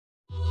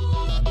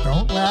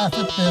laugh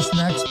at this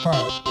next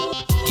part.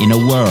 In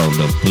a world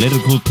of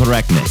political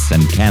correctness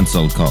and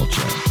cancel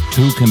culture,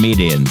 two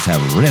comedians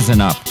have risen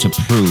up to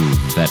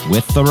prove that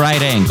with the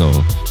right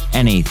angle,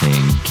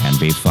 anything can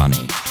be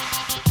funny.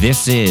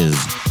 This is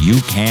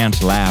You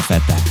Can't Laugh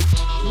at That.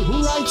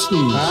 Who writes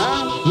these?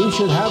 We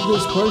should have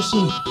this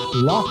person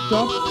locked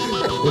up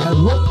and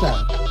looked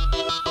at.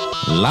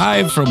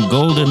 Live from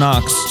Golden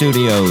Ox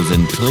Studios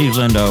in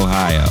Cleveland,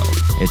 Ohio,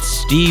 it's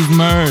Steve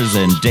Mers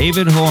and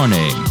David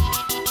Horning.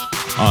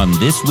 On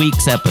this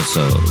week's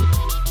episode...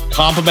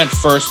 Compliment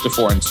first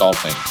before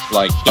insulting.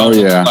 Like, don't.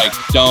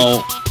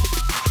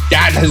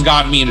 That has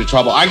gotten me into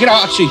trouble. I could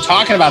actually,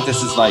 talking about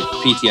this is like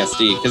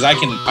PTSD, because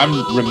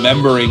I'm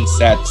remembering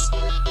sets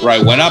where I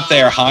went up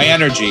there high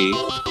energy,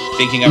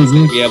 thinking I was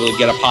going to be able to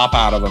get a pop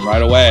out of them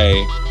right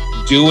away,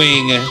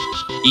 doing a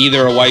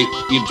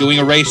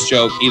race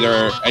joke,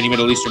 either any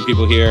Middle Eastern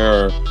people here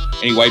or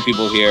any white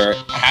people here,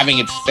 having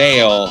it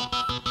fail,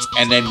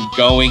 and then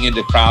going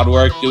into crowd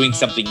work, doing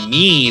something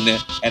mean,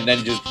 and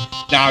then just,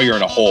 now you're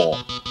in a hole.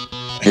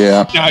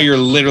 Yeah. Now you're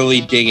literally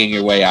digging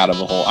your way out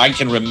of a hole. I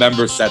can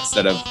remember sets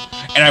that have,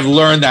 and I've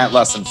learned that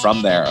lesson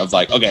from there of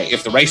like, okay,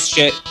 if the race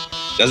shit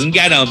doesn't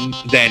get them,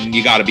 then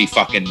you got to be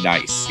fucking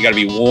nice. You got to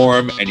be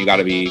warm and you got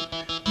to be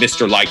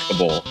Mr.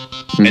 Likeable,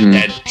 and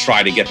then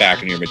try to get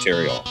back in your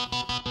material.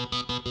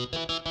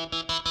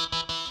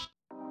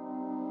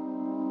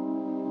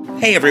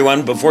 Hey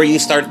everyone, before you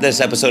start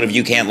this episode of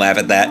You Can't Laugh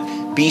at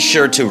That, be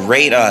sure to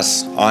rate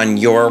us on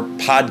your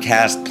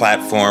podcast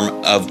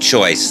platform of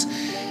choice.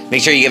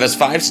 Make sure you give us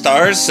 5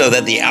 stars so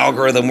that the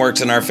algorithm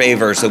works in our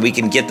favor so we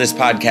can get this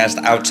podcast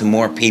out to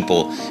more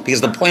people. Because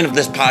the point of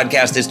this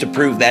podcast is to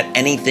prove that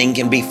anything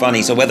can be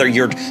funny. So whether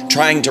you're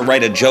trying to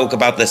write a joke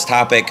about this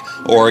topic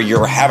or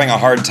you're having a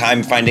hard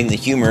time finding the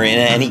humor in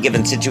any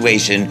given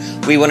situation,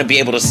 we want to be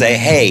able to say,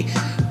 hey,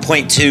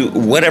 point to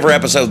whatever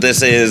episode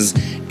this is,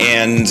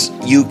 and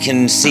you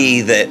can see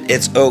that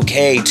it's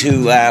okay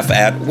to laugh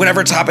at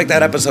whatever topic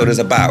that episode is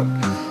about.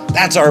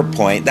 That's our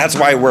point. That's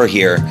why we're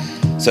here.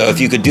 So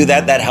if you could do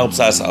that, that helps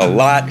us a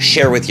lot.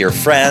 Share with your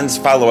friends.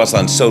 Follow us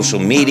on social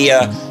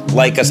media.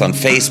 Like us on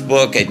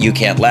Facebook at You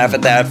Can't Laugh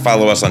at That.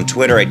 Follow us on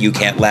Twitter at You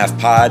Can't Laugh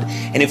Pod.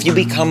 And if you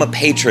become a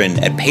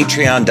patron at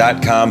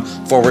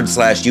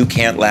patreon.com/You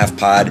Can't Laugh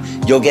Pod,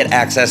 you'll get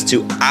access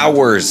to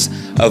hours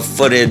of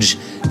footage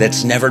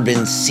that's never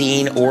been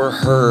seen or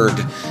heard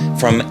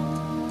from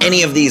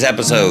any of these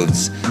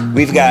episodes.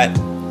 We've got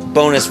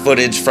bonus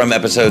footage from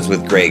episodes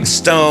with Greg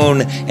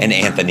Stone and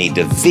Anthony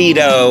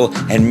DeVito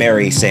and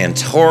Mary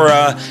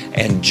Santora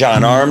and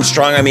John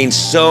Armstrong. I mean,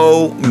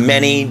 so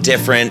many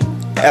different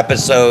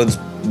episodes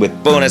with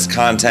bonus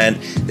content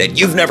that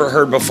you've never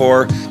heard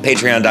before.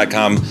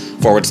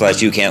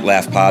 Patreon.com/You Can't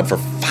Laugh Pod for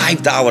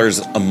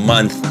 $5 a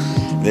month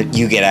that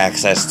you get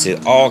access to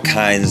all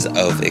kinds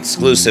of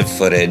exclusive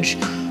footage.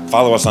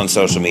 Follow us on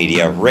social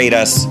media, rate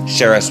us,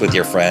 share us with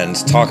your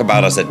friends, talk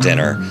about us at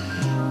dinner.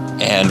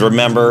 And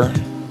remember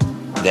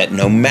that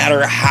no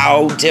matter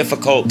how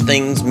difficult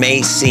things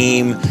may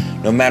seem,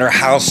 no matter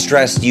how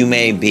stressed you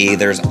may be,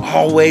 there's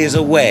always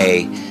a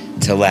way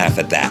to laugh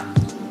at that.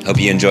 Hope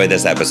you enjoyed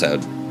this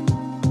episode.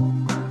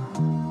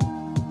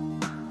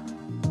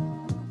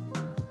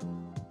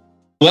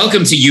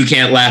 Welcome to You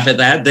Can't Laugh at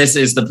That. This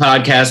is the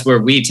podcast where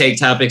we take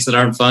topics that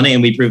aren't funny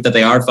and we prove that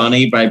they are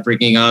funny by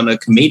bringing on a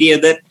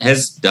comedian that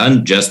has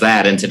done just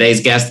that. And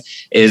today's guest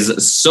is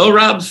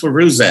Sohrab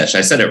Forouzeh.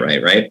 I said it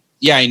right?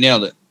 Yeah, I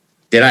nailed it.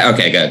 Did I?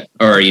 Okay, good.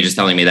 Or are you just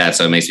telling me that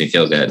so it makes me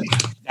feel good?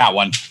 That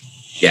one.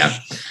 Yeah.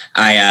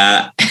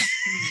 I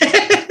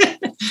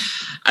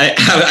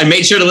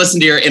made sure to listen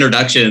to your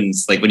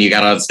introductions like when you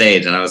got on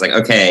stage, and I was like,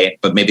 okay,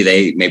 but maybe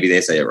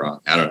they say it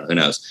wrong. I don't know. Who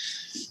knows?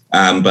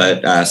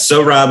 But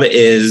Sohrab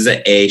is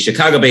a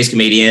Chicago-based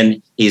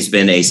comedian. He's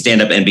been a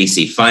stand-up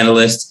NBC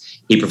finalist.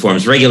 He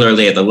performs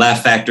regularly at the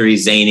Laugh Factory,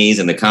 Zanies,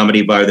 and the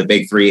Comedy Bar, the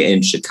Big Three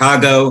in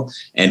Chicago.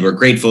 And we're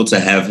grateful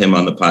to have him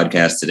on the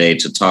podcast today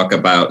to talk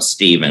about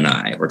Steve and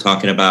I. We're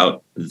talking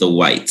about The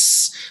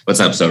Whites. What's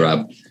up,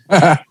 Sohrab?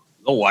 The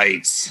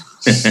Whites.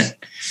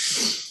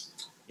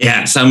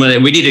 Yeah,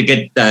 we need to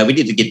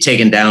get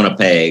taken down a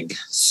peg.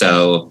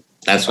 So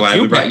that's why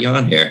we brought you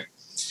on here.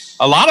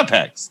 A lot of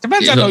pegs.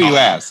 Depends on who you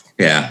ask.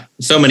 Yeah,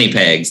 so many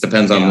pegs.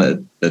 Depends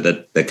on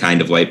the kind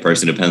of white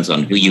person. Depends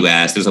on who you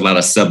ask. There's a lot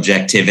of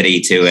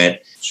subjectivity to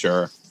it.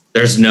 Sure.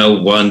 There's no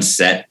one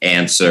set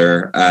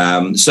answer.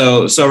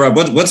 So Rob,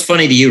 what's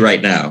funny to you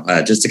right now?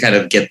 Just to kind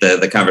of get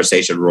the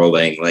conversation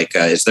rolling. Like,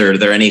 is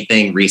there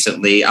anything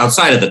recently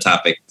outside of the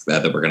topic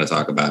that we're going to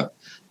talk about?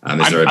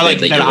 Is there a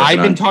bit that I've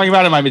been talking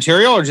about in my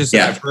material, or just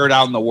I've heard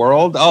out in the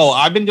world? Oh,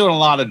 I've been doing a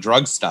lot of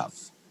drug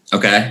stuff.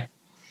 Okay.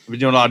 I've been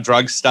doing a lot of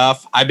drug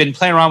stuff. I've been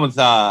playing around with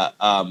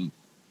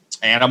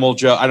animal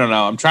joke. I don't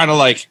know. I'm trying to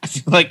I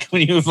feel like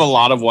when you have a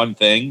lot of one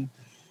thing,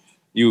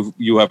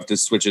 you have to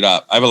switch it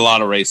up. I have a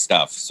lot of race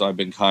stuff, so I've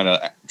been kind of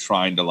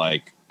trying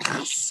to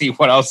see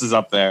what else is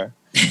up there.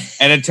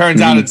 And it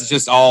turns out it's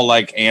just all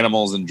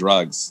animals and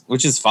drugs,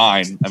 which is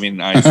fine. I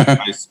mean, I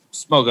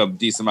smoke a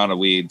decent amount of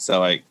weed,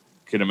 so I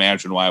can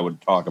imagine why I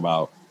would talk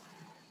about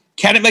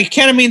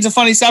Ketamine's a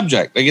funny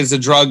subject. Like it's a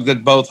drug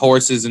that both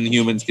horses and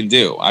humans can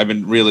do. I've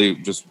been really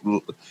just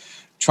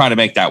trying to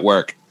make that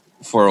work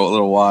for a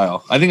little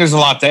while. I think there's a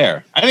lot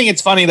there. I think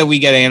it's funny that we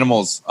get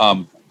animals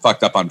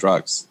fucked up on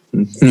drugs.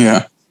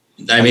 Yeah.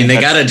 I mean, they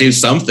got to do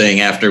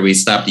something after we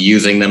stopped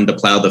using them to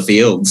plow the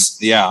fields.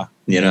 Yeah.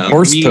 You know,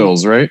 Horse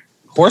pills, right?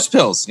 Horse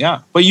pills,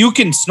 yeah. But you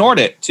can snort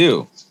it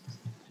too.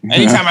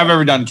 Anytime I've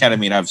ever done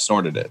ketamine, I've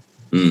snorted it.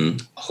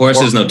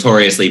 Horses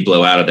notoriously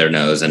blow out of their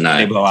nose and not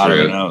They blow out of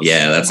their nose.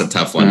 Yeah, that's a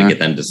tough one to get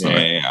them to snort.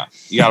 Yeah.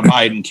 You got to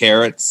buy it in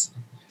carrots.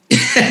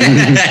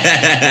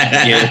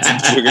 Carrots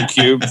and sugar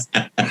cubes.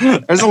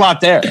 There's a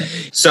lot there.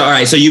 So, all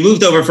right. So you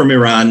moved over from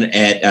Iran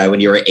at when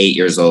you were 8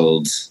 years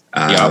old.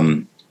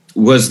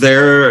 Was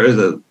there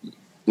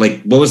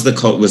was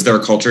there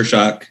a culture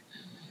shock?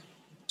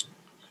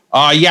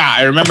 Yeah,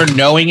 I remember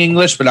knowing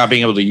English but not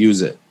being able to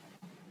use it.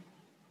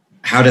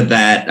 How did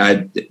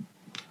that?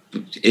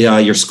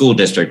 Your school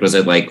district, was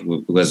it like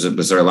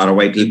was there a lot of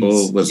white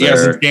people? Was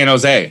yes, there in San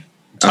Jose?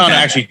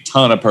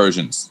 Ton of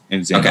Persians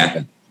in San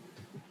Jose.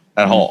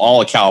 That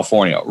all of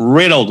California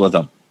riddled with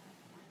them.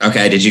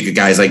 Okay, did you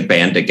guys like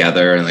band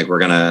together and like we're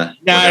gonna?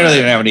 No, I really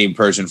didn't have any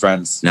Persian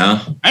friends.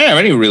 No, I didn't have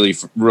any really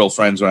real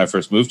friends when I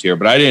first moved here.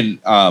 But I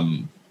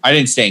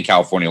didn't stay in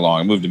California long.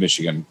 I moved to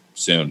Michigan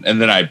soon,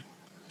 and then there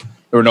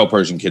were no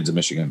Persian kids in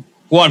Michigan.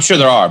 Well, I'm sure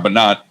there are, but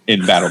not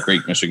in Battle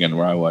Creek, Michigan,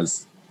 where I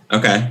was.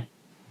 Okay.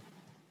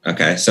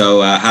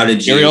 So how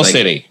did you? Imperial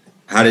City.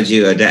 How did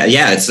you adapt?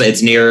 Yeah,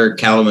 it's near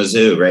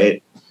Kalamazoo,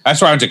 right? That's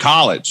where I went to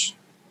college.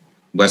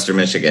 Western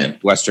Michigan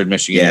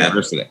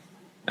University.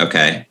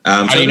 Okay.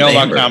 How do you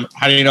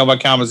know about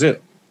Kalamazoo?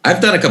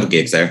 I've done a couple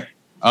gigs there.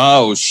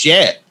 Oh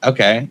shit.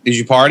 Okay. Did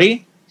you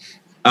party?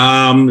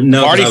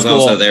 No, party I was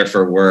school. also there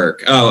for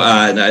work.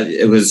 I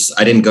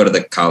didn't go to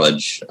the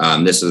college.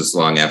 This was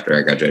long after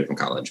I graduated from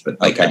college, but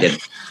like okay.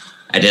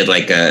 I did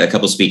like a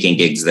couple speaking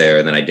gigs there,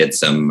 and then I did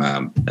some.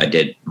 I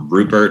did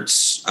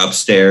Rupert's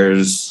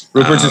upstairs.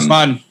 Rupert's is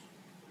fun.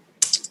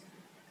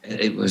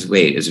 It was.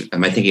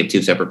 Am I thinking of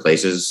two separate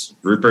places?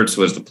 Rupert's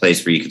was the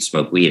place where you could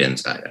smoke weed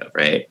inside of,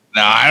 right?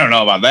 No, I don't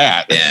know about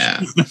that.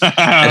 Yeah,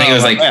 I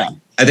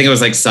think it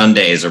was like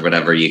Sundays or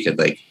whatever. You could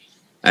like.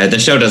 The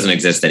show doesn't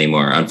exist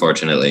anymore,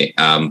 unfortunately.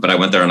 But I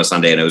went there on a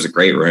Sunday, and it was a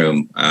great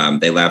room.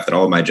 They laughed at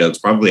all of my jokes,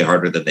 probably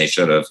harder than they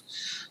should have.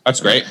 That's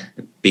great.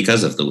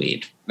 Because of the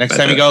weed. Next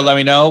time you go, let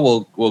me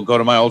know. We'll go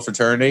to my old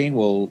fraternity.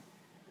 We'll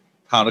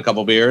pound a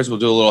couple beers. We'll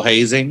do a little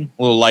hazing,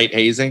 a little light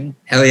hazing.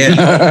 Hell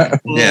yeah.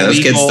 Yeah, those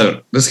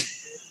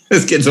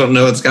kids don't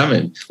know what's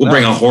coming. We'll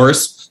bring a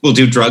horse. We'll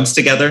do drugs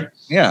together.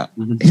 Yeah.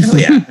 Hell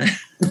yeah.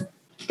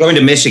 Going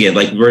to Michigan,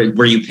 like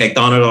were you picked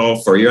on at all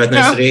for your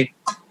ethnicity?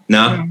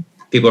 No?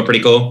 People are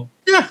pretty cool?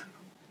 Yeah.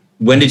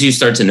 When did you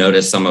start to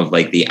notice some of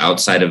like the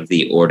outside of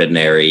the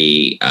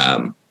ordinary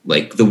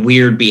like the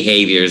weird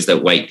behaviors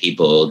that white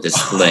people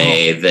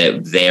display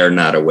that they're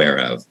not aware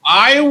of?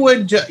 I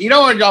would,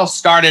 what all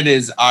started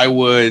is I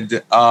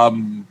would,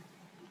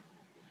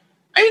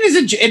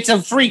 it's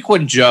a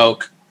frequent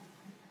joke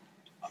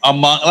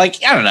among,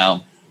 like, I don't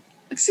know.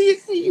 Like, see,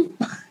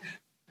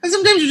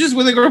 sometimes you're just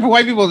with a group of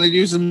white people and they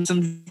do some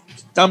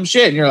dumb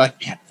shit and you're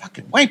like, man,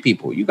 fucking white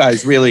people, you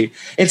guys really,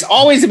 it's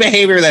always a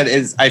behavior that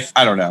is, I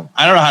don't know.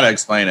 I don't know how to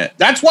explain it.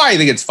 That's why I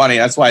think it's funny.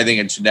 That's why I think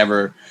it should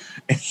never,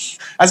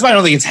 that's why I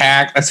don't think it's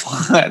hack. That's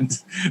why,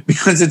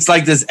 because it's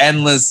like this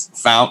endless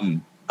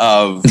fountain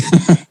of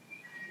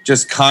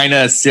just kind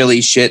of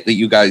silly shit that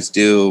you guys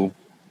do.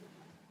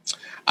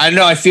 I don't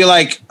know. I feel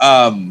like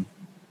I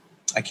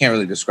can't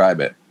really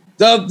describe it.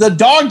 The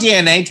dog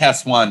DNA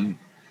test one,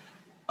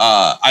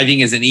 I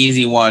think, is an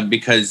easy one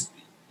because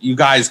you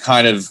guys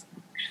kind of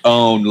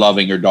own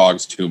loving your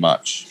dogs too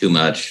much,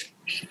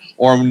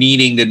 or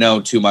needing to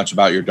know too much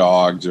about your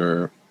dogs,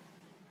 or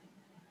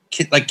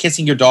like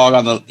kissing your dog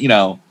on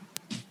the,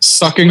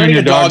 sucking in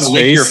your dog's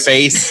face. Your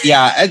face.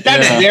 Yeah,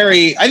 that's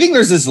very. I think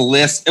there's this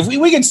list. If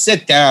we could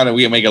sit down and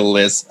we can make a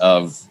list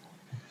of,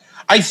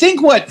 I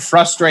think what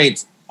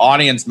frustrates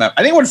audience members,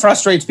 I think what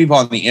frustrates people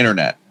on the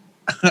internet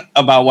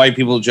about white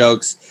people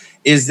jokes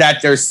is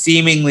that they're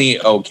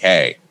seemingly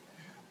okay.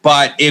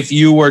 But if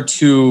you were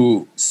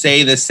to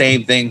say the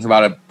same things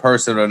about a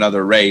person of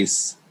another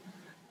race,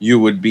 you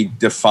would be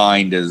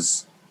defined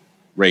as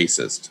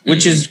racist,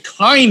 which is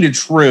kind of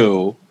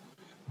true,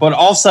 but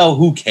also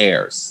who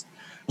cares?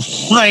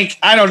 Like,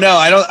 I don't know.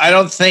 I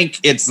don't think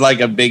it's like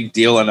a big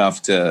deal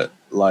enough to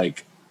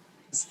like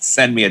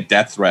send me a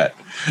death threat.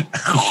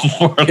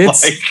 Or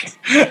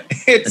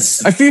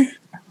it's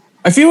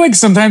I feel like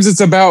sometimes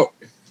it's about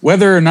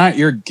whether or not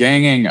you're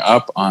ganging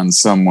up on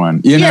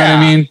someone. You know what I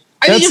mean?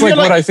 That's like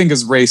what I think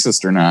is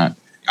racist or not.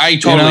 I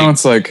totally.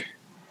 It's like,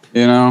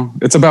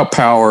 it's about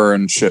power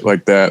and shit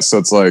like that. So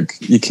it's like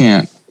you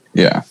can't.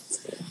 Yeah,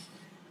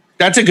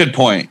 that's a good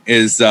point.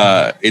 Is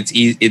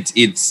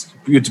it's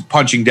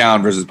punching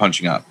down versus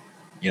punching up.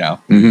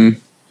 Mm-hmm.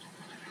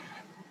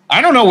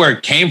 I don't know where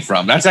it came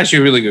from. That's actually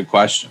a really good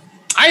question.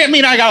 I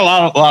mean, I got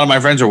a lot of my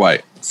friends are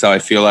white, so I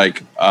feel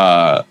like,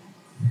 and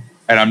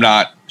I'm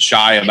not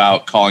shy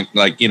about calling,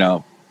 like,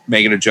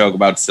 making a joke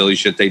about silly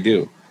shit they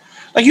do.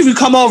 Like if you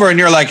come over and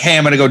you're like, hey,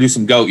 I'm going to go do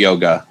some goat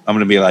yoga. I'm going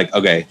to be like,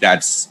 okay,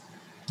 that's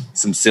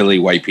some silly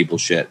white people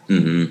shit.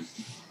 Mm-hmm.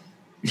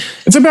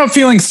 It's about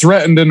feeling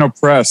threatened and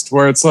oppressed,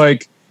 where it's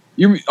like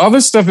all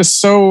this stuff is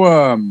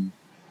so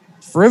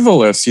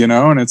frivolous,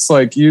 and it's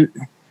like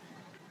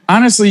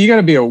honestly, you got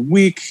to be a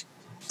weak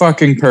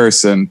fucking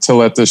person to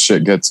let this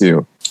shit get to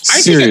you.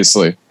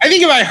 Seriously. I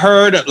think if I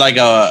heard like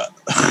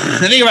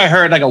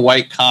a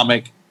white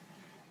comic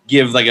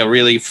give like a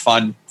really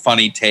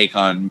funny take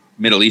on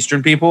Middle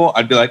Eastern people,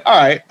 I'd be like, all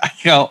right,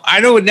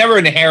 I would never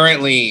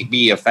inherently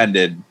be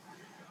offended.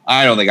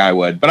 I don't think I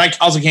would, but I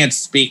also can't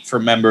speak for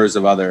members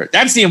of other.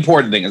 That's the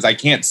important thing, is I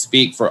can't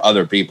speak for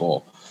other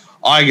people.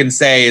 All I can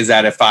say is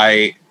that if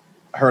I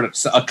heard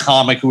a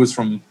comic who was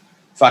from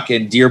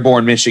fucking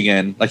Dearborn,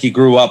 Michigan, like he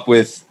grew up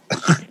with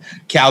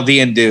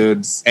Chaldean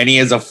dudes and he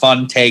has a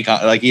fun take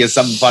on, like he has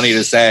something funny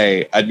to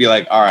say, I'd be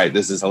like, all right,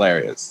 this is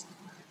hilarious.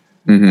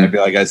 Mm-hmm. I'd be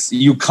like,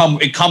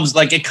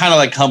 it kind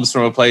of comes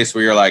from a place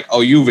where you're like,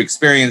 oh, you've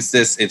experienced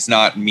this. It's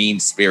not mean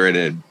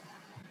spirited.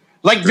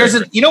 Like there's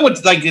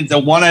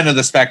the one end of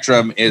the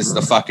spectrum is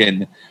the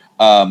fucking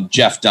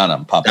Jeff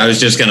Dunham puppet. I was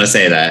just gonna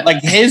say that.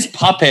 Like his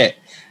puppet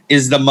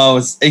is the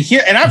most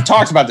here, and I've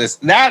talked about this.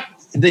 That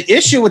the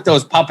issue with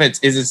those puppets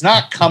is it's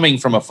not coming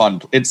from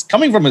it's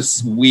coming from a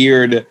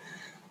weird,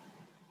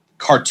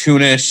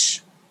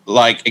 cartoonish,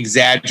 like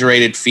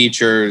exaggerated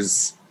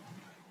features.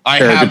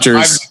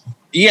 Caricatures.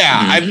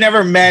 I've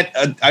never met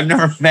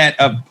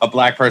a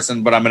black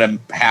person, but I'm gonna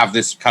have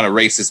this kind of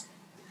racist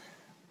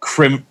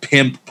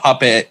pimp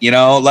puppet,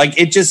 like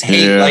it just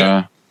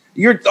like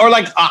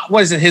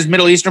what is it? His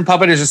Middle Eastern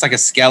puppet is just like a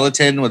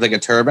skeleton with like a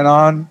turban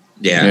on.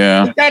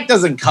 Yeah. Like, that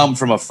doesn't come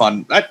from a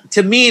fun.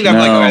 To me, I'm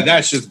like, all right,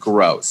 that's just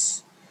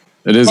gross.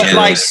 It is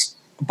gross.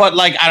 But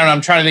I don't know.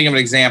 I'm trying to think of an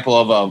example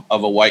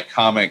of a white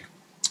comic.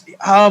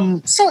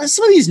 So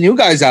some of these new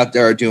guys out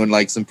there are doing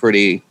like some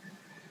pretty.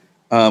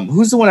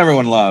 Who's the one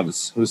everyone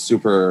loves? Who's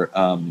super?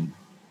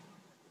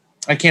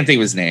 I can't think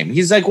of his name.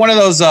 He's like one of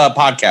those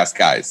podcast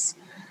guys.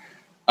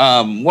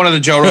 One of the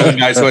Joe Rogan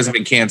guys who hasn't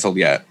been canceled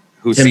yet.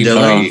 Who Tim seems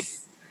Dillon. like,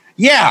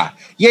 yeah.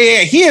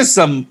 He has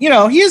some,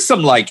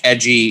 like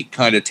edgy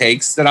kind of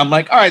takes that I'm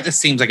like, all right, this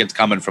seems like it's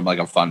coming from like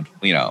a fun,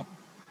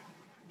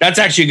 That's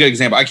actually a good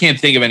example. I can't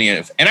think of any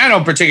of, and I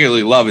don't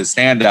particularly love his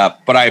stand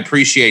up, but I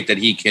appreciate that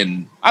he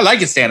can. I like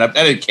his stand up.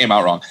 That it came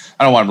out wrong.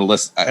 I don't want him to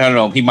listen. I don't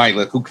know. He might.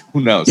 Who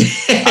knows?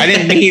 I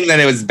didn't mean that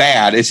it was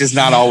bad. It's just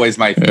not always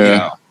my.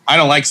 I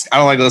don't like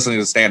listening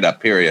to stand up.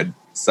 Period.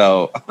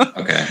 So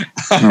okay,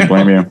 I don't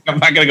blame you. I'm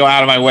not gonna go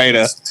out of my way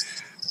to.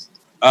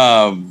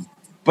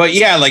 But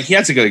yeah, like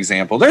that's a good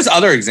example. There's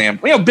other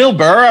examples. Bill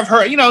Burr. I've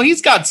heard.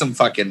 He's got some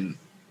fucking.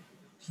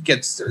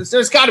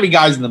 There's got to be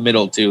guys in the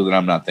middle too that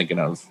I'm not thinking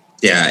of.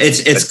 Yeah,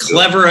 it's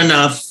clever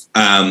enough.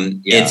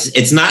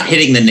 It's not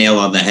hitting the nail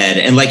on the head.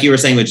 And like you were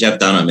saying with Jeff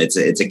Dunham, it's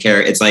a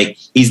character. It's like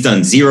he's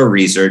done zero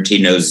research.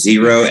 He knows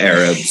zero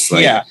Arabs.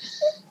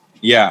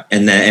 Yeah.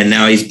 And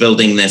now he's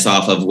building this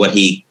off of what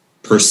he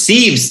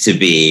perceives to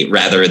be,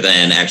 rather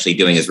than actually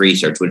doing his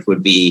research, which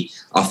would be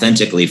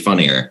authentically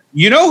funnier.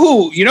 You know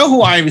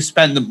who I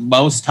spent the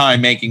most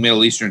time making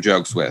Middle Eastern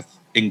jokes with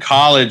in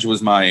college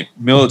was my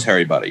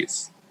military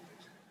buddies,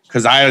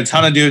 because I had a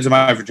ton of dudes in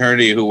my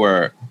fraternity who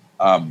were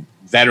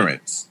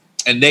veterans,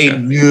 and they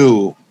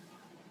knew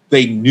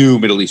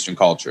Middle Eastern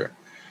culture.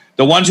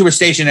 The ones who were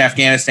stationed in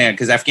Afghanistan,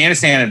 because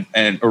Afghanistan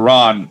and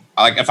Iran,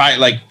 like if I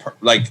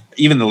like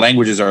even the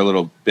languages are a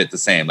little bit the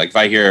same. Like if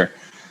I hear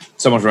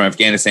someone from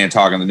Afghanistan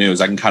talking on the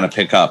news, I can kind of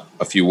pick up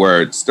a few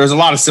words. There's a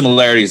lot of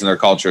similarities in their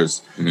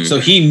cultures. Mm-hmm.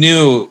 So he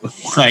knew,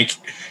 like,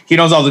 he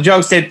knows all the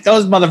jokes.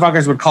 Those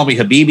motherfuckers would call me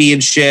Habibi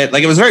and shit.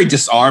 Like, it was very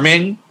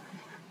disarming.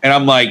 And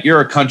I'm like, you're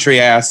a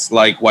country ass,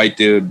 like, white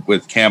dude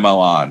with camo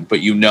on. But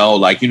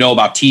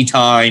about tea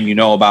time. You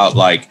know about,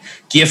 like,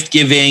 gift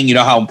giving. You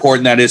know how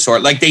important that is.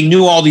 Like, they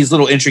knew all these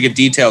little intricate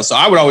details. So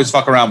I would always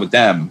fuck around with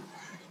them.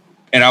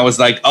 And I was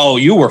like, oh,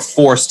 you were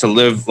forced to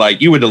live,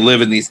 like, you had to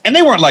live in these. And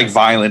they weren't, like,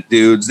 violent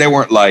dudes. They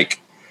weren't, like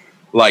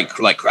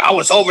I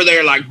was over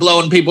there, like,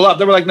 blowing people up.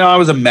 They were like, no, I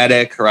was a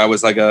medic, or I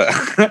was, like,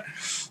 a...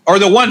 or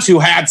the ones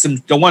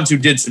who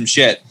did some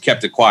shit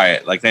kept it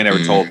quiet. Like, they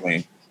never told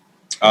me.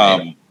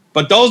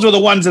 But those were the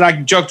ones that I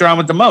joked around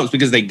with the most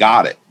because they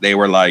got it. They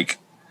were, like,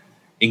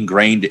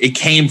 ingrained. It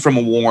came from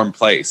a warm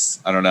place.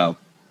 I don't know.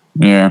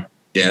 Yeah.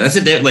 Yeah, that's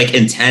like,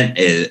 intent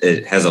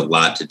it has a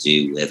lot to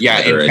do with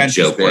whether a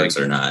joke works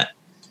or not.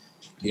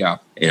 Yeah.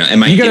 You got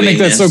to make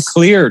that so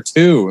clear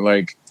too.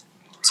 Like,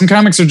 some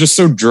comics are just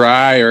so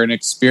dry or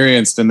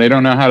inexperienced and they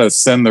don't know how to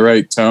send the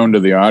right tone to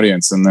the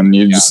audience. And then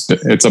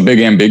it's a big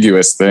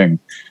ambiguous thing.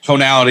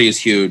 Tonality is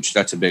huge.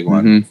 That's a big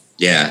one. Mm-hmm.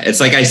 Yeah. It's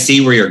like, I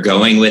see where you're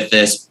going with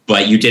this,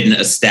 but you didn't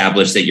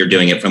establish that you're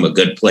doing it from a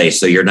good place.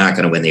 So you're not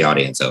going to win the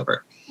audience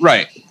over.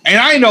 Right. And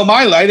I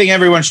think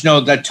everyone should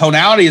know that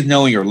tonality is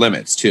knowing your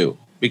limits too.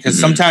 Because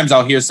sometimes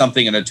I'll hear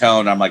something in a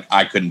tone, I'm like,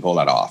 I couldn't pull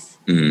that off.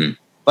 Mm-hmm.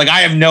 Like,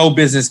 I have no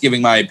business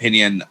giving my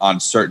opinion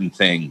on certain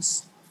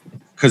things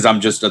because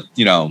I'm just a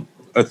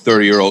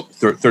 32-year-old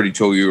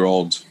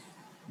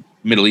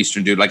Middle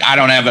Eastern dude. Like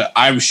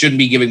I shouldn't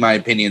be giving my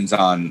opinions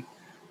on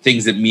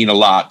things that mean a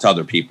lot to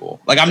other people.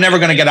 Like I'm never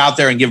going to get out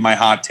there and give my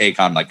hot take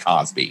on like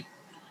Cosby.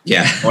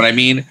 Yeah. You know what I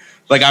mean?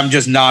 Like I'm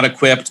just not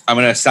equipped. I'm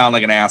going to sound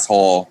like an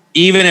asshole.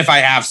 Even if I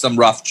have some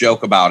rough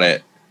joke about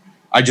it,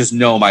 I just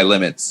know my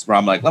limits where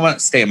I'm like, I'm going to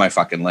stay in my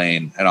fucking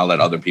lane and I'll let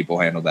other people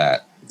handle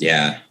that.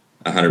 Yeah.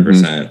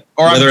 100%.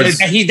 Or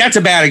that's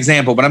a bad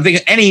example, but I'm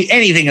thinking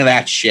anything of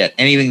that shit,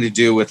 anything to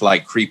do with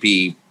like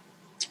creepy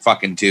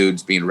fucking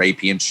dudes being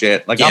rapey and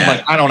shit. Like I'm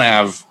like,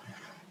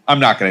 I'm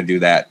not going to do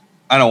that.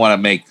 I don't want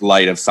to make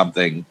light of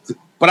something,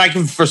 but I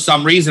can, for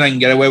some reason, I can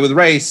get away with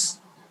race.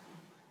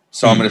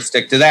 So I'm going to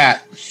stick to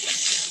that.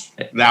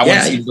 That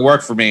one seems to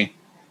work for me.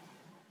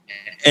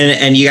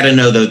 And you got to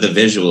know the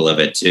visual of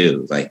it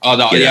too. Like,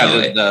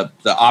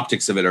 the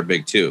optics of it are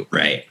big too.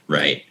 Right.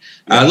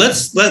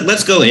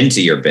 Let's go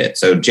into your bit.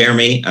 So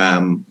Jeremy,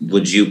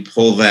 would you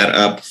pull that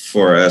up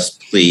for us,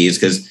 please?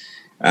 Because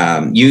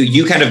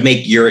you kind of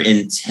make your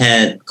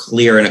intent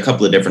clear in a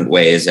couple of different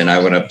ways, and I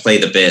want to play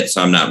the bit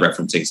so I'm not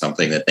referencing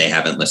something that they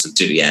haven't listened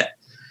to yet.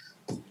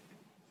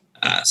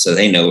 So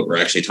they know what we're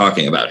actually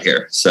talking about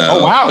here.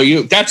 So, wow,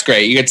 that's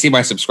great. You can see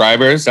my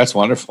subscribers. That's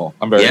wonderful.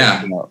 I'm very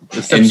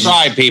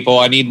subscribe, people.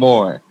 I need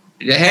more.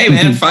 Hey,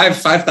 man,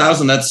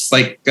 5,000. That's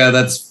like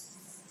that's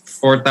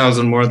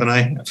 4,000 more than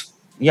I have.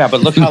 Yeah,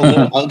 but look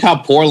how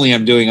poorly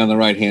I'm doing on the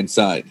right hand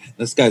side.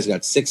 This guy's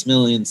got 6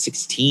 million,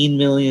 16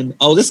 million.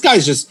 Oh, this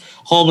guy's just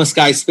homeless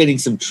guy spitting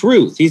some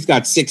truth. He's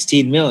got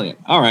 16 million.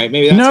 All right,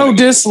 maybe that's no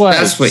dislikes.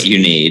 That's what you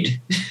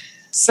need.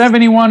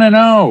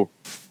 71-0.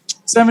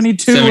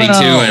 72 and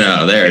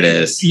 0. There it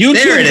is.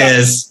 There it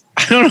is.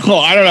 I don't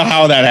know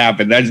how that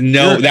happened.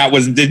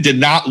 It did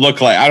not look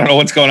like. I don't know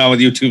what's going on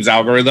with YouTube's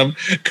algorithm,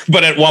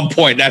 but at one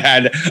point that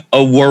had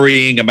a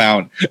worrying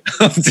amount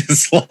of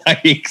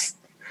dislikes.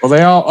 Well,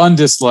 they all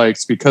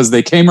undisliked because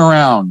they came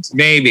around.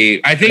 Maybe.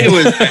 I think it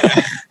was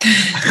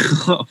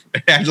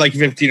it had like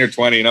 15 or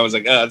 20, and I was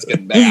like, oh, that's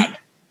getting bad.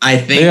 I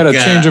think they had a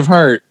change of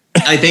heart.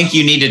 I think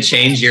you need to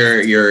change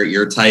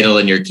your title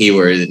and your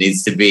keyword. It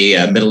needs to be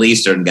a Middle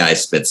Eastern guy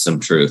spits some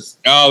truth.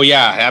 Oh,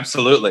 yeah,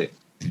 absolutely.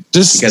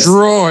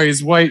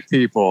 Destroys white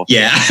people.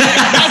 Yeah.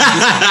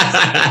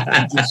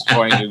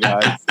 Destroying you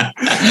guys.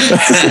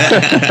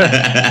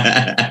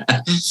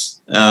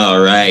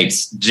 All right.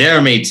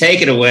 Jeremy,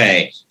 take it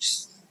away.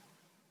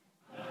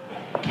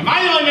 Am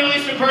I the only Middle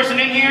Eastern person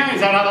in here? Is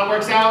that how that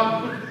works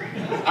out?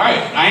 All right,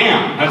 I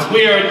am. That's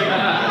weird.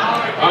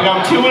 I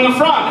got 2 in the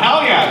front.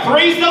 Hell yeah.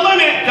 3's the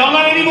limit. Don't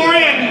let any more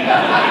in.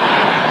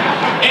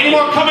 Any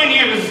more come in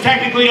here. This is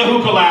technically a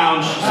hookah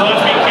lounge, so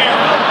let's be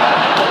careful.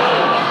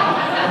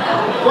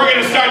 We're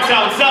going to start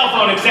selling cell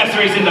phone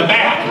accessories in the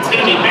back. It's going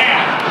to be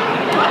bad.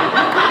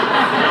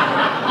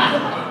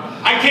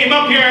 I came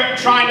up here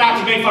trying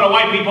not to make fun of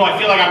white people. I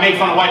feel like I make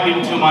fun of white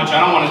people too much.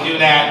 I don't want to do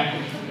that.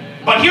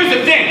 But here's the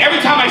thing. Every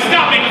time I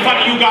stop making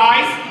fun of you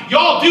guys,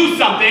 y'all do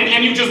something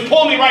and you just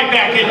pull me right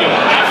back into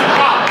it. That's the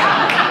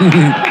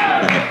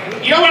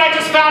problem. You know what I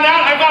just found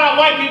out? I found out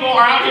white people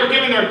are out here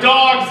giving their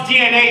dogs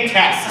DNA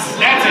tests.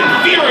 That's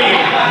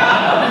infuriating.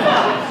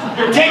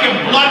 You're taking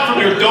blood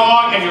from your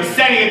dog and you're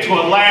sending it to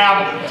a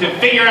lab to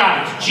figure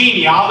out its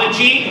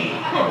genealogy.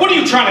 What are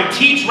you trying to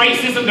teach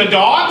racism to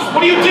dogs?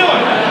 What are you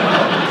doing?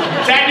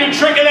 Is that a new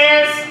trick of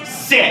theirs?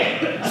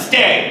 Sit.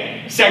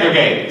 Stay.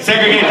 Segregate.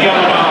 Segregate the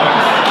other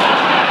dogs.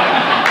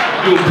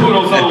 Do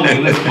poodles only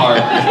in this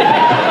part.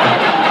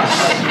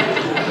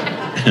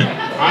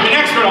 I'm an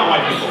expert on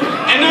white people.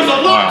 And there's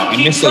a lot to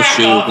keep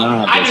track of.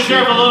 I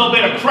deserve a little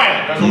bit of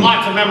credit. There's a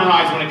lot to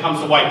memorize when it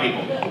comes to white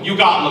people. You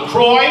got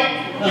LaCroix,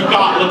 you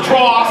got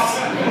lacrosse,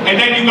 and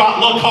then you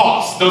got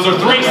Lacoste. Those are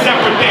 3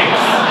 separate things.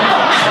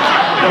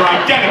 They're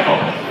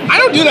identical.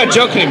 I don't do that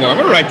joke anymore. I'm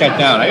going to write that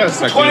down. I got to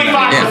start doing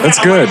that. Yeah, that's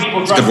good.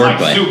 It's good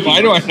wordplay. Why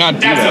do I not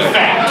do That's that? a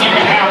fact. You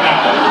can have that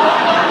one.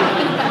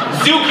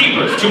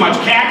 Zookeepers, too much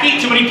khaki,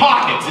 too many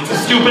pockets. It's a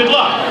stupid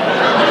look.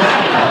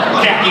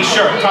 Khaki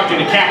shirt tucked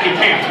into khaki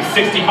pants with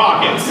 60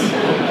 pockets.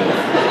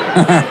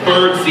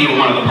 Bird seed in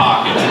one of the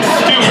pockets. It's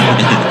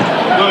stupid.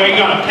 Look, you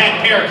got a pet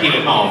parakeet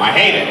at home. I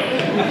hate it.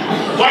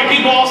 White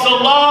people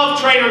also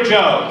love Trader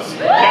Joe's.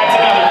 That's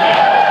another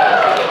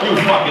fact. You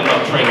fucking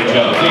love Trader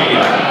Joe's.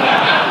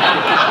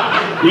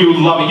 You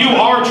love it. You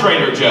are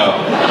Trader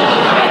Joe.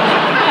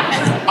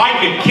 I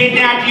could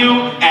kidnap you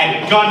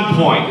at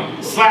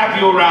gunpoint, slap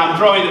you around,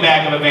 throw you in the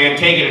back of a van,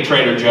 take you to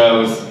Trader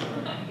Joe's.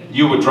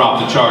 You would drop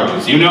the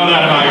charges. You know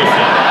that about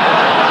yourself.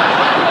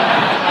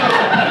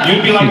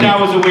 You'd be like, that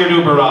was a weird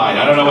Uber ride.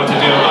 I don't know what to do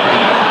about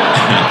that.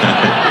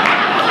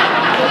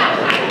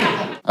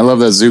 I love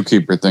that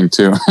zookeeper thing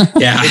too.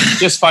 Yeah. It's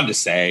just fun to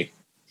say.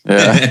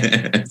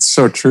 Yeah. It's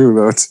so true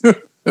though too.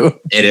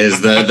 It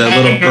is the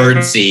little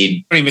bird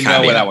seed. I don't even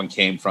know where that one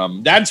came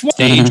from. That's one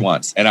stage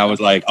once. And I was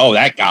like, oh,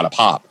 that got a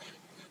pop.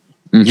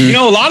 Mm-hmm. You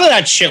know, a lot of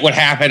that shit would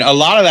happen. A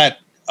lot of that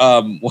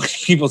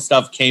people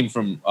stuff came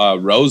from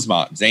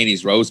Rosemont,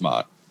 Zany's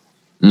Rosemont.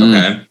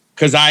 Okay.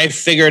 Because I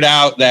figured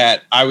out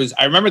that I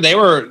remember they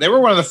were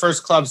one of the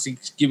first clubs to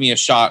give me a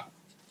shot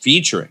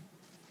featuring.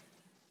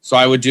 So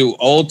I would do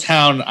Old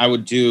Town.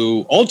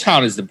 Old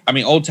Town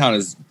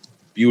is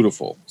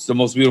beautiful. It's the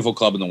most beautiful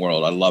club in the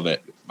world. I love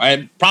it.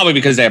 Probably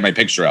because they have my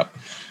picture up.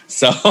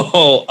 So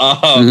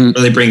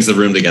really brings the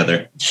room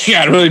together.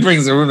 Yeah, it really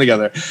brings the room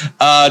together.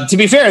 To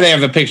be fair, they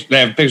have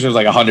pictures of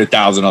like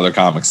 100,000 other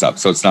comics up,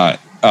 so it's not.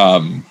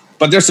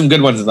 But there's some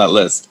good ones in that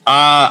list.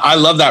 I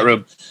love that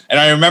room, and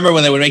I remember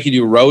when they would make you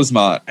do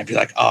Rosemont, I'd be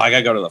like, oh, I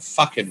gotta go to the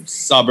fucking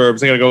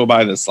suburbs. I gotta go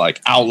by this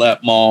like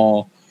outlet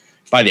mall,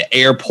 by the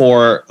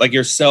airport. Like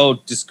you're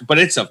but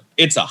it's a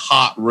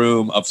hot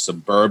room of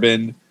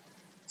suburban,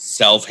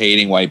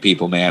 self-hating white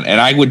people, man. And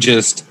I would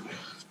just.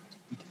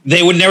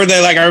 They're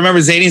like, I remember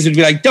Zanies would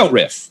be like, don't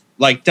riff.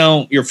 Like,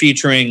 you're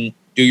featuring,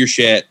 do your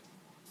shit,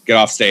 get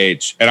off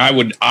stage. And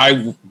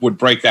I would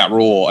break that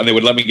rule and they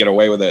would let me get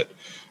away with it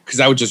because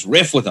I would just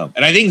riff with them.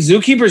 And I think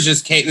Zookeepers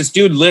just came, this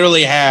dude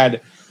literally had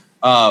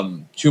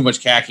too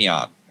much khaki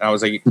on. And I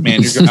was like,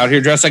 man, you're out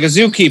here dressed like a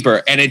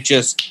zookeeper. And I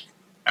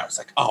was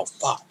like, oh,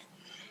 fuck.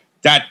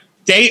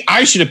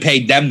 I should have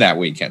paid them that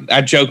weekend.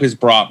 That joke has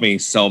brought me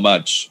so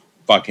much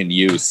fucking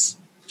use.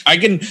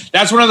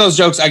 That's one of those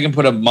jokes I can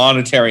put a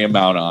monetary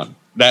amount on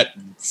that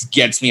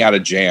gets me out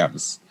of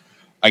jams.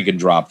 I can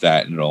drop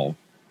that and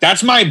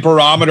that's my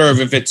barometer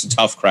of if it's a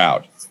tough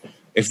crowd.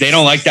 If they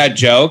don't like that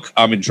joke,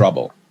 I'm in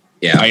trouble.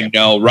 Yeah. I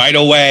know right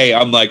away.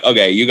 I'm like,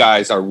 okay, you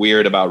guys are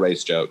weird about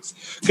race jokes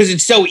because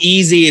it's so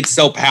easy. It's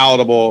so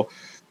palatable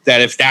that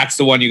if that's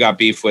the one you got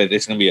beef with,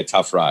 it's going to be a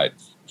tough ride.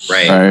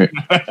 Right.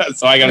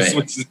 So I got to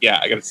switch.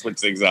 Yeah. I got to switch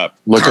things up.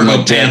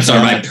 Cargo pants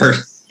are my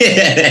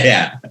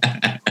yeah.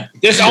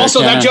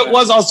 That joke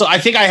was also, I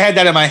think I had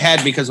that in my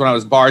head because when I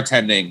was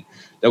bartending,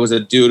 there was a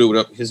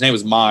dude his name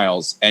was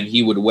Miles, and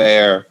he would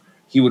wear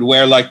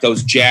like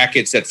those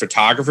jackets that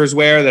photographers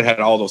wear that had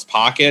all those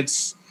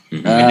pockets.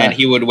 Mm-hmm. And then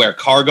he would wear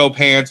cargo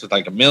pants with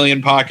like a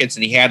million pockets,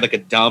 and he had like a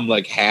dumb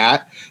like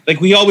hat.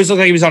 Like we always looked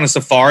like he was on a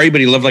safari, but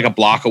he lived like a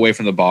block away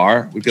from the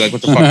bar. We'd be like,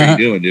 what the fuck are you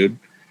doing, dude?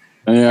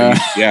 Yeah.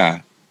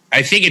 Yeah.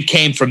 I think it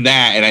came from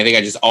that, and I think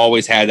I just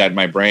always had that in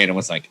my brain and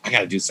was like, I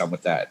got to do something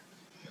with that.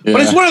 Yeah.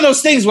 But it's one of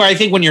those things where I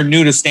think when you're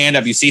new to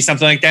stand-up, you see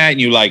something like that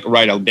and you like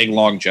write a big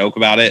long joke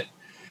about it.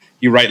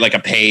 You write like a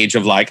page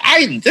of like,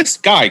 this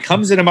guy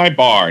comes into my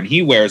bar and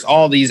he wears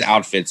all these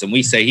outfits and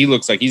we say he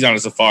looks like he's on a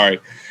safari.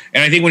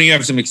 And I think when you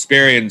have some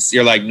experience,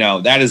 you're like,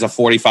 no, that is a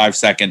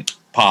 45-second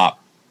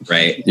pop.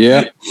 Right.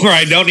 Yeah. Where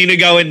I don't need to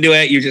go into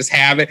it. You just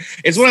have it.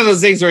 It's one of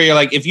those things where you're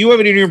like, if you have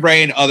it in your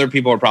brain, other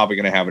people are probably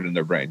going to have it in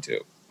their brain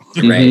too.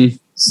 Right.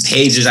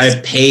 Pages. I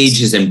have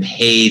pages and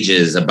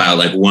pages about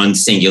like one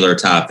singular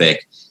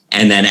topic.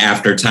 And then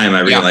after time,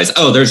 I realized,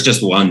 there's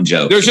just one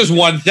joke. There's just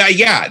one.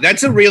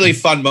 That's a really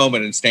fun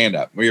moment in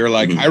stand-up where you're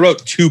like, I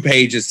wrote 2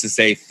 pages to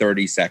say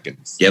 30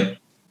 seconds. Yep.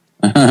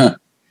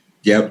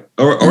 Yep.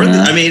 Or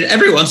I mean,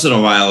 every once in a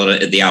while,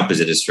 the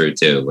opposite is true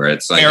too, where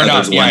it's like,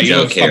 there's one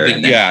joke here.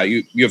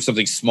 You have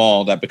something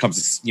small that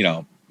becomes,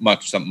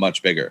 something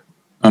much bigger.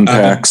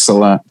 Unpacks a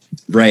lot.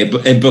 Right.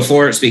 And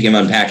before speaking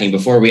of unpacking,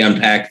 before we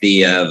unpack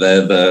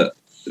your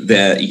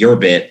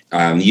bit,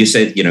 you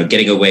said,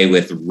 getting away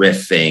with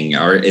riffing,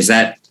 or is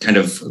that kind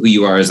of who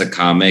you are as a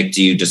comic?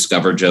 Do you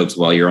discover jokes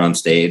while you're on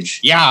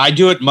stage? Yeah, I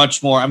do it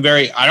much more. I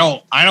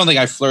don't think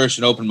I flourish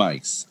in open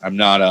mics. I'm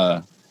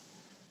not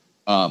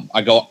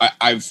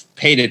I've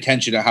paid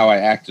attention to how I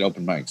act at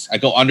open mics. I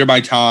go under my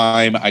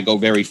time. I go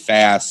very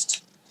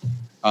fast.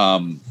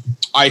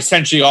 I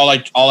essentially,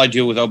 all I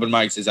do with open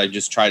mics is I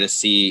just try to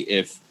see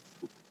if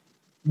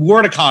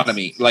word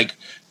economy, like,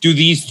 do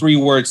these 3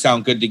 words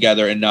sound good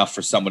together enough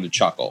for someone to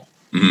chuckle?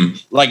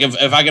 Mm-hmm. Like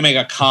if I can make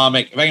a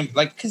comic,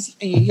 because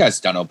you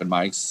guys done open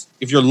mics.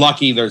 If you're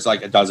lucky, there's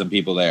like a dozen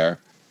people there.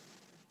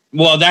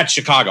 Well, that's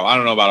Chicago. I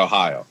don't know about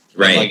Ohio.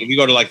 Right. Like if you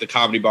go to like the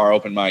Comedy Bar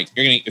open mic,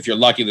 if you're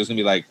lucky, there's gonna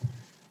be like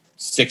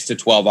 6 to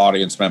 12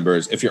 audience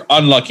members. If you're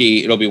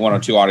unlucky, it'll be 1 or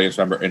 2 audience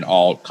member in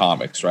all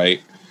comics,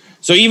 right?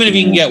 So even if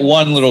you can get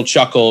one little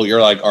chuckle,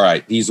 you're like, all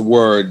right, these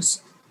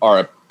words are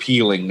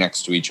appealing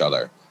next to each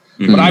other.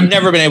 Mm-hmm. But I've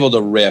never been able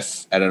to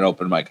riff at an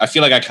open mic. I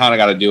feel like I kind of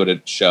got to do it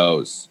at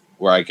shows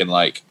where I can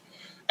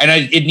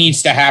it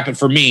needs to happen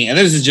for me. And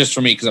this is just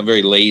for me because I'm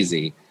very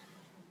lazy.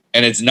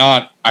 And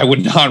I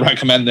would not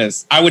recommend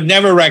this. I would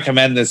never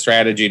recommend this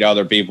strategy to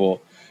other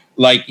people.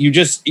 Like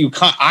this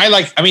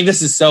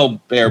is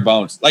so bare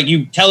bones. Like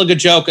you tell a good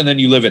joke and then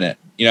you live in it,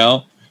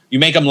 you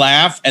make them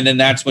laugh. And then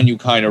that's when you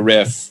kind of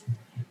riff.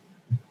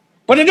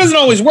 But it doesn't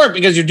always work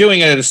because you're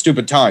doing it at a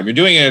stupid time. You're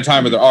doing it at a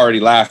time where they're already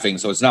laughing,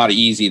 so it's not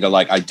easy to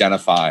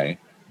identify.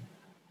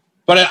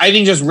 But I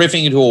think just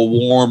riffing into a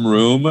warm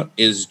room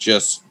is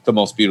just the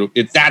most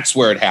beautiful. That's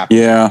where it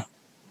happens. Yeah.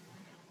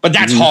 But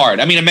that's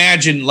hard. I mean,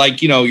 imagine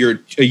you're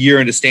a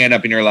year into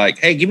stand-up and you're like,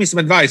 hey, give me some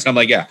advice. And I'm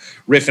like, yeah,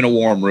 riff in a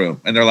warm room.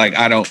 And they're like,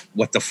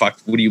 what the fuck?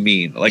 What do you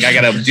mean? Like, I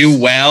got to do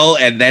well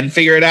and then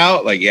figure it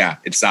out? Like, yeah,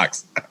 it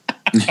sucks.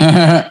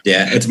 Yeah,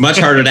 it's much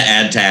harder to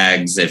add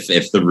tags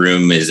if the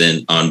room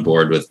isn't on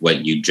board with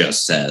what you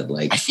just said.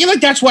 Like, I feel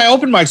like that's why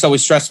open mics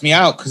always stressed me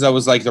out because I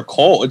was like, they're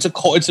cold.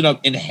 It's an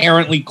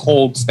inherently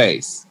cold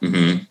space.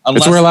 Mm-hmm.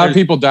 It's where a lot of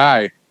people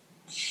die.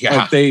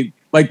 Yeah,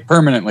 like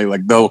permanently,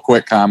 like they'll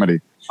quit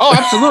comedy. Oh,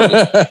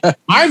 absolutely.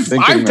 I'm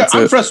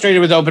it.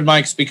 frustrated with open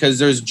mics because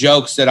there's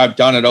jokes that I've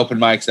done at open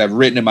mics that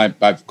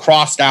I've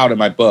crossed out in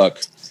my book,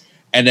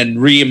 and then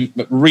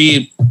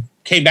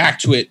came back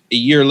to it a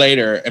year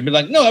later and be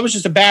like, no, that was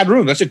just a bad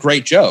room. That's a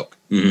great joke.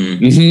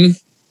 Mm-hmm. Mm-hmm.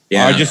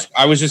 Yeah.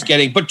 I was just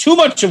getting, but too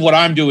much of what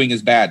I'm doing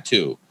is bad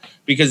too,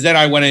 because then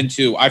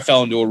I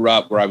fell into a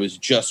rut where I was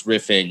just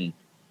riffing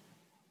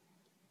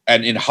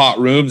and in hot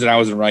rooms and I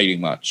wasn't writing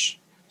much.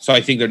 So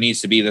I think there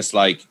needs to be this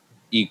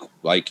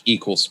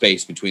equal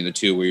space between the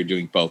two where you're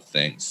doing both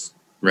things.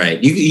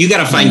 Right. You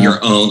got to find your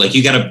own, like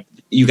you got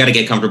to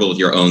get comfortable with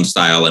your own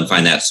style and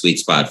find that sweet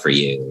spot for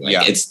you.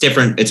 Like, it's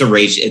different. It's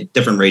a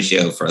different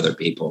ratio for other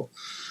people.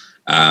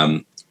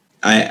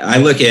 I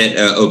look at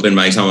open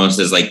mics almost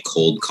as like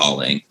cold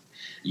calling.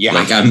 Yeah.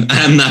 Like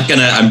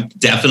I'm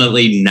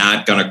definitely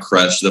not going to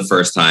crush the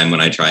first time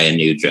when I try a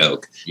new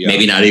joke. Yeah.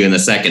 Maybe not even the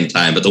second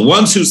time, but the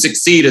ones who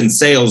succeed in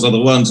sales are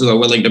the ones who are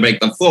willing to make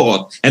the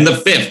fourth and the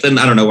fifth. And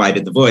I don't know why I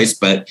did the voice,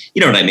 but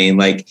you know what I mean?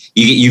 Like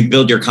you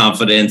build your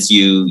confidence,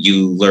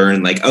 you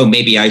learn like, oh,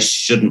 maybe I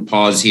shouldn't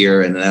pause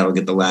here and that'll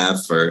get the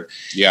laugh, or,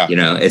 you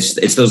know,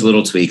 it's those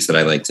little tweaks that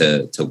I like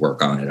to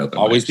work on at open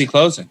Always mics. Be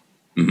closing.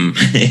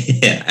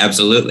 Mm-hmm. Yeah,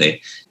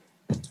 absolutely.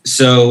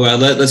 So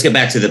let's get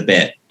back to the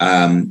bit.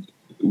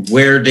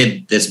 Where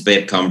did this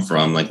bit come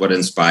from? Like, what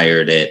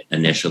inspired it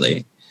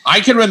initially?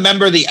 I can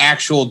remember the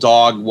actual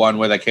dog one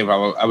where that came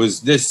from. I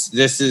was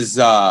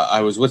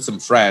I was with some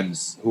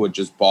friends who had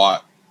just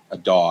bought a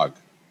dog,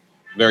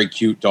 very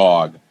cute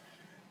dog,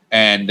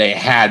 and they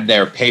had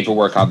their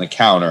paperwork on the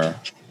counter,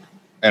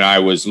 and I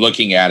was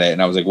looking at it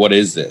and I was like, "What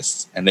is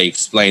this?" And they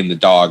explained the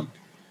dog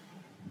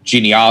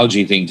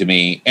genealogy thing to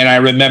me, and I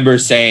remember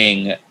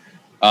saying,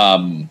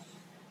 I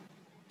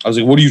was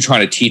like, "What are you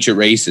trying to teach at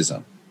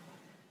racism?"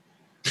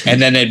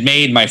 And then it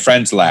made my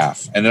friends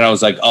laugh. And then I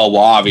was like, oh,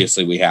 well,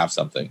 obviously we have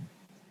something.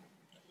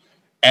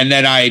 And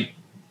then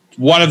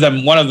one of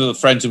the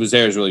friends who was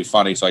there is really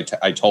funny. So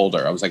I told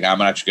her, I was like,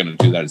 I'm actually going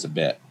to do that as a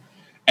bit.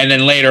 And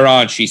then later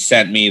on, she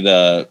sent me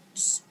the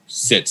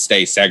sit,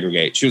 stay,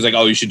 segregate. She was like,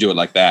 oh, you should do it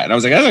like that. And I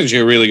was like, that's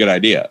actually a really good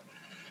idea.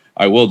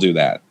 I will do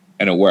that.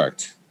 And it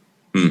worked.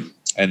 And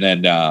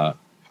then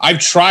I've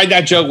tried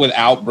that joke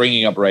without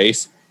bringing up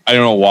race. I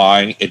don't know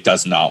why. It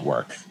does not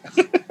work.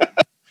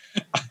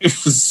 I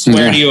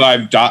swear to you,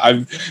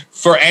 I'm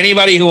for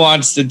anybody who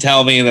wants to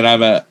tell me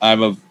that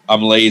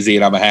I'm lazy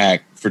and I'm a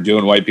hack for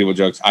doing white people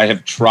jokes. I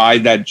have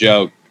tried that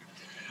joke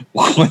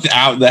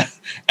without that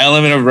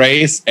element of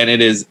race, and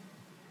it is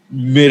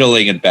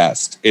middling at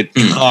best. It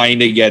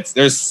kind of gets,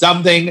 there's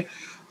something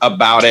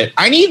about it.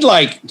 I need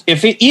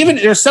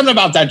there's something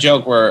about that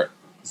joke where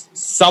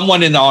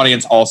someone in the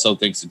audience also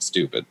thinks it's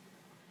stupid.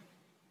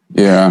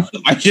 Yeah.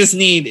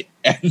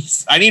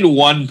 I need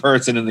one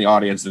person in the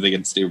audience to think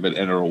it's stupid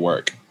and it'll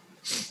work.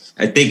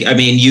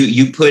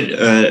 You put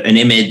an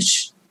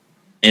image,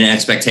 an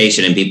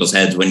expectation in people's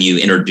heads when you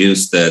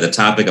introduce the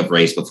topic of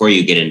race before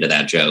you get into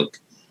that joke.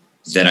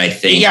 That I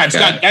think,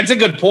 that's a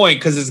good point,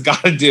 because at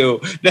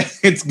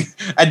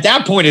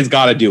that point it's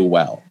got to do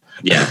well.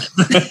 Yeah,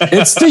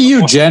 it's the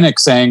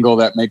eugenics angle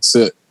that makes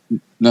it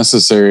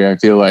necessary. I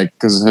feel like,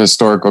 because of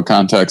historical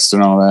context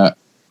and all that.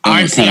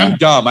 I'm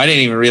dumb. I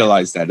didn't even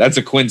realize that. That's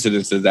a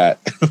coincidence of that.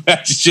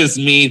 That's just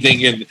me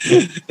thinking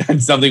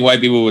that's something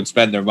white people would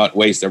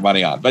waste their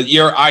money on. But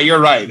you're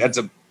right. That's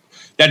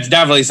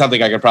definitely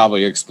something I could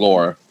probably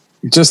explore.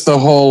 Just the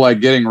whole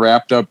getting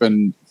wrapped up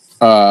in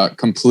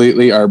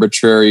completely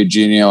arbitrary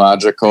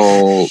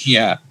genealogical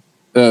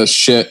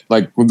shit.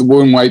 Like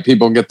when white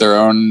people get their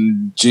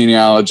own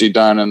genealogy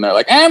done and they're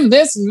like, I'm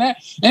this and that,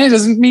 and it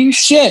doesn't mean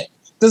shit.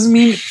 Doesn't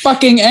mean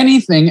fucking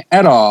anything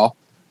at all.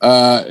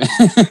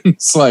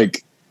 It's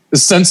like the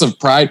sense of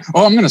pride.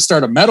 Oh, I'm going to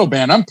start a metal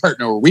band. I'm part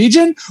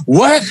Norwegian.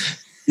 What?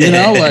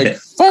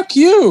 Fuck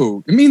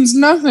you. It means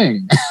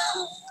nothing.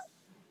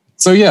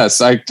 So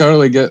yes, I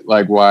totally get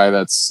why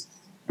that's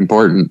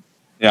important.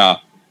 Yeah.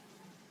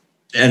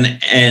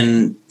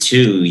 And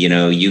two,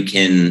 you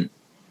can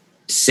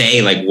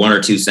say one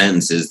or two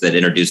sentences that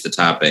introduce the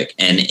topic,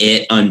 and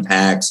it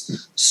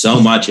unpacks so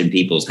much in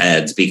people's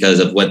heads because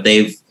of what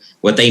they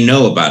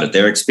know about it,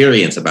 their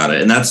experience about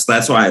it. And that's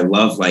why I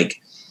love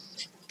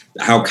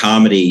how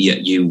comedy,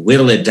 you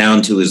whittle it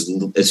down to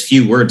as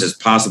few words as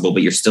possible,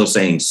 but you're still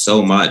saying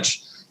so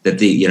much that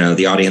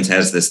the audience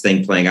has this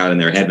thing playing out in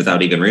their head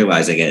without even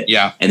realizing it.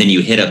 Yeah. And then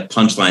you hit a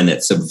punchline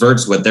that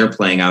subverts what they're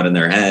playing out in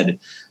their head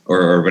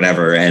or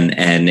whatever.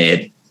 And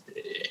it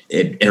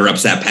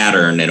interrupts that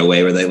pattern in a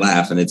way where they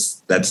laugh. And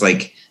that's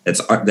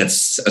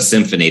a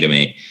symphony to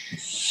me.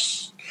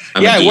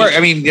 It worked.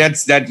 I mean,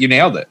 you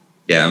nailed it.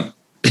 Yeah.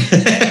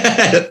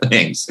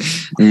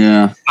 Thanks.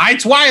 Yeah.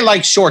 It's why I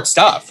like short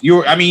stuff.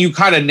 You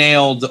kind of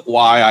nailed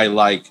why I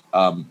like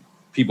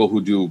people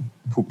who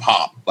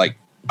pop.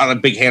 I'm a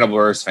big Hannibal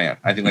Buress fan.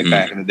 I think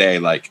back in the day,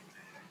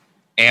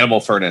 Animal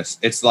Furnace,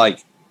 it's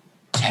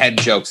 10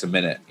 jokes a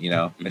minute,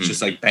 It's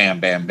just bam,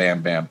 bam,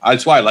 bam, bam.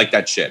 That's why I like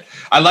that shit.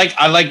 I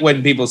like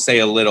when people say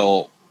a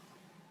little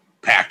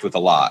packed with a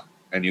lot,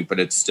 but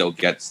it still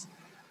gets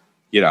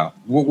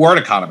word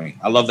economy.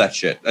 I love that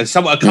shit. A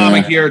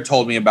comic here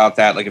told me about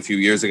that like a few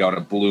years ago, and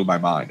it blew my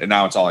mind. And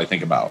now it's all I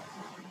think about.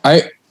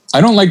 I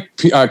don't like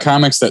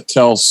comics that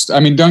tell.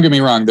 Don't get me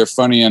wrong; they're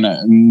funny, and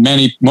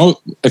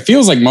it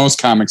feels like most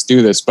comics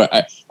do this.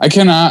 But I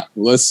cannot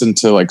listen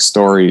to like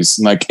stories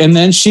like. And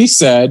then she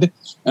said,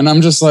 and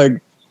I'm just like,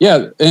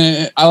 yeah,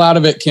 a lot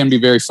of it can be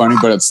very funny,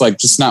 but it's like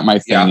just not my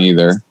thing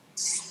either.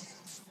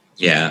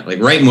 Yeah, like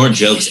write more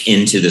jokes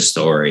into the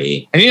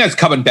story. I think that's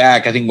coming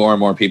back. I think more and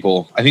more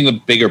people. I think the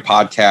bigger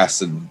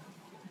podcasts and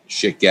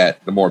shit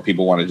the more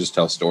people want to just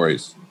tell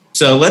stories.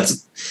 So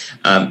let's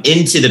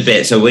into the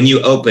bit. So when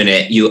you open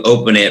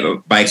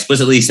it by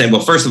explicitly saying, well,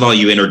 first of all,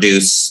 you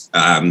introduce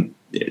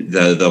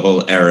the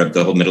whole Arab,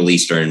 the whole Middle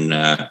Eastern.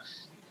 That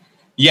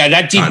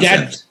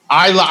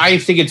I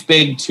think it's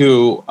big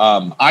too.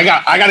 I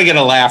got to get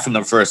a laugh in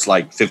the first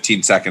like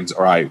 15 seconds,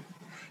 or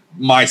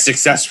my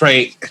success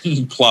rate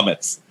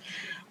plummets.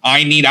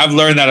 I've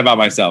learned that about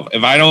myself.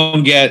 If I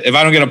don't get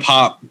a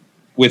pop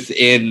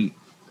within,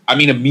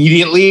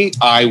 immediately,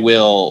 I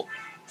will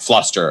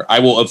fluster. I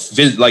will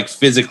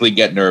physically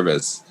get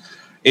nervous.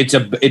 It's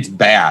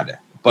bad,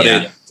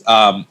 but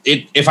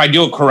if I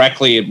do it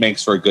correctly, it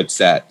makes for a good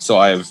set. So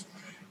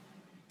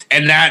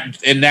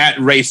that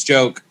race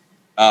joke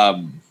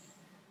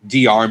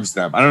de-arms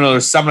them. I don't know.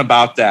 There's something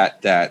about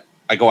that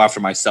I go after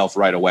myself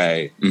right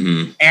away,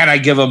 and I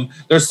give them.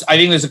 I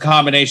think there's a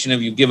combination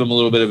of you give them a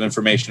little bit of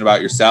information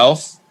about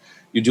yourself,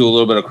 you do a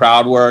little bit of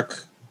crowd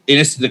work. It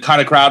is the kind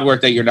of crowd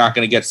work that you're not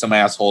going to get some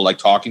asshole like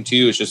talking to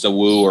you. It's just a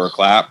woo or a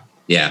clap.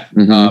 Yeah,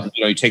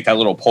 you take that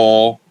little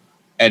poll,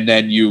 and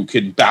then you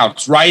can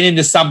bounce right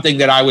into something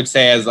that I would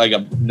say has like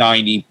a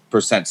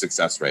 90%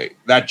 success rate.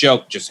 That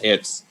joke just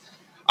hits.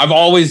 I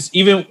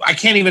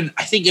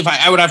think if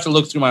I would have to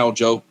look through my old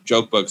joke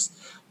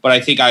books, but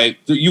I think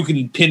you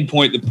can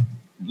pinpoint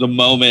the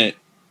moment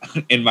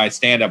in my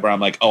stand-up where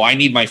I'm like, oh, I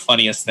need my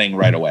funniest thing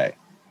right away.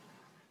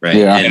 Right.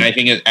 Yeah. And I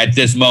think at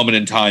this moment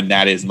in time,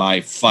 that is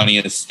my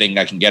funniest thing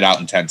I can get out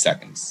in 10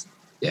 seconds.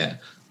 Yeah.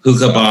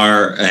 Hookah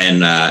bar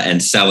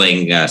and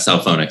selling cell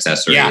phone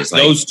accessories. Yeah,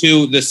 those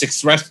two, the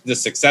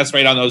success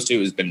rate on those two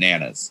is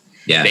bananas.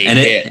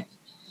 Yeah.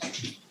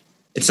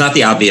 It's not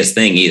the obvious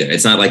thing either.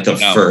 It's not like the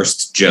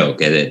first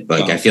joke.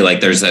 I feel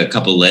like there's a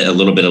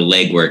little bit of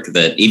legwork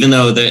that, even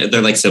though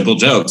they're like simple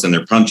jokes and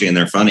they're punchy and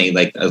they're funny,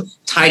 like a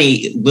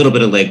tiny little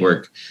bit of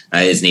legwork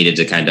is needed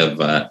to kind of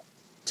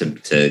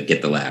to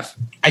get the laugh.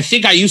 I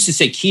think I used to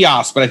say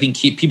kiosk, but I think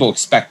people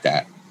expect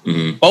that.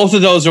 Mm-hmm. Both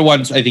of those are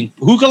ones. I think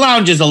Hookah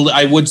Lounge is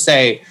I would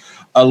say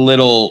a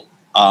little.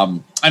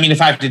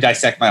 If I have to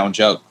dissect my own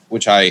joke,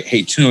 which I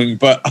hate doing,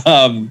 but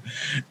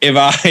if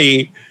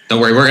I. Don't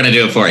worry, we're going to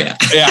do it for you.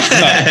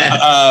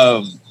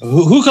 Yeah.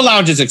 Hookah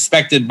Lounge is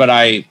expected, but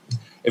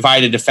if I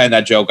had to defend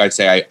that joke, I'd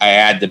say I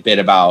add the bit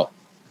about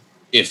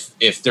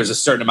if there's a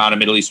certain amount of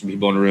Middle Eastern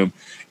people in the room,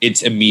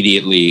 it's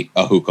immediately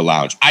a hookah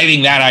lounge. I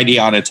think that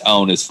idea on its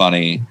own is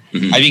funny.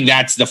 Mm-hmm. I think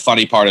that's the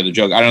funny part of the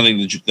joke. I don't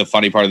think the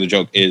funny part of the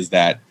joke is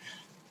that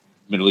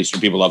Middle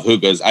Eastern people love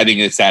hookahs. I think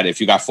it's that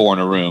if you got 4 in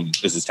a room,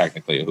 this is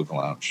technically a hookah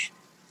lounge.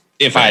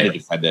 If I had to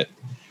defend it.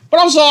 But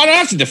also, I don't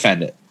have to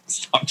defend it.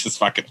 I'm just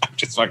fucking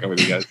with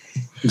you guys.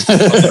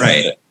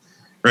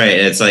 Right.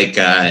 It's like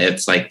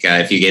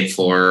if you get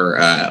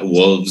 4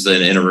 wolves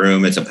in a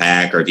room, it's a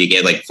pack, or if you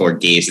get like 4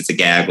 geese, it's a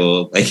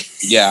gaggle. Like,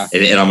 yeah,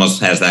 it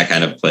almost has that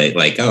kind of play.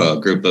 Like, a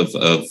group of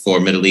 4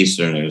 Middle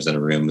Easterners in a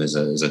room is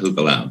a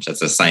hookah lounge.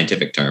 That's a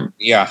scientific term.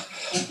 Yeah.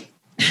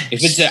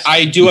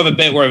 I do have a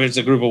bit where if it's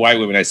a group of white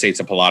women, I say it's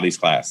a Pilates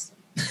class.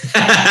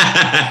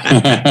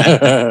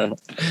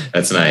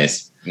 That's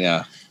nice.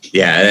 Yeah.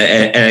 Yeah,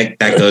 and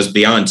that goes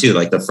beyond too.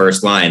 Like the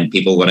first line,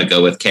 people want to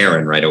go with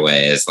Karen right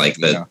away. Is like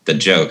the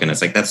joke, and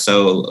it's like that's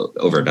so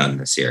overdone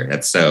this year.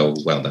 That's so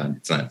well done.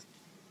 It's not.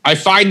 I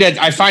find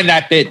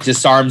that bit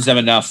disarms them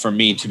enough for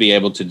me to be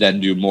able to then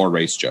do more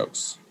race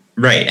jokes.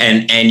 Right,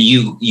 and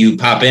you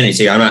pop in and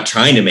say, I'm not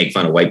trying to make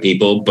fun of white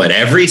people, but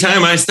every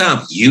time I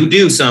stop, you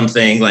do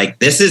something like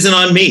this isn't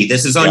on me.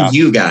 This is on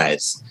you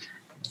guys.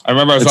 I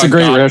remember it's a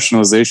great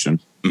rationalization.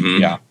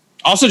 Mm-hmm. Yeah.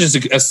 Also, just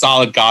a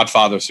solid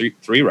Godfather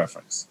 3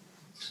 reference.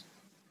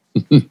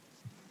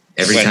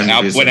 Every when time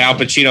Al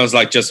Pacino's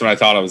like, just when I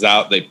thought I was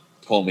out, they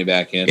pull me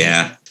back in.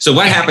 Yeah. So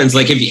what happens?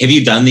 Like, have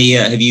you dove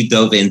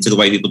into the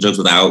white people jokes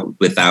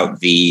without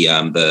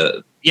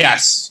the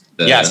Yes.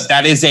 Yes,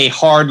 that is a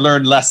hard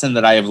learned lesson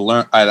that I have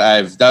learned.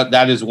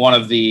 That is one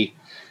of the.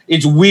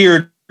 It's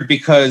weird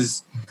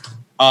because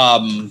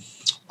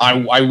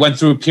I went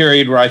through a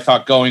period where I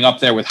thought going up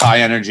there with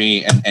high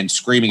energy and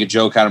screaming a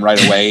joke at him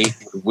right away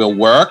will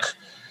work,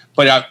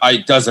 but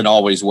it doesn't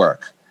always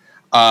work.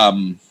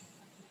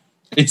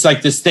 It's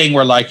like this thing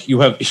where like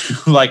you have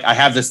like I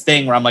have this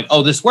thing where I'm like,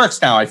 oh, this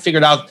works now. I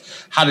figured out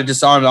how to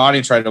disarm the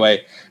audience right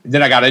away. And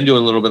then I got into it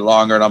a little bit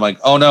longer, and I'm like,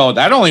 oh no,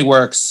 that only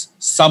works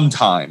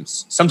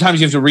sometimes. Sometimes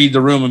you have to read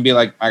the room and be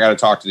like, I got to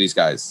talk to these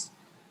guys.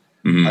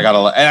 Mm-hmm. And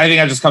I think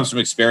that just comes from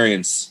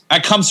experience.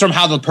 That comes from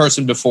how the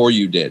person before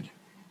you did.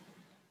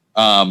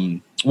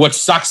 What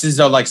sucks is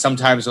though, like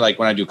sometimes like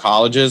when I do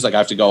colleges, like I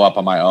have to go up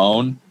on my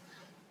own,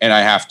 and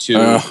I have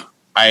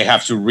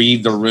to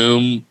read the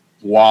room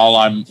while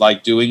I'm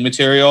like doing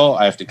material.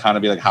 I have to kind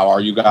of be like, how are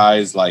you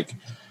guys? Like,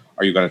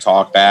 are you going to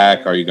talk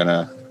back? Are you going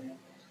to,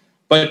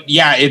 but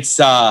yeah, it's,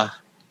 I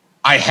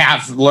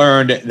have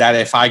learned that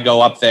if I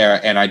go up there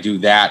and I do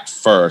that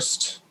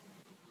first,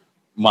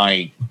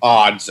 my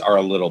odds are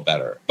a little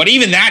better, but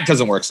even that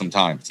doesn't work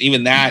sometimes.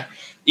 Even that,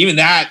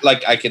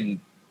 like I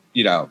can,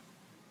 you know,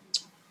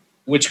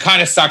 which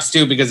kind of sucks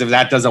too, because if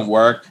that doesn't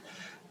work,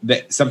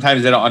 that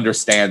sometimes they don't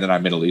understand that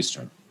I'm Middle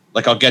Eastern.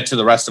 Like I'll get to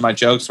the rest of my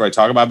jokes where I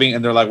talk about being,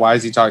 and they're like, why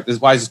is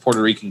this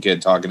Puerto Rican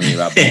kid talking to me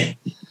about being?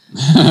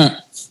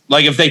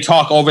 Like if they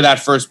talk over that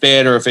first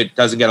bit, or if it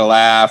doesn't get a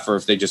laugh, or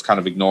if they just kind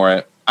of ignore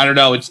it. I don't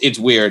know. It's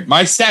weird.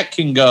 My set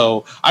can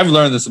go, I've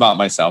learned this about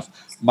myself.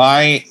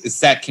 My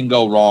set can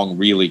go wrong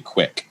really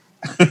quick.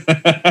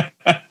 and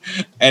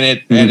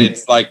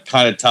it's like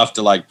kind of tough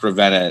to like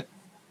prevent it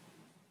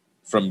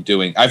from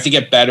doing. I have to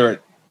get better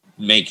at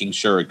making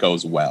sure it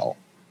goes well.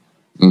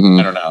 Mm-hmm.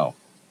 I don't know.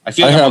 I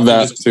feel like I have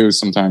that too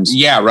sometimes.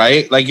 Yeah,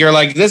 right? Like you're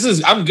like,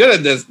 I'm good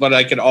at this, but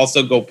I can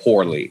also go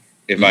poorly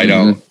if I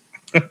don't.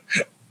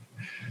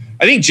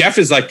 I think Jeff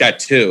is like that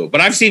too. But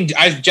I've seen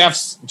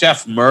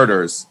Jeff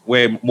murders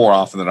way more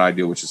often than I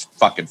do, which is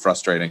fucking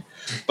frustrating.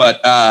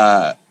 But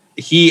I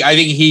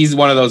think he's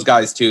one of those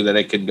guys too that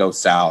it can go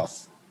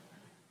south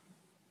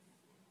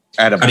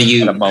at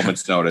a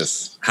moment's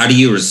notice. How do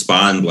you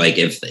respond like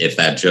if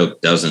that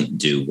joke doesn't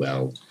do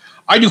well?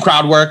 I do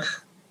crowd work.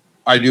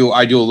 I do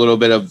a little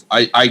bit of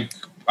I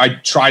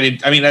try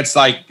to. I mean, that's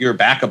like your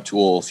backup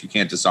tool if you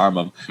can't disarm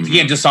them. If you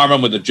can't disarm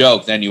them with a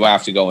joke, then you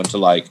have to go into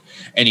like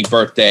any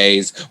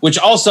birthdays. Which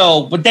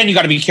also, but then you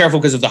got to be careful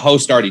because if the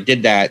host already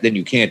did that, then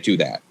you can't do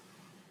that.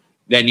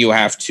 Then you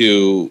have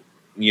to,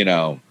 you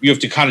have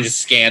to kind of just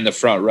scan the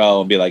front row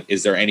and be like,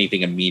 is there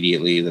anything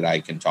immediately that I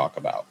can talk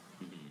about?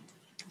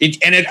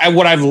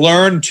 What I've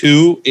learned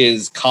too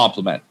is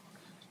compliment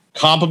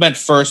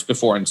first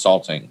before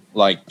insulting.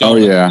 Like,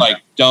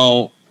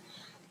 don't.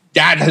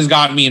 That has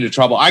gotten me into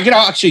trouble. I get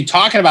actually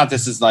talking about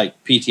this is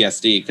like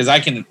PTSD because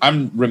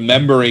I'm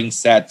remembering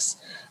sets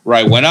where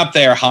I went up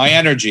there high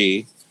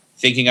energy,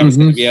 thinking I was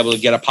going to be able to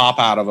get a pop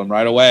out of them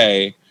right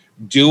away,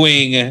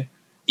 doing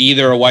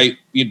either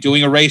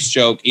doing a race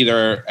joke,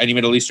 either any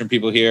Middle Eastern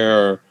people here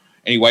or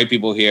any white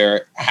people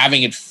here,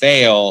 having it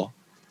fail,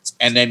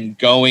 and then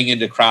going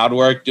into crowd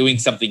work, doing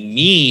something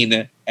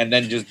mean, and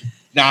then just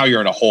now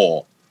you're in a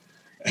hole.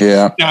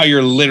 Yeah. Now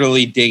you're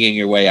literally digging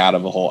your way out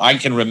of a hole. I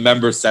can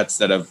remember sets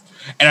and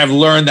I've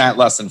learned that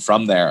lesson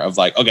from there of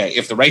like, okay,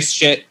 if the race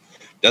shit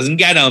doesn't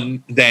get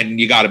them, then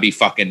you got to be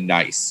fucking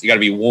nice. You got to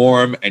be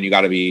warm and you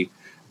got to be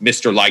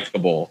Mr.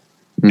 Likeable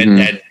and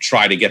then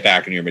try to get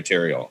back in your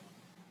material.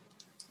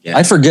 Yeah.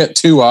 I forget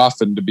too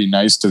often to be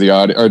nice to the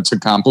audience or to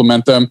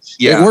compliment them.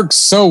 Yeah. It works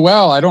so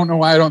well. I don't know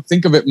why I don't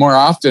think of it more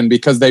often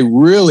because they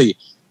really,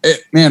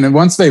 and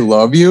once they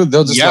love you,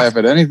 they'll just laugh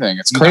at anything.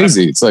 It's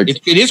crazy. It's like,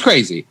 it is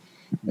crazy.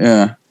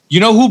 Yeah. You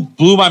know who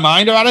blew my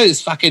mind about it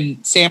is fucking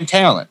Sam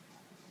Talent.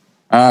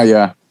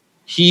 Yeah.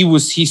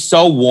 He's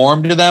so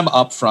warm to them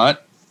up front,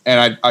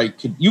 and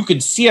you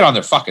could see it on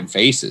their fucking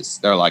faces.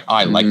 They're like,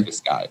 I like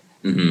this guy.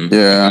 Mm-hmm.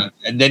 Yeah.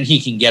 And then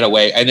he can get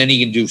away, and then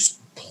he can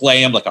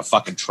play him like a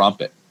fucking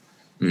trumpet.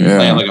 Yeah.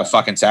 Play him like a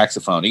fucking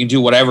saxophone. He can do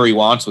whatever he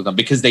wants with them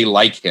because they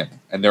like him,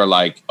 and they're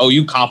like, oh,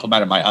 you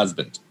complimented my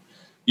husband.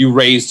 You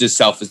raised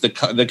himself as the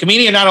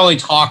comedian. Not only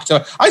talked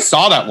to. I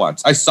saw that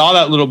once. I saw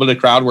that little bit of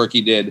crowd work he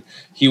did.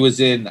 He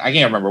was in. I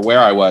can't remember where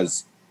I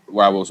was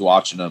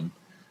watching him,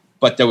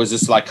 but there was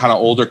this like kind of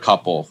older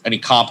couple, and he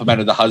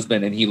complimented the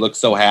husband, and he looked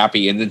so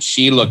happy, and then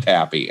she looked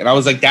happy, and I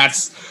was like,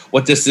 that's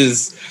what this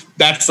is.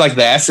 That's like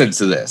the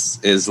essence of this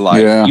is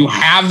like you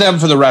have them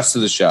for the rest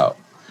of the show.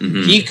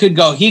 Mm-hmm.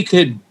 He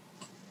could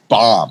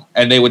bomb,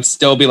 and they would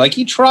still be like,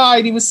 he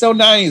tried, he was so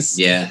nice.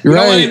 Yeah, you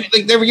know,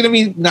 like they were gonna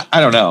be.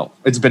 I don't know.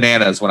 It's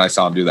bananas when I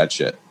saw him do that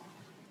shit.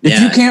 If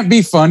you can't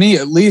be funny,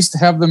 at least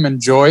have them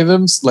enjoy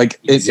them. Like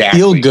it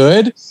feel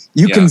good.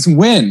 You can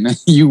win.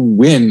 You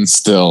win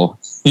still.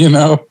 You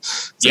know.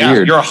 It's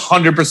weird. You're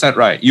 100%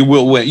 right. You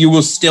will win. You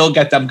will still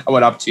get them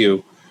coming up to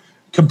you,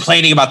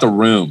 complaining about the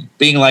room,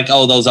 being like,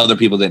 "Oh, those other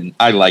people didn't.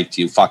 I liked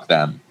you. Fuck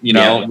them." You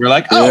know. You're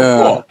like,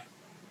 "Oh, cool."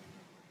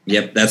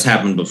 Yep, that's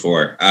happened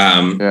before.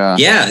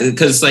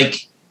 Because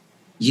like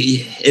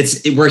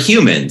we're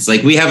humans.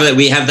 Like we have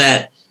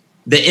that.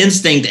 The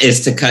instinct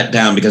is to cut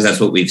down because that's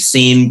what we've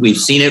seen. We've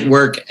seen it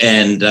work,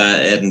 and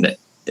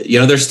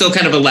there's still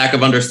kind of a lack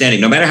of understanding.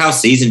 No matter how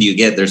seasoned you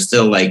get, there's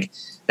still like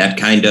that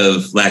kind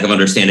of lack of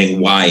understanding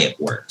why it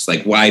works,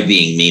 like why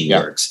being mean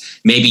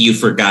works. Maybe you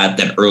forgot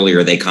that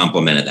earlier they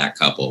complimented that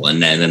couple,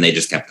 and then they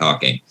just kept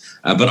talking.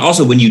 But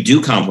also, when you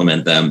do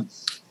compliment them,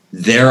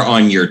 they're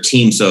on your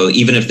team. So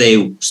even if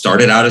they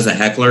started out as a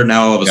heckler,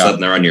 now all of a sudden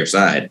they're on your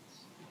side.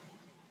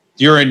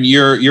 You're in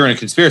a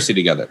conspiracy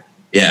together.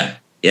 Yeah.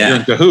 You're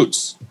in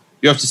cahoots.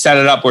 You have to set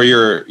it up where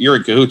you're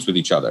in cahoots with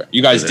each other.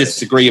 You guys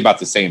disagree about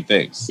the same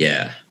things.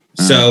 Yeah.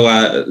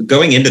 So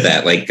going into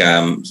that, like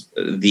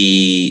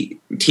the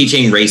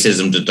teaching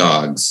racism to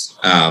dogs,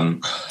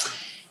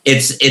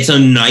 it's a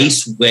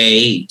nice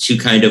way to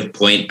kind of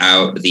point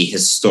out the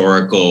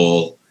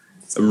historical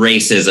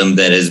racism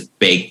that is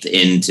baked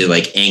into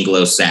like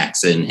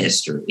Anglo-Saxon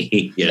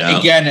history. You know,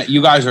 Again,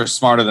 you guys are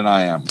smarter than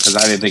I am because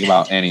I didn't think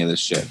about any of this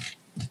shit.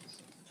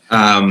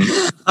 I'm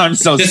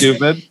so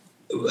stupid.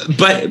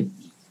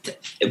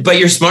 But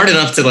you're smart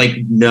enough to like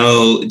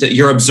know that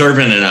you're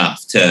observant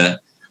enough to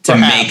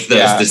make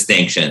those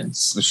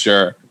distinctions.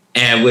 Sure.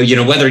 And you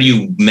know, whether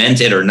you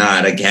meant it or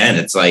not, again,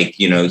 it's like,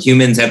 you know,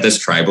 humans have this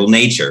tribal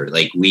nature.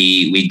 Like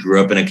we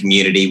grew up in a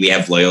community, we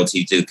have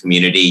loyalty to the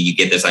community. You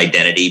get this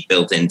identity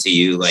built into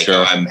you, like, sure.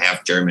 Oh, I'm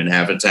half German,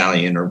 half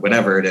Italian, or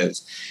whatever it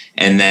is.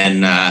 And then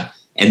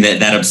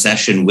that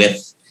obsession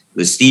with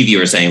the Steve, you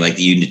were saying, like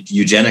the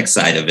eugenic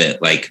side of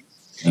it, like,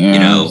 you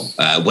know,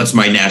 what's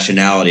my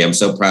nationality? I'm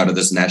so proud of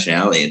this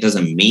nationality. It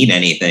doesn't mean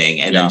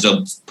anything. And then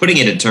so putting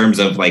it in terms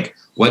of like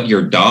what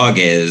your dog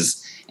is,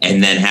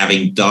 and then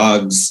having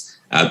dogs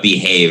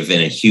behave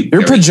in a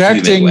you're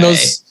projecting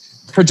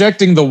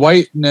projecting the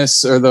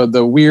whiteness or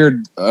the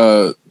weird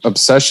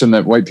obsession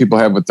that white people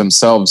have with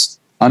themselves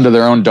onto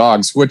their own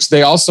dogs, which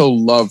they also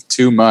love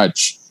too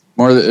much.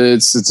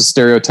 It's a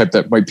stereotype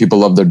that white people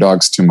love their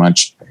dogs too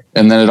much,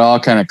 and then it all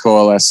kind of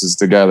coalesces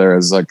together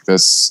as like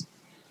this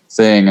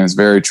thing, and it's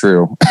very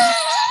true.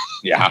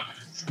 Yeah.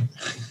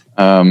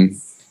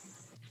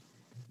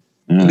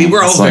 We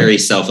were all very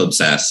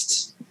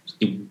self-obsessed.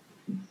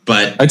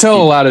 But I tell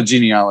a lot of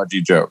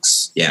genealogy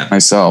jokes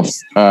myself.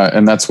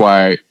 And that's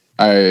why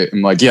I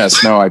am like,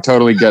 yes, no, I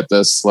totally get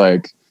this.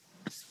 Like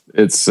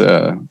it's,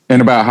 and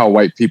about how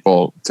white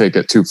people take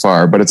it too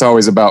far, but it's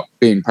always about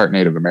being part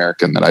Native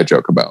American that I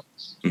joke about.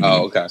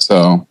 Oh, okay.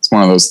 So it's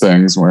one of those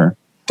things where,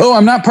 oh,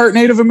 I'm not part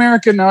Native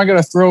American. Now I got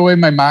to throw away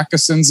my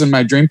moccasins and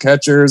my dream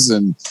catchers.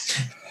 And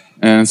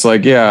it's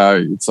like, yeah,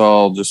 it's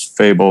all just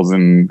fables.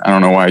 And I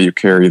don't know why you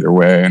care either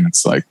way. And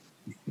it's like,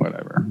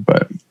 whatever,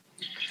 but.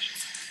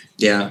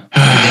 Yeah,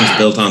 everything's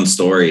built on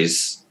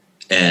stories,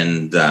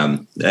 and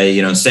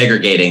you know,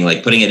 segregating,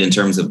 like putting it in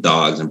terms of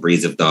dogs and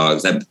breeds of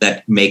dogs,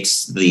 that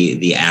makes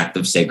the act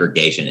of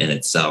segregation in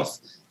itself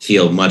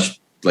feel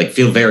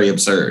very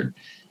absurd,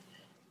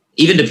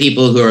 even to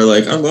people who are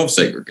like, I love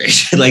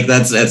segregation. Like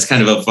that's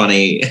kind of a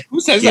funny.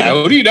 Who says that?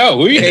 Who do you know?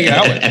 Who are you hanging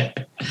out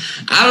with?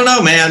 I don't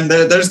know, man.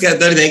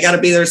 They got to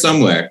be there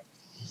somewhere.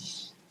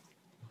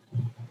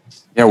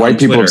 Yeah, white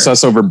people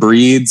obsess over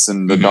breeds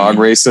and the dog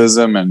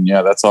racism, and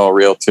yeah, that's all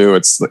real too.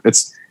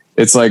 It's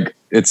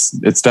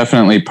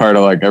definitely part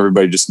of like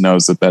everybody just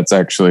knows that that's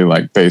actually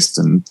like based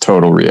in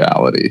total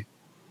reality,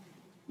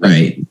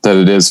 right? That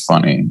it is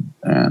funny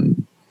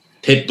and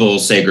pit bull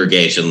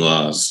segregation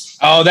laws.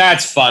 Oh,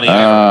 that's funny.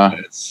 Yeah,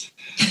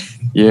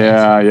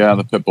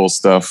 the pit bull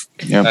stuff.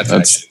 Yeah,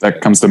 that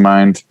comes to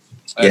mind.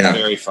 That's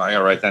very funny.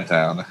 I'll write that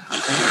down.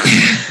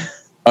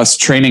 Us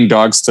training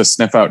dogs to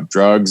sniff out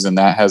drugs, and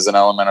that has an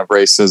element of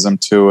racism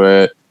to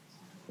it.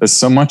 There's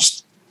so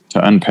much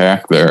to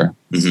unpack there.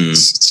 Mm-hmm.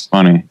 It's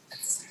funny.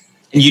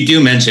 And you do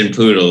mention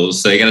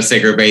poodles, so you got to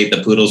segregate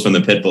the poodles from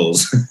the pit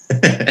bulls.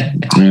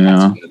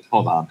 Yeah.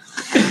 Hold on.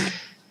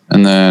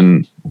 And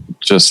then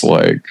just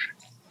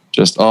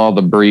all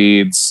the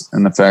breeds,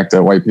 and the fact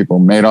that white people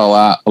made a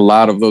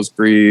lot of those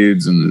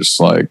breeds, and just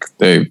like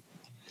they.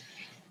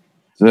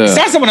 I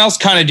saw someone else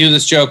kind of do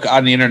this joke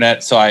on the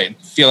internet, so I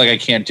feel like I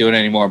can't do it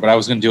anymore. But I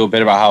was going to do a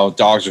bit about how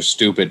dogs are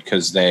stupid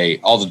because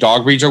all the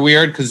dog breeds are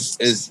weird. Because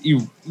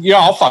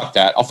I'll fuck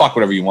that. I'll fuck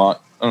whatever you want.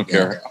 I don't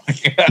care.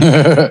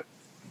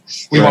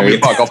 You want me to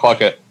fuck? I'll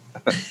fuck it.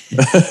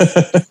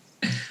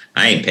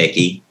 I ain't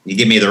picky. You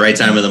give me the right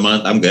time of the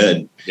month, I'm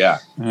good. Yeah.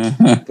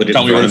 Put it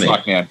Tell me where to me.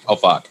 fuck, man. I'll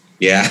fuck.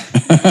 Yeah.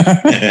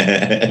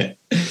 The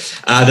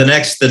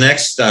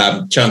next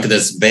chunk of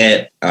this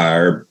bit,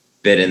 or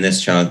bit in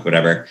this chunk,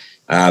 whatever.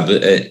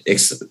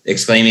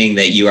 Exclaiming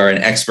that you are an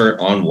expert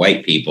on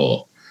white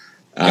people.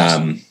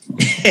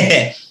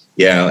 Yes.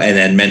 You know, and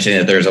then mentioning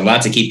that there's a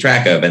lot to keep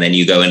track of, and then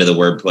you go into the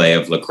wordplay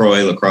of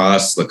LaCroix,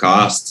 Lacrosse,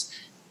 Lacoste.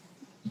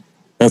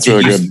 That's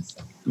really good.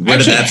 Where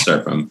did that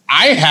start from?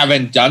 I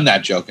haven't done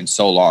that joke in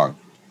so long.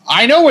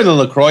 I know where the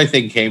LaCroix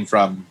thing came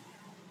from.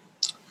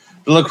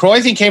 The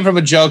LaCroix thing came from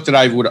a joke that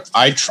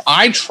I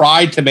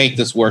tried to make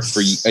this work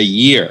for a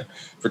year.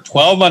 For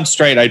 12 months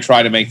straight, I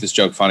tried to make this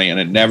joke funny, and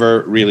it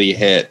never really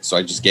hit. So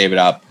I just gave it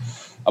up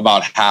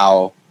about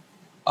how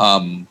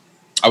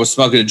I was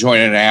smoking a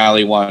joint in an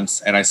alley once,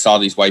 and I saw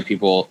these white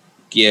people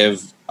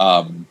give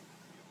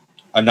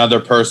another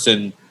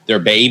person their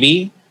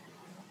baby,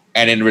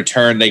 and in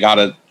return, they got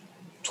a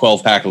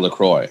 12-pack of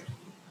LaCroix.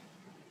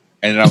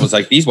 And I was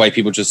like, these white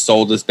people just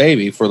sold this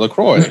baby for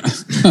LaCroix.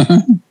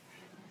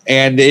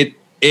 And it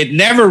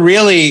never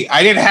really,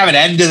 I didn't have an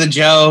end to the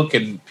joke,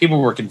 and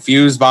people were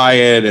confused by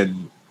it,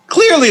 and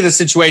clearly the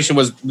situation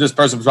was this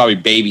person was probably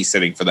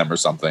babysitting for them or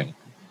something.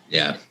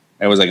 Yeah. And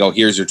it was like, oh,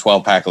 here's your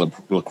 12-pack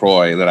of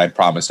LaCroix that I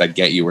promised I'd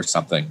get you or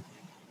something.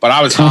 But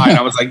I was high, and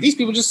I was like, these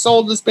people just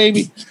sold this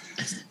baby.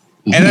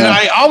 And then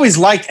I always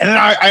liked, and then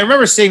I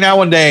remember seeing that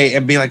one day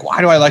and being like,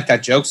 why do I like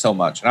that joke so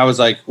much? And I was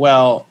like,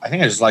 well, I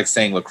think I just like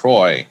saying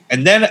LaCroix.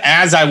 And then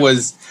as I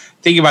was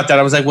thinking about that,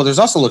 I was like, well, there's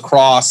also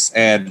lacrosse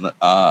and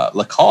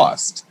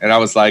Lacoste, and I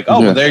was like,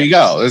 oh, well, there you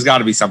go. There's got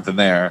to be something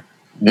there.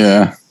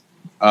 Yeah.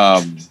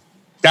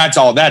 That's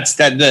all.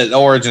 The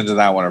origins of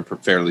that one are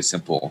fairly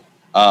simple.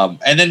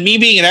 And then me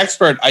being an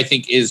expert, I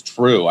think, is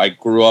true. I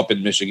grew up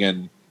in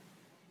Michigan,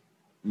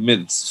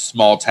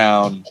 small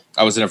town.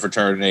 I was in a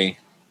fraternity.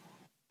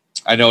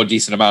 I know a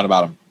decent amount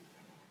about them.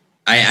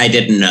 I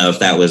didn't know if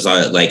that was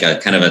like a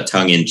kind of a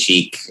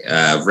tongue-in-cheek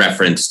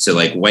reference to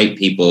like white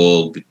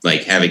people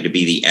like having to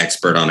be the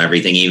expert on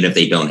everything, even if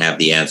they don't have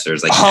the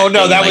answers. Like, oh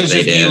no, that was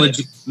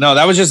just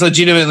that was just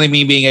legitimately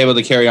me being able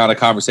to carry on a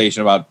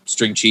conversation about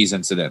string cheese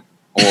incident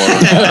or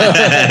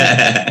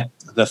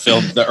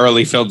the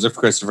early films of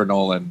Christopher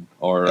Nolan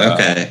or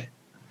trying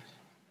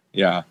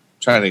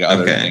to think of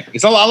other things.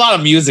 It's a lot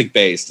of music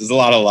based. There's a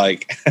lot of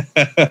like.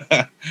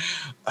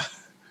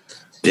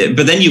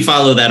 But then you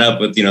follow that up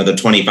with, the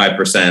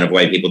 25% of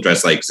white people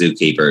dress like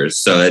zookeepers.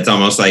 So it's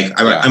almost like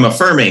I'm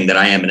affirming that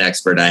I am an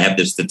expert. I have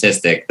this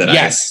statistic that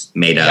I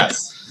made up.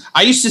 Yes.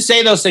 I used to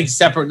say those things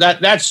separate.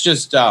 That's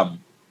just I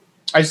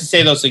used to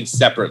say those things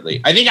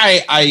separately. I think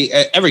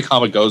I every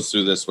comic goes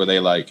through this where they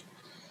like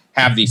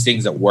have these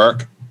things at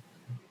work,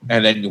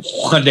 and then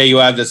one day you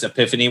have this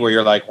epiphany where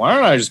you're like, why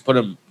don't I just put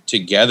them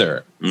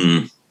together?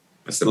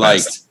 That's the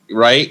best.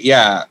 Right?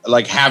 Yeah.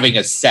 Like having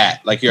a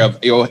set, like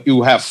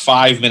you have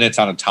 5 minutes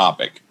on a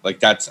topic.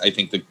 Like that's, I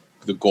think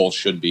the goal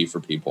should be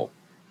for people.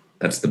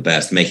 That's the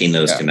best, making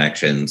those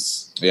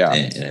connections in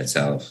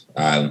itself.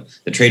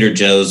 The Trader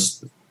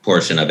Joe's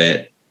portion of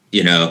it,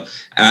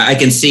 I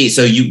can see.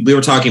 So we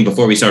were talking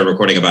before we started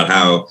recording about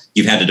how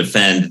you've had to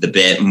defend the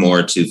bit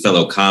more to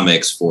fellow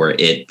comics for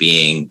it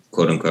being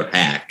quote unquote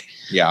hack.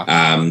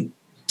 Yeah.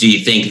 Do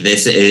you think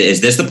this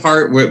is the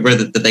part where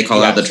that they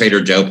call out the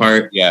Trader Joe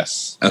part?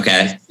 Yes.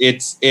 Okay.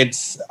 It's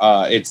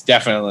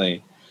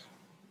definitely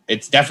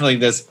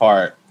this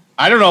part.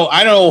 I don't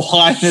know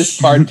why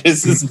this part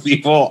pisses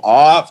people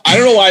off. I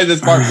don't know why this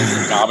part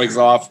pisses comics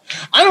off.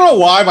 I don't know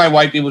why my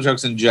white people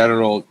jokes in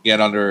general get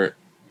under.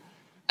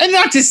 And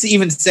not to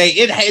even say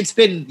it's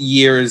been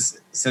years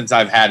since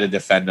I've had to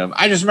defend them.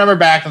 I just remember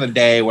back in the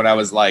day when I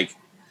was like,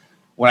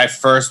 when I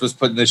first was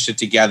putting this shit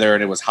together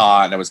and it was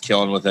hot and I was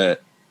killing with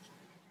it.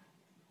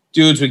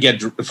 Dudes would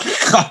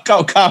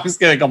comics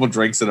get a couple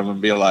drinks in them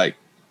and be like,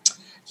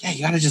 yeah,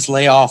 you got to just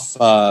lay off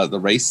the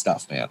race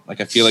stuff, man.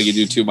 Like, I feel like you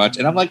do too much.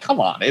 And I'm like, come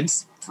on,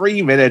 it's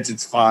 3 minutes.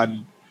 It's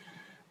fun.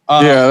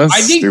 That's I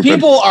think stupid.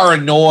 people are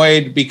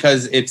annoyed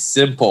because it's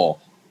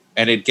simple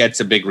and it gets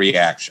a big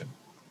reaction.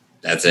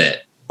 That's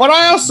it. But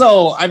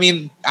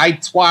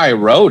that's why I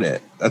wrote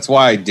it. That's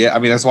why I did.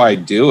 That's why I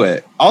do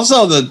it.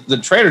 Also, the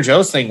Trader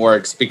Joe's thing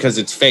works because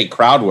it's fake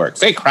crowd work.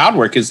 Fake crowd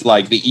work is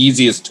like the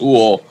easiest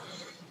tool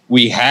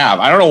we have.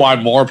 I don't know why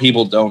more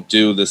people don't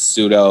do the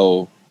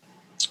pseudo.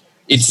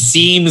 It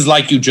seems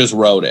like you just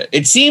wrote it.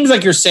 It seems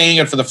like you're saying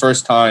it for the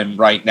first time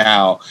right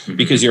now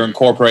because you're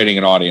incorporating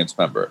an audience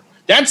member.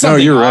 That's something.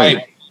 No, you're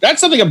right. That's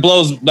something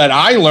that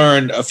I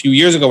learned a few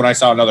years ago when I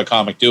saw another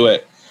comic do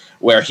it,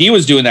 where he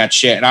was doing that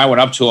shit, and I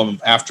went up to him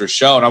after a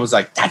show, and I was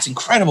like, "That's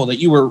incredible that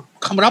you were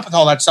coming up with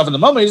all that stuff in the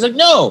moment." He's like,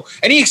 "No,"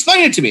 and he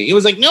explained it to me. He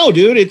was like, "No,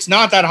 dude, it's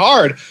not that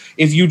hard.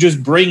 If you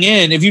just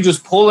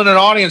pull in an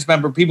audience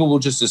member, people will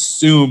just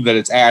assume that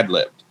it's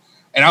ad-libbed."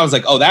 And I was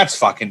like, "Oh, that's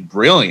fucking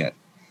brilliant."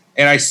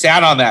 And I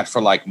sat on that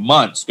for like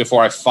months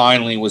before I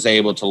finally was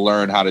able to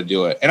learn how to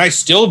do it. And I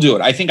still do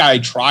it. I think I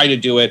try to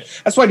do it.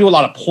 That's why I do a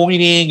lot of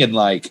pointing and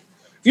like,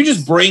 if you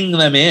just bring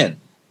them in,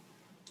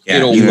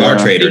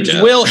 Trader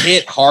Joe. Will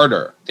hit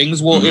harder.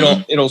 Things will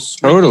it'll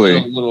totally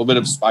a little bit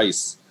of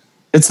spice.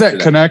 It's that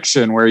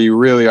connection where you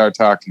really are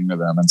talking to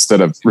them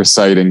instead of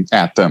reciting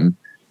at them.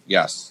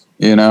 Yes.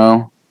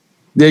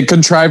 The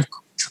contrived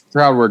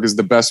crowd work is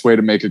the best way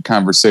to make it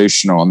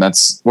conversational, and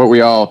that's what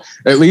we all,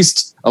 at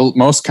least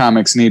most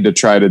comics, need to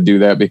try to do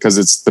that because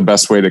it's the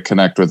best way to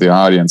connect with the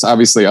audience.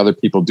 Obviously, other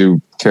people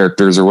do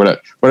characters or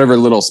whatever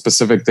little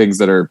specific things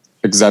that are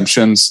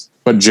exemptions.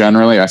 But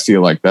generally, I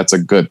feel like that's a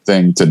good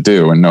thing to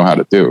do and know how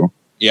to do.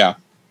 Yeah.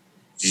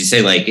 Did you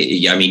say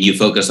you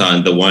focus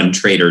on the one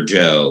Trader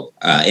Joe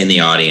in the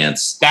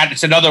audience?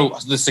 That's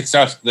the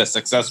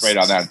success rate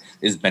on that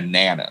is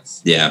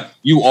bananas. Yeah.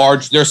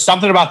 There's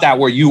something about that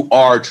where you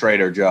are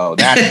Trader Joe.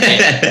 That's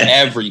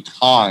every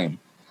time.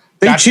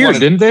 They cheered,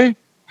 didn't they?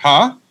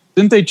 Huh?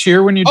 Didn't they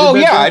cheer when you did that? Oh,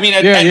 yeah.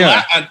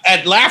 Joke?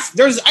 At Laugh,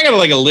 I got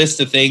like a list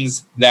of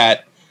things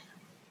that,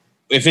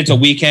 if it's a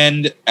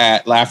weekend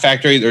at Laugh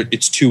Factory,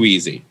 it's too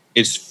easy.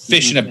 It's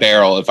fish in a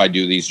barrel if I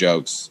do these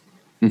jokes.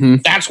 Mm-hmm.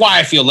 That's why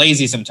I feel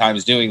lazy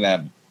sometimes doing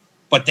them.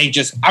 But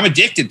I'm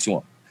addicted to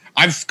them.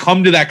 I've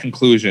come to that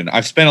conclusion.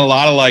 I've spent a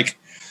lot of I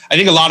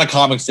think a lot of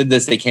comics did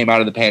this. They came out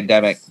of the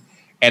pandemic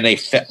and they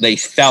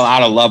fell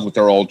out of love with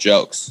their old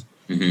jokes.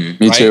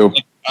 Mm-hmm. Me too.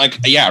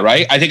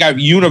 Right? I think I've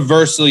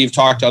universally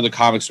talked to other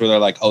comics where they're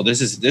like, oh,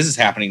 this is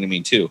happening to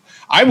me too.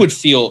 I would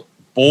feel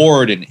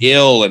bored and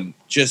ill and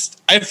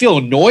I feel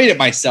annoyed at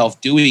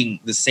myself doing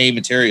the same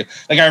material.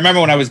 Like I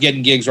remember when I was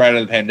getting gigs right out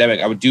of the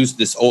pandemic, I would do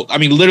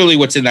literally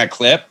what's in that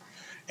clip,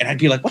 and I'd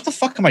be like, what the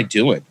fuck am I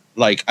doing?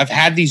 Like I've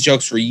had these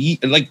jokes for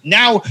like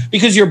now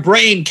because your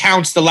brain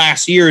counts the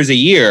last year as a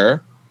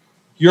year.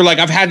 You're like,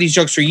 I've had these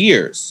jokes for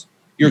years.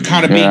 You're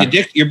kind of being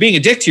addicted. You're being a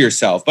dick to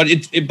yourself, but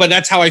but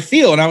that's how I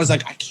feel. And I was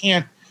like,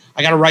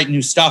 I got to write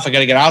new stuff. I got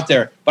to get out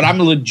there, but I'm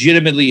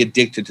legitimately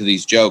addicted to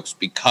these jokes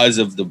because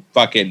of the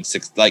fucking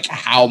like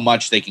how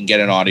much they can get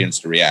an audience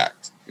to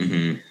react.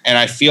 Mm-hmm. And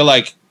I feel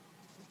like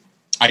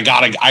I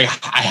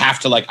have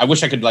to like, I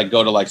wish I could like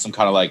go to like some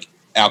kind of like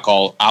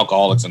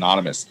Alcoholics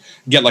Anonymous,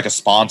 get like a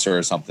sponsor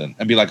or something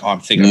and be like, oh, I'm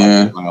thinking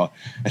about it.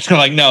 And they're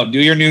like, no, do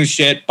your new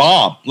shit,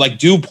 bomb, like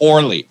do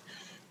poorly.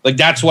 Like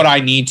that's what I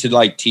need to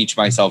like teach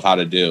myself how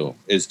to do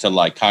is to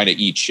like kind of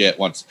eat shit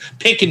once,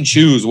 pick and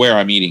choose where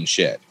I'm eating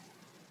shit.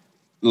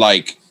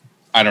 Like,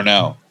 I don't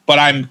know, but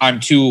I'm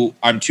too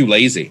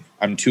lazy.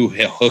 I'm too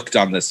hooked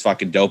on this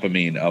fucking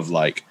dopamine of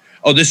like,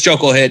 oh, this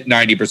joke will hit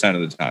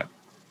 90% of the time.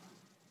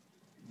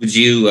 Would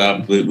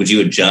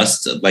you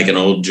adjust like an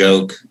old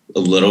joke a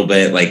little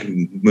bit, like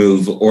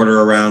move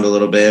order around a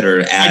little bit,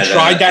 or add? I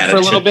tried that for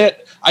a little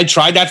bit. I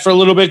tried that for a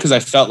little bit because I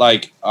felt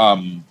like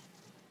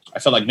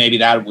maybe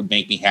that would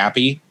make me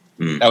happy.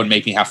 That would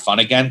make me have fun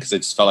again because it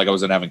just felt like I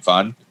wasn't having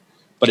fun,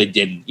 but it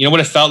didn't. You know what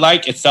it felt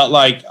like? It felt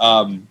like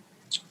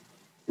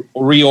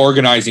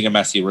reorganizing a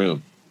messy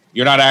room.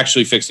 You're not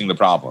actually fixing the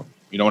problem.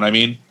 You know what I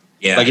mean?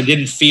 Yeah. Like it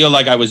didn't feel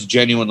like I was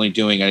genuinely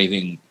doing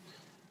anything.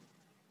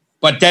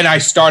 But then I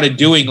started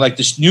doing like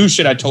this new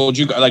shit I told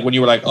you, like when you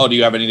were like, oh, do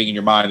you have anything in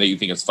your mind that you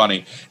think is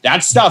funny?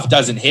 That stuff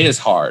doesn't hit as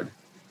hard,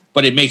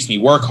 but it makes me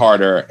work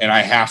harder. And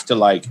I have to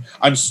like,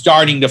 I'm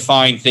starting to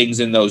find things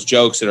in those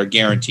jokes that are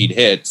guaranteed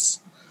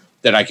hits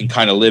that I can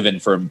kind of live in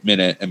for a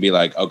minute and be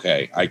like,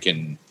 okay, I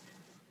can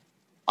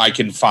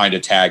find a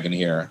tag in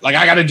here. Like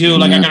I got to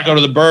go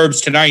to the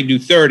Burbs tonight and do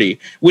 30,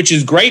 which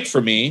is great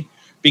for me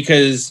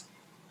because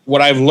what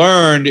I've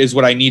learned is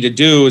what I need to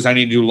do is I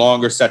need to do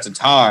longer sets of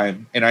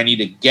time and I need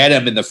to get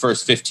them in the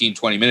first 15,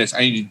 20 minutes.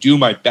 I need to do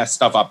my best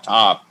stuff up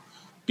top,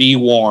 be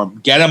warm,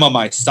 get them on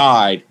my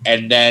side,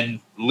 and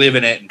then live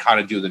in it and kind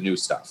of do the new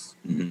stuff.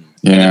 Mm-hmm.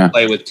 Yeah. And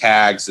play with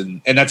tags.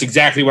 And that's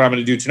exactly what I'm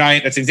going to do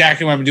tonight. That's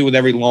exactly what I'm going to do with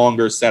every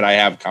longer set I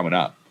have coming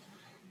up.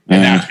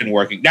 And that's been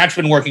working. That's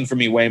been working for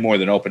me way more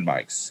than open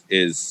mics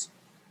is.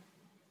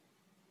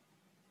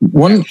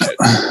 One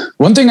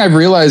thing I've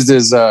realized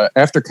is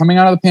after coming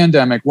out of the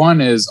pandemic,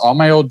 one is all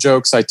my old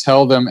jokes, I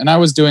tell them, and I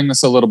was doing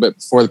this a little bit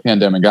before the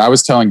pandemic. I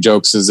was telling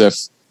jokes as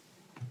if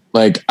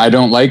like I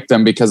don't like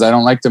them because I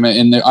don't like them,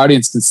 and the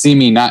audience can see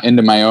me not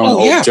into my own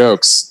old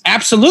jokes.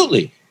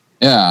 Absolutely.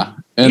 Yeah.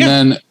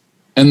 And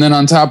then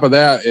on top of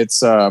that,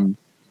 it's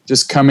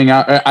just coming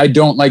out. I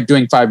don't like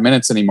doing 5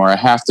 minutes anymore. I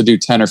have to do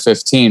 10 or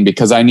 15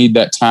 because I need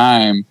that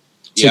time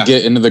to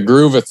get into the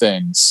groove of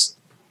things.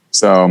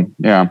 So,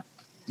 yeah.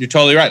 You're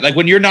totally right. Like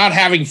when you're not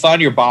having fun,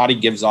 your body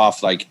gives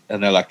off like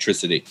an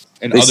electricity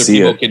and other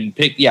people can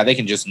pick. Yeah. They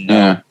can just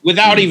know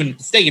without even,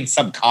 they can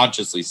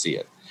subconsciously see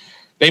it.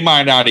 They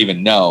might not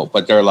even know,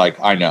 but they're like,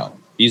 I know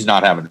he's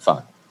not having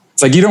fun.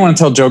 It's like, you don't want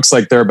to tell jokes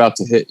like they're about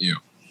to hit you.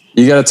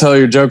 You got to tell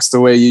your jokes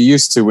the way you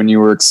used to when you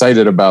were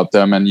excited about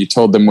them and you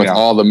told them with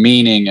all the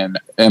meaning and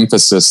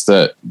emphasis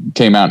that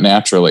came out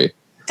naturally.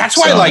 That's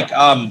why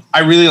I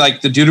really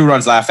like the dude who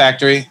runs Laugh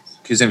Factory.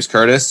 His name's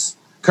Curtis.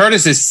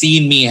 Curtis has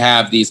seen me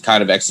have these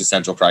kind of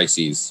existential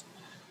crises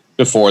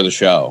before the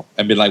show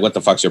and been like, what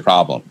the fuck's your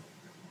problem?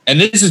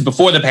 And this is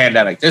before the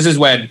pandemic. This is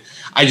when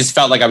I just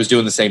felt like I was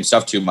doing the same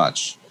stuff too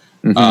much,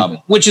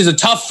 which is a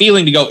tough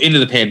feeling to go into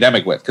the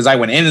pandemic with because I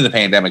went into the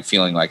pandemic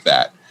feeling like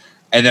that.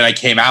 And then I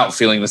came out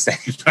feeling the same.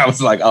 I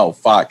was like, oh,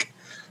 fuck.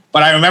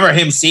 But I remember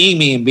him seeing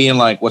me and being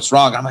like, what's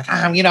wrong? I'm like,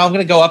 I'm going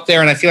to go up there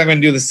and I feel like I'm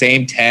going to do the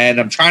same 10.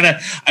 I'm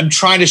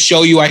trying to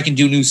show you I can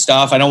do new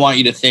stuff. I don't want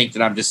you to think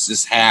that I'm just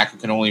this hack who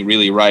can only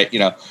really write,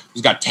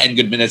 who's got 10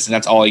 good minutes and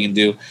that's all he can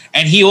do.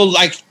 And he'll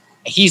like,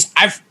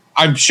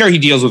 I'm sure he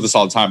deals with this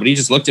all the time, but he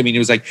just looked at me and he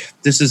was like,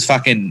 this is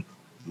fucking,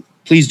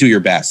 please do your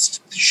best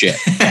shit.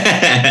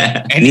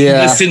 And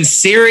the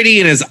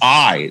sincerity in his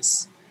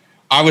eyes,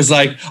 I was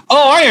like,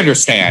 oh, I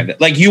understand.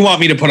 Like, you want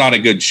me to put on a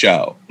good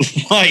show.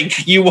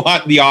 Like, you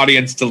want the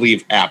audience to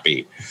leave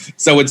happy.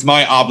 So it's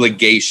my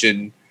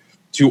obligation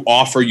to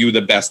offer you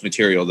the best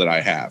material that I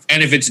have.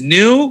 And if it's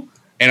new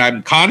and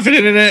I'm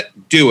confident in it,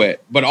 do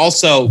it. But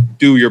also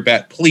do your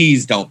best.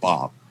 Please don't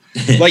bomb.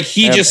 Like,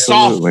 he just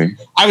saw.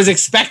 I was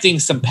expecting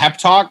some pep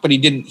talk, but he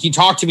didn't. He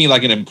talked to me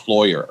like an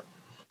employer.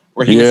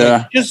 Where he was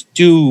like, just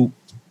do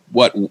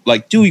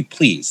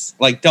please,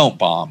 like, don't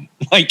bomb.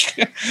 Like,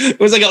 it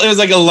was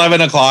like 11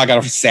 o'clock on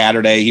a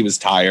Saturday. He was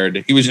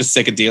tired. He was just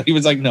sick of deal. He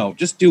was like, no,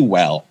 just do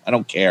well. I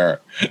don't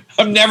care.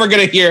 I'm never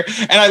going to hear.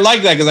 And I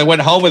like that because I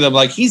went home with him.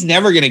 Like, he's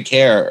never going to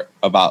care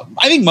about,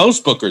 I think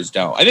most bookers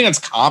don't. I think that's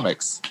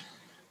comics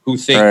who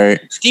think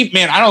Steve,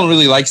 man, I don't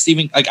really like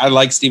Stephen. Like, I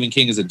like Stephen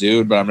King as a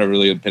dude, but I'm never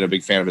really been a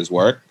big fan of his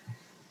work.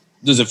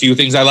 There's a few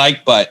things I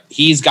like, but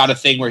he's got a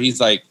thing where he's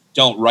like,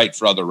 don't write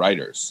for other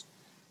writers.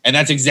 And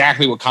that's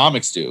exactly what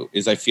comics do,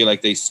 is I feel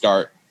like they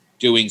start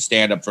doing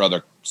stand-up for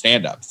other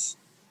stand-ups.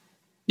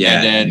 Yeah.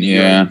 And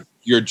then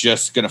you're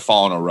just going to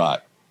fall in a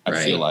rut,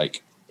 I feel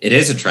like. It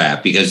is a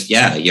trap because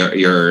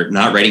you're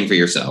not writing for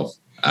yourself,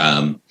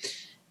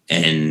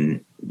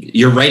 and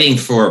you're writing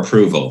for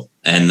approval,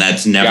 and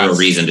that's never a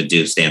reason to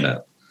do stand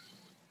up.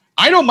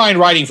 I don't mind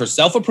writing for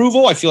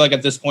self-approval. I feel like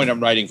at this point I'm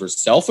writing for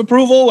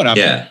self-approval, and I'm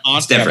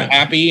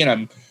happy,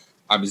 and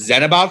I'm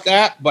zen about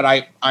that.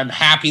 But I'm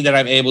happy that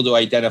I'm able to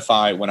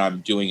identify when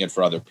I'm doing it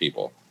for other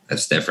people.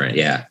 That's different.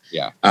 Yeah.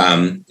 Yeah.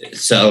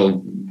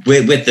 So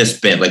with this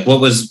bit, like what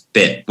was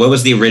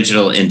the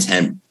original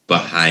intent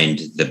behind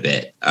the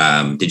bit?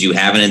 Did you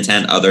have an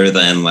intent other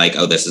than like,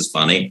 oh, this is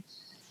funny?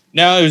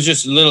 No, it was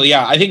just a little.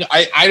 Yeah. I think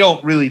I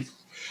don't really,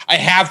 I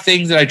have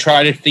things that I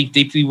try to think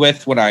deeply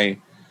with when I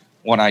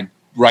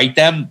write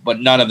them, but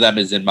none of them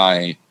is in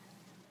my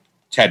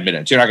 10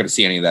 minutes. You're not going to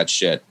see any of that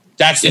shit.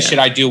 That's the shit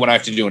I do when I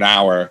have to do an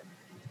hour.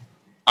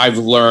 I've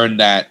learned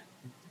that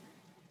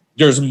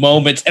there's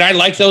moments, and I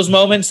like those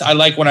moments. I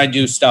like when I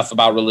do stuff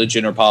about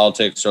religion or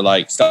politics or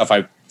like stuff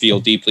I feel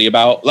deeply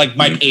about, like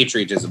my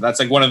patriotism. That's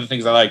like one of the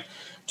things I like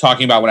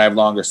talking about when I have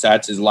longer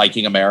sets is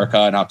liking America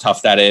and how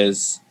tough that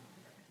is.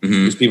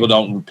 Because people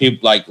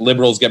like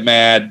liberals get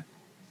mad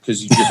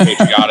because you're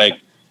patriotic.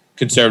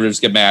 Conservatives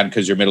get mad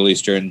because you're Middle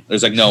Eastern.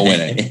 There's like no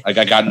winning. Like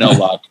I got no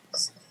luck.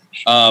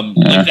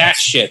 Like that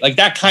shit, like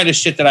that kind of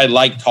shit that I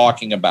like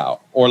talking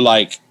about, or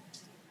like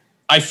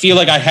I feel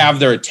like I have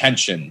their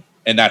attention,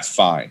 and that's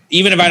fine.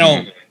 Even if I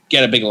don't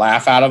get a big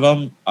laugh out of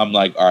them, I'm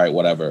like, all right,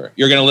 whatever.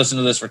 You're gonna listen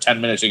to this for 10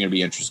 minutes. You're gonna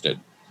be interested.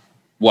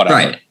 Whatever.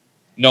 Right.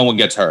 No one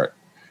gets hurt,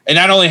 and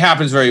that only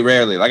happens very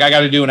rarely. Like I got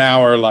to do an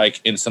hour,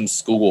 like in some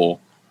school,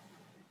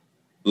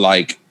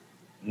 like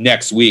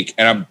next week,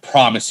 and I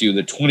promise you,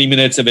 the 20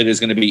 minutes of it is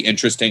going to be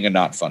interesting and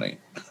not funny.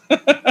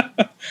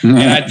 And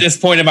at this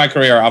point in my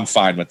career, I'm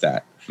fine with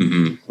that.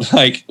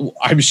 Like,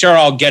 I'm sure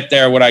I'll get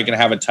there when I can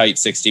have a tight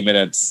 60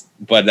 minutes,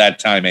 but that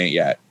time ain't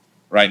yet.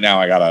 Right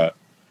now,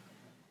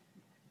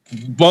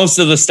 most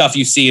of the stuff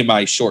you see in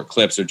my short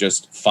clips are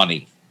just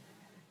funny.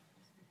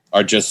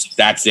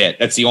 That's it.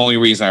 That's the only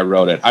reason I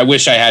wrote it. I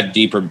wish I had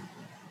deeper,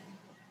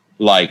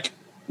 like,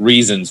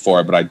 reasons for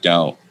it, but I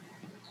don't.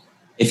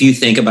 If you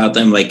think about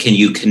them, like, can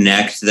you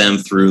connect them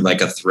through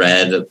like a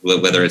thread,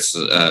 whether it's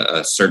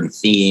a certain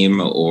theme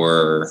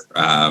or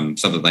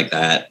something like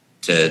that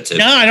to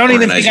no, I don't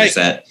even think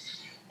set?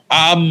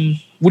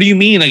 What do you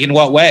mean? Like, in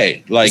what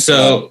way? Like,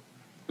 so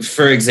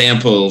for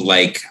example,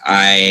 like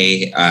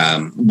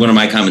one of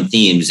my common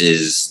themes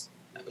is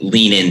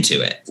lean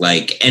into it.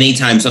 Like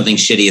anytime something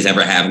shitty has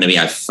ever happened to me,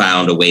 I've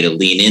found a way to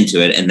lean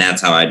into it. And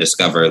that's how I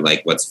discover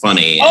like what's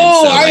funny.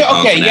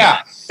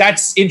 Yeah.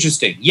 That's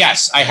interesting.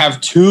 Yes, I have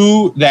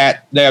two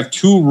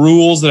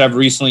rules that I've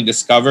recently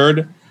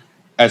discovered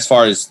as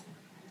far as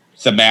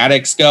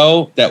thematics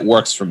go that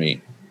works for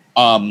me.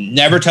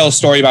 Never tell a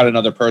story about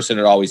another person.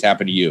 It always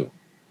happened to you.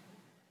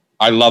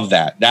 I love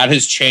that. That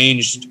has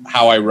changed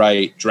how I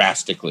write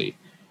drastically.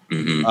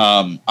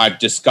 I've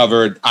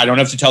discovered I don't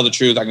have to tell the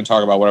truth. I can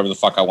talk about whatever the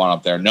fuck I want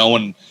up there. No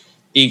one,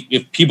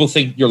 if people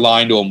think you're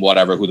lying to them,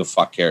 whatever, who the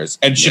fuck cares?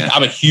 And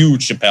I'm a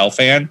huge Chappelle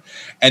fan.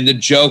 And the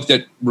joke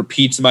that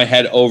repeats in my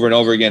head over and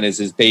over again is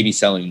his baby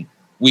selling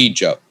weed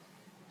joke.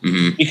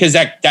 Because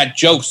that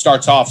joke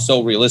starts off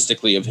so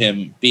realistically of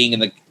him being in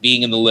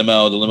the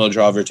limo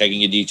driver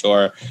taking a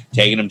detour,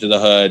 taking him to the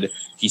hood.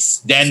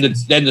 Then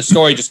the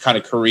story just kind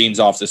of careens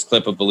off this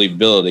clip of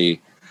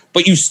believability.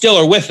 But you still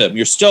are with him.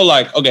 You're still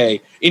like,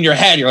 okay, in your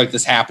head, you're like,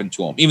 this happened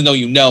to him. Even though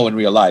you know in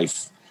real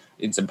life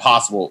it's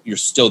impossible, you're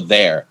still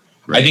there.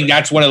 Right. I think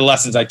that's one of the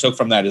lessons I took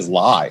from that is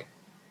lie.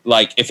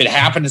 Like, if it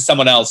happened to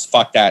someone else,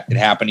 fuck that. It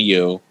happened to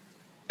you.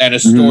 And a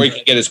story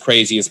can get as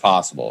crazy as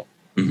possible.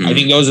 I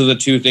think those are the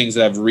two things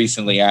that I've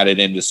recently added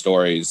into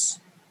stories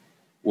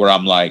where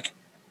I'm like,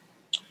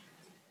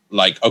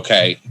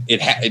 okay,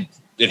 it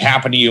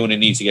happened to you and it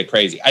needs to get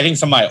crazy. I think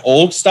some of my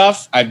old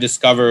stuff, I've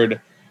discovered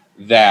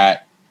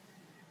that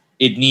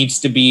it needs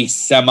to be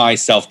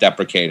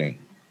semi-self-deprecating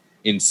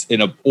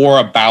or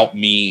about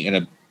me in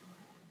a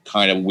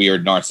kind of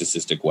weird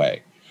narcissistic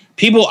way.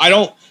 I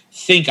don't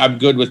think I'm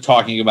good with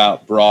talking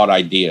about broad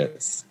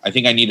ideas. I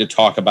think I need to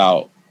talk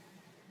about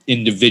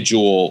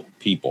individual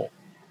people.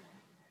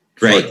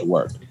 Right. For it to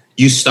work.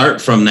 You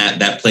start from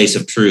that place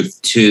of truth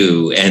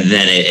too, and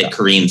then it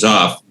careens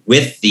off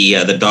with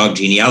the dog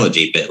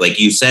genealogy bit.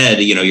 Like you said,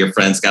 your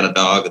friends got a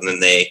dog, and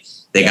then they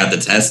got the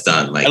test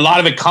done. Like a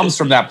lot of it comes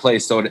from that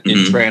place, so it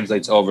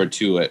translates over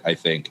to it, I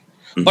think.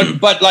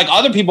 But like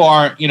other people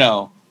aren't,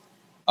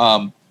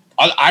 I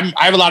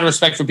have a lot of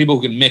respect for people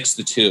who can mix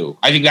the two.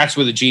 I think that's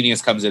where the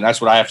genius comes in. That's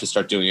what I have to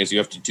start doing is you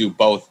have to do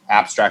both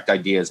abstract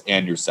ideas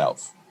and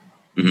yourself.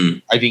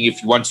 I think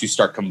once you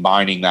start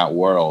combining that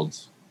world,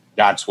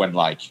 that's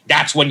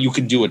when you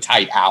can do a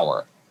tight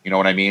hour. You know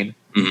what I mean?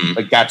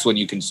 Like that's when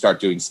you can start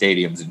doing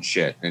stadiums and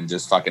shit and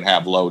just fucking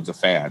have loads of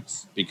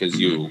fans because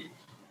you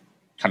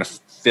kind of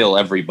fill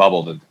every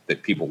bubble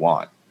that people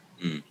want.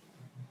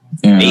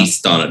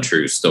 Based on a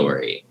true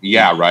story.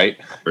 Yeah, right.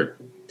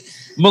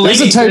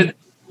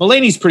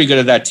 Mulaney's pretty good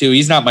at that too.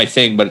 He's not my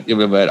thing, but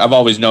I've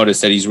always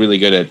noticed that he's really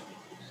good at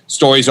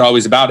stories are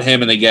always about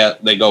him and they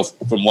go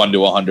from 1 to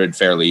 100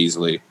 fairly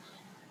easily.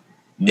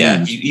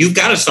 Yeah, you've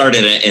got to start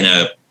in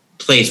a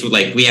place where,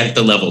 like, we have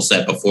to level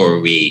set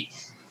before we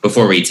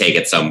take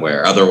it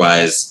somewhere.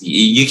 Otherwise,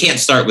 you can't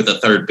start with a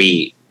third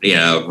beat,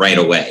 right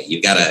away.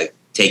 You've got to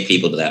take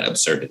people to that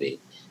absurdity.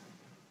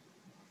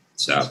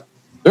 So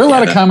there are a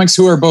lot of comics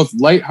who are both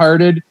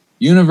lighthearted,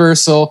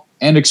 universal,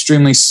 and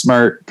extremely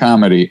smart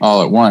comedy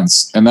all at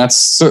once. And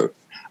that's a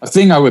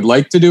thing I would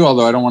like to do,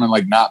 although I don't want to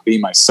like not be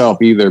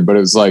myself either. But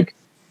it's like,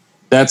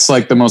 that's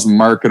like the most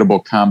marketable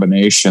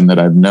combination that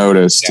I've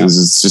noticed is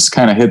it's just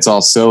kind of hits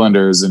all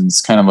cylinders and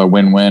it's kind of a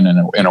win-win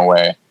in a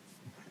way.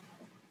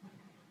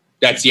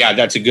 That's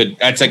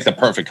like the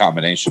perfect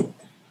combination.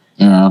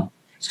 Yeah.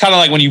 It's kind of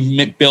like when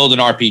you build an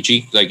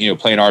RPG, like,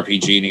 play an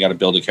RPG and you got to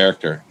build a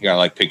character. You got to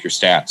like pick your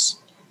stats.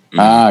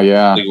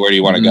 Yeah. Like, where do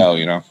you want to go,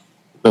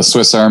 The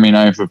Swiss Army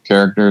knife of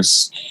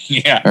characters.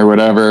 Yeah. Or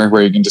whatever,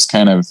 where you can just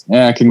kind of,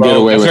 get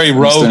away with it. It's very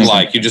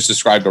rogue-like. You just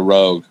described a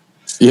rogue.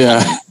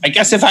 Yeah. I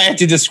guess if I had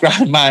to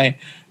describe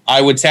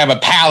I would say I'm a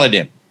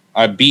paladin.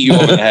 I beat you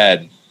over the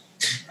head.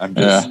 I'm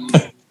just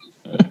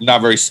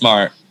not very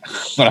smart,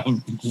 but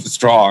I'm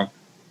strong.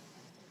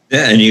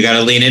 Yeah, and you got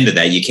to lean into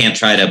that. You can't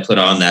try to put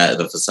on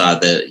the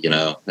facade that,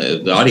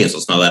 the audience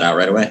will smell that out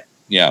right away.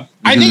 Yeah.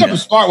 I think I'm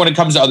smart when it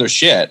comes to other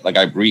shit. Like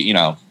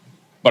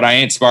but I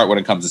ain't smart when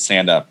it comes to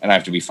stand up, and I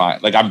have to be fine.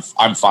 Like I'm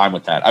fine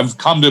with that. I've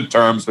come to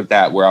terms with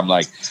that where I'm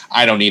like,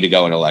 I don't need to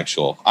go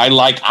intellectual.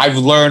 I've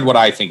learned what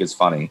I think is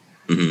funny.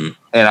 Mm-hmm.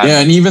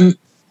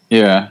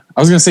 I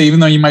was going to say, even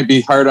though you might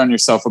be hard on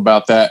yourself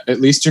about that, at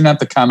least you're not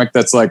the comic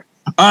that's like,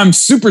 I'm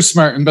super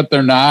smart, but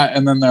they're not.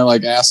 And then they're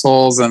like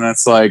assholes. And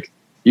it's like,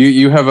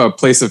 you have a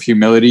place of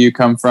humility you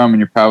come from, and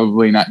you're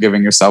probably not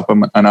giving yourself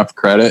enough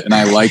credit. And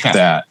I like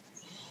that.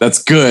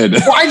 That's good.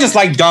 Well, I just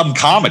like dumb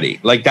comedy.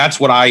 Like that's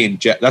what I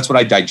that's what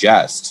I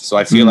digest. So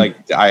I feel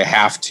like I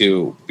have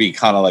to be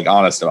kind of like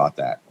honest about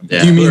that.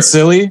 Yeah. Do you mean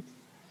silly?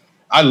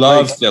 I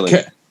love silly.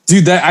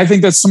 Dude, I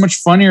think that's so much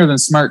funnier than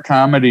smart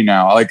comedy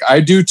now. Like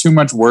I do too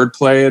much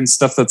wordplay and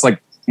stuff that's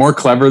like more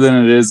clever than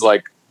it is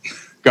like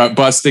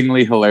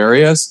gut-bustingly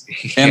hilarious.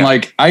 And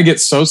like I get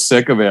so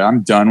sick of it.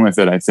 I'm done with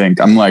it, I think.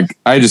 I'm like,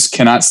 I just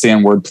cannot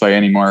stand wordplay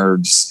anymore. Or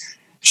just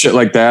shit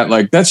like that.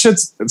 Like that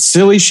shit's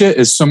silly shit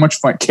is so much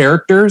fun.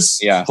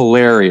 Characters,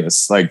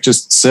 hilarious. Like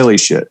just silly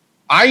shit.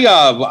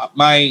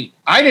 I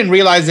didn't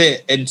realize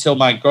it until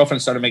my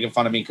girlfriend started making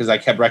fun of me because I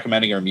kept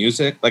recommending her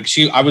music. Like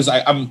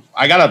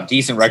I got a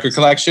decent record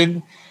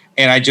collection,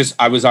 and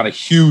I was on a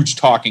huge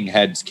Talking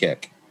Heads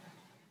kick,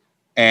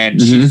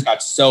 and she just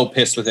got so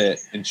pissed with it,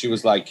 and she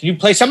was like, "Can you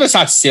play something that's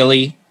not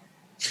silly?"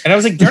 And I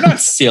was like, "They're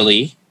not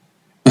silly.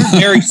 They're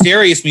very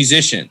serious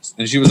musicians."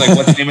 And she was like,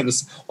 "What's the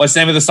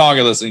name of the song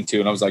you're listening to?"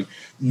 And I was like,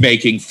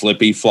 "Making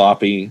Flippy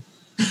Floppy."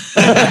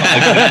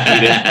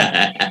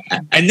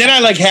 And then I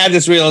like had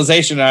this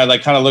realization, and I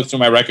like kind of looked through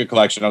my record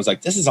collection. I was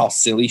like, this is all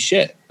silly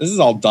shit. This is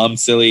all dumb,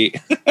 silly.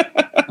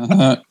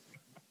 Like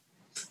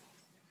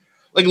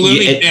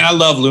Looney, and I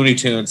love Looney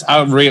Tunes.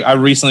 I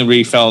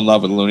recently fell in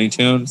love with Looney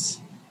Tunes.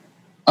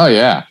 Oh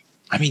yeah.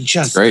 I mean,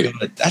 just great.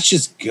 Good. That's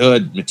just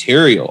good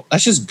material.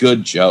 That's just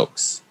good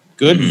jokes.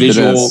 Good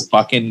visual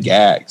fucking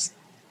gags.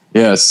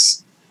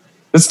 Yes.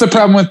 That's the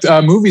problem with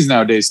movies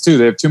nowadays too.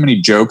 They have too many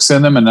jokes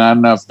in them and not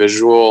enough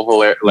visual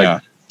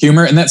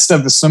humor, and that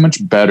stuff is so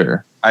much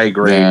better. I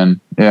agree.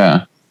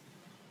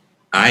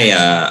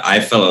 I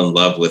fell in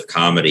love with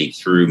comedy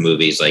through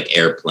movies like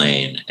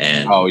Airplane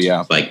and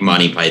like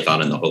Monty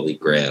Python and the Holy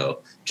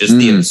Grail. Just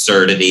the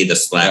absurdity, the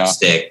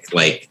slapstick,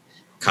 like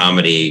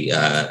comedy.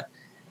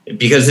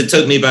 Because it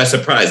took me by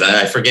surprise.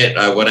 I forget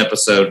what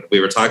episode we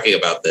were talking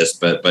about this,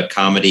 but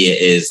comedy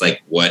is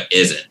like what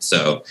isn't.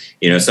 So,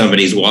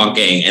 somebody's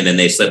walking and then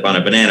they slip on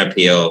a banana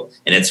peel,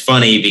 and it's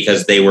funny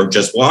because they were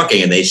just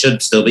walking and they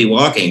should still be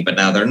walking, but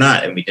now they're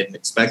not, and we didn't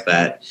expect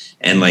that.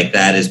 And like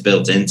that is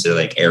built into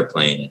like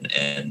Airplane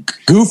and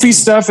goofy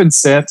stuff and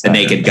satire. The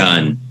Naked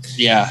Gun.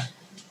 Yeah.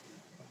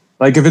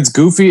 Like if it's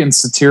goofy and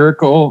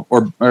satirical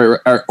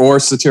or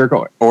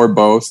satirical or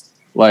both,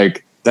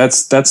 like that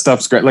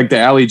stuff's great. Like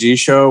the Ali G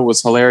show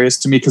was hilarious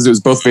to me because it was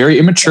both very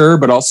immature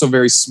but also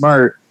very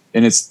smart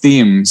in its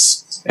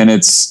themes and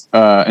its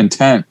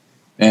intent.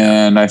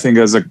 And I think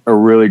it was a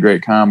really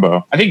great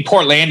combo. I think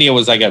Portlandia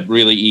was like a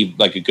really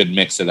a good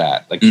mix of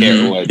that. Like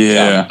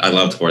I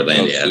loved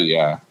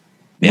Portlandia.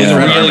 It was a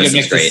really good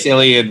mix of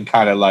silly and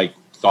kind of like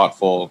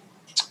thoughtful.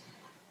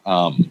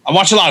 I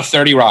watch a lot of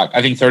 30 Rock.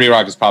 I think 30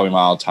 Rock is probably my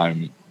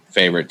all-time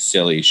favorite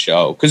silly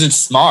show because it's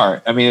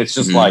smart. I mean, it's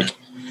just like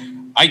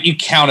you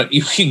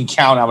can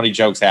count how many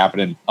jokes happen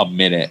in a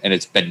minute, and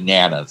it's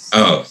bananas.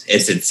 Oh,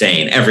 it's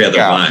insane. Every other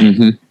line.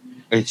 Mm-hmm.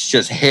 It's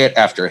just hit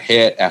after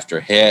hit after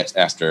hit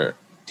after.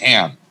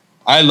 Damn,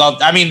 I love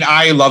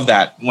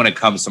that when it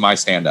comes to my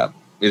stand-up.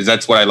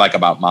 That's what I like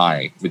about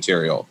my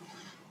material.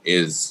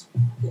 Is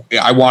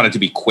I want it to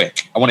be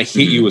quick. I want to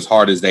hit you as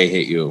hard as they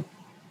hit you.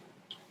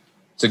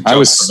 It's a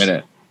joke per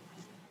minute.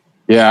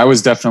 Yeah, I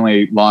was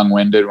definitely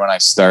long-winded when I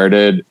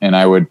started, and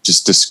I would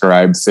just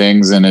describe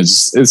things, and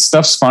it's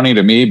stuff's funny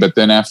to me. But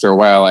then after a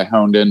while, I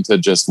honed into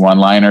just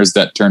one-liners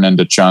that turn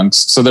into chunks.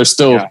 So they're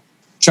still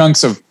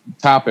chunks of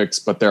topics,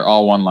 but they're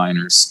all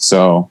one-liners.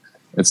 So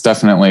it's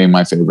definitely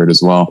my favorite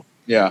as well.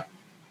 Yeah.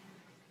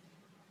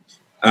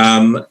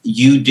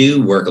 You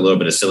do work a little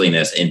bit of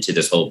silliness into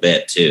this whole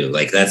bit too.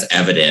 Like that's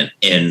evident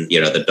in,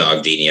 the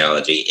dog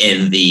genealogy,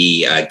 in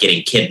the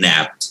getting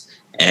kidnapped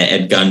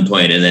at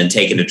gunpoint and then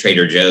taken to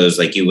Trader Joe's.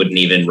 Like you wouldn't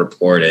even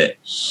report it.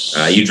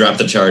 You drop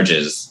the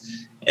charges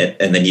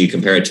and then you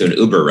compare it to an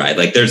Uber ride.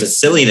 Like there's a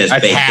silliness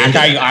baked into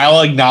it.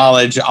 I'll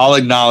acknowledge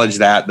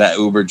that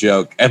Uber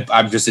joke.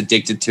 I'm just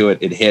addicted to it.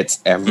 It hits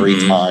every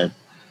time.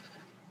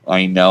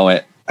 I know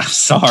it. I'm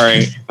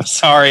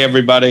sorry,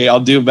 everybody.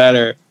 I'll do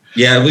better.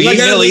 Yeah, you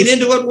gotta lean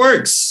into what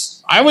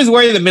works. I was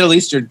worried the Middle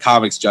Eastern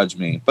comics judge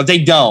me, but they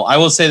don't. I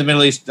will say the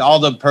Middle East, all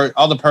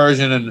the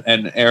Persian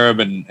and Arab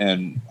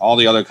and all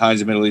the other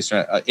kinds of Middle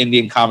Eastern,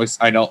 Indian comics.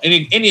 I know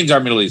Indians are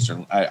Middle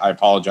Eastern. I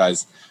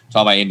apologize to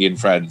all my Indian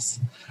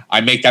friends.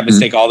 I make that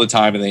mistake all the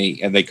time,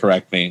 and they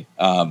correct me.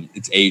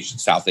 It's Asian,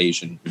 South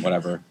Asian,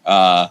 whatever.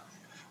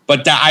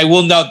 But I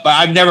will not. But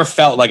I've never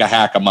felt like a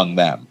hack among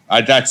them.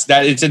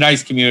 It's a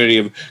nice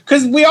community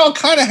because we all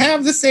kind of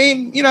have the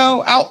same,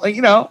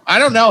 I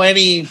don't know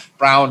any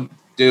brown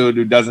dude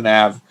who doesn't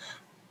have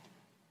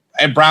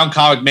a brown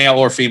comic, male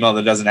or female,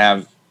 that doesn't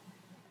have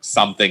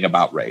something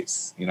about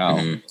race.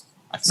 I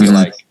feel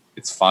like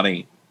it's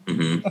funny,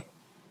 and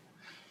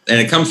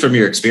it comes from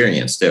your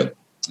experience too.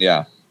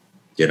 Yeah,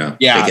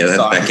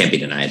 that can't be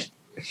denied.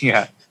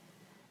 Yeah.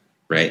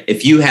 Right.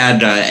 If you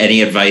had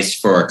any advice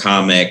for a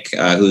comic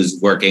who's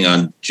working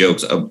on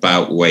jokes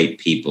about white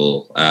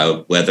people,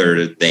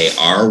 whether they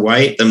are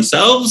white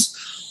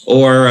themselves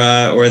or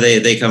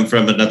they come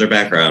from another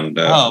background,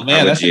 oh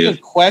man, that's a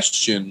good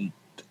question.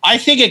 I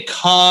think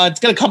it's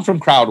going to come from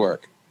crowd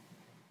work.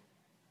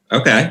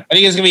 Okay. I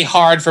think it's going to be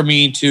hard for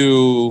me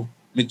to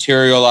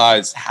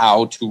materialize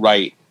how to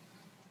write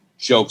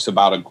jokes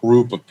about a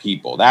group of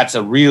people. That's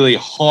a really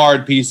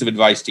hard piece of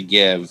advice to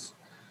give.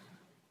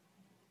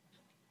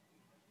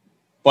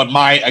 But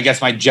I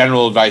guess my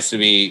general advice to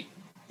be,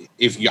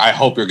 I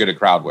hope you're good at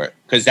crowd work,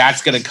 because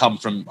that's going to come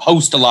from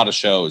host a lot of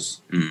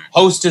shows,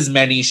 host as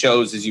many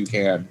shows as you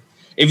can.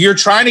 If you're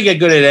trying to get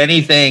good at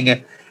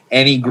anything,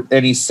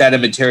 any set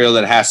of material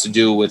that has to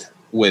do with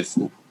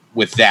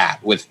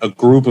a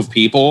group of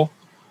people,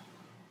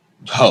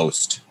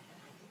 host.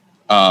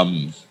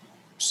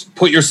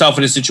 Put yourself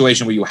in a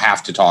situation where you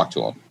have to talk to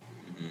them,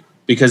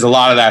 because a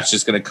lot of that's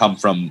just going to come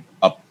from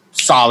a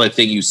solid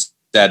thing you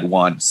said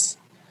once,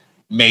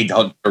 made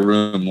the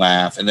room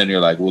laugh, and then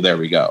you're like, well, there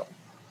we go.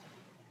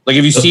 Like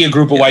if you see a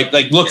group of white,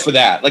 like look for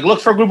that. Like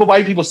look for a group of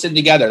white people sitting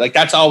together. Like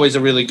that's always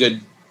a really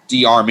good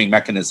de-arming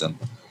mechanism,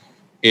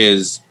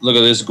 is look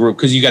at this group,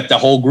 because you got the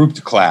whole group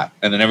to clap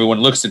and then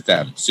everyone looks at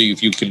them. So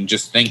if you can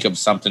just think of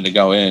something to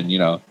go in,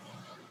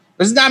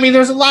 there's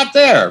a lot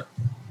there.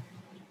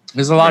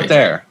 There's a lot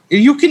there.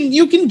 You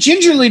can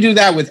gingerly do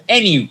that with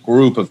any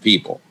group of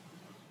people.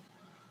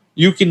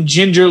 You can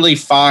gingerly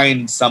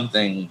find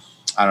something.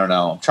 I don't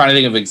know. I'm trying to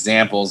think of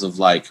examples of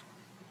like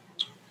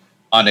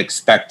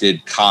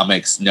unexpected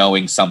comics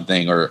knowing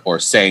something or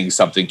saying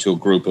something to a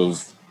group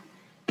of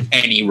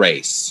any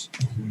race.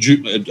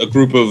 A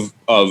group of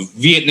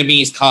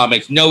Vietnamese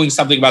comics knowing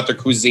something about their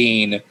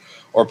cuisine,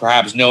 or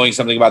perhaps knowing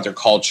something about their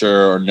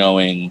culture, or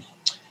knowing.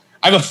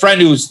 I have a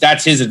friend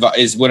that's his advice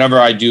is whenever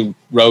I do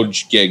road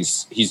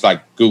gigs, he's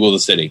like, Google the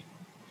city,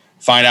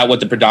 find out what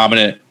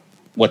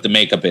the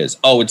makeup is.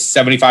 Oh, it's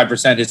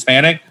 75%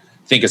 Hispanic.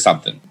 Think of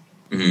something.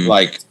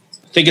 Like,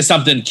 think of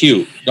something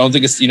cute. You don't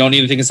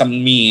need to think of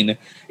something mean.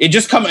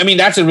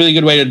 That's a really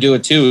good way to do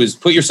it too, is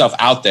put yourself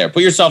out there.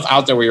 Put yourself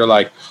out there where you're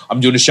like, I'm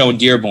doing a show in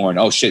Dearborn.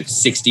 Oh shit,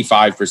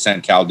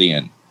 65%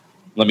 Chaldean.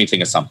 Let me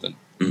think of something.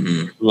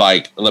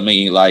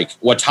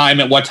 What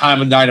time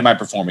of night am I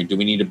performing? Do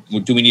we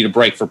need a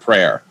break for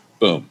prayer?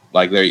 Boom.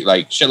 Like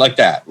shit like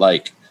that.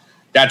 Like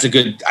that's a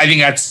good, I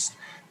guess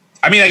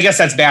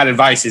that's bad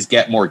advice, is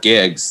get more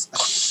gigs.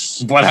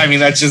 But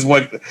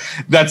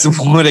that's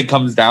what it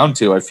comes down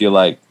to. I feel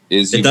like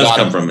it does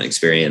come from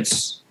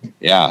experience.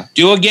 Yeah,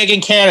 do a gig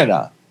in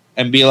Canada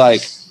and be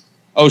like,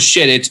 oh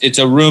shit, it's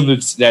a room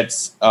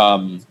that's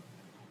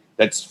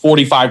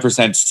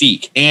 45%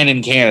 Sikh and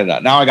in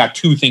Canada. Now I got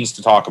two things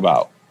to talk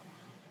about,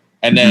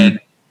 and then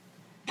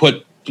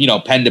put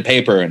pen to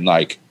paper and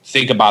like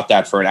think about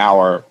that for an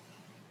hour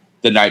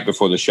the night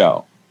before the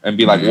show, and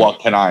be like, what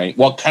can I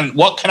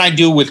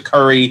do with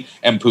curry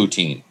and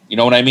poutine? You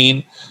know what I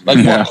mean?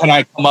 Like, what can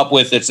I come up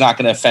with that's not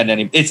going to offend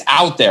any? It's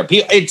out there.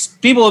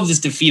 People have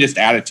this defeatist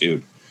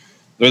attitude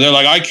where they're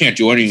like, I can't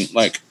do any.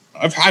 Like,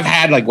 I've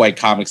had like white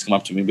comics come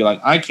up to me and be like,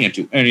 I can't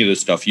do any of the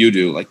stuff you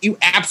do. Like, you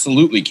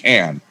absolutely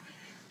can.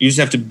 You just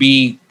have to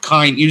be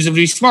kind. You just have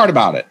to be smart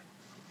about it.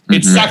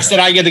 It sucks that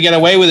I get to get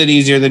away with it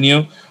easier than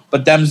you,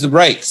 but them's the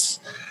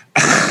breaks.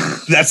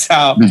 That's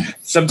how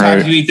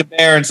sometimes you eat the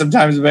bear and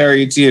sometimes the bear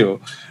eats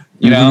you.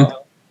 You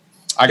know,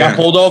 I got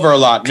pulled over a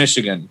lot in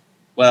Michigan.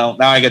 Well,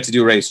 now I get to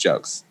do race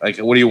jokes. Like,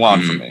 what do you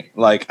want from me?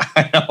 Like,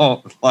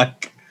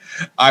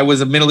 I was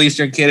a Middle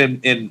Eastern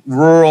kid in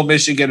rural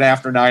Michigan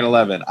after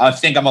 9/11. I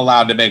think I'm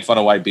allowed to make fun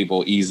of white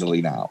people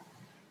easily now.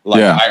 Like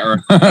Yeah. I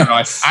earned.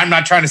 I'm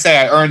not trying to say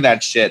I earned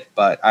that shit,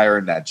 but I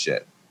earned that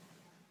shit.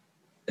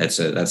 That's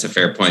a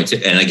fair point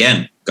too. And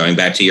again, going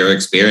back to your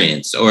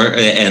experience,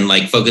 and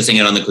like focusing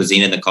it on the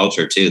cuisine and the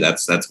culture too.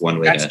 That's one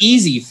way. That's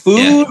easy.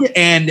 Food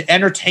and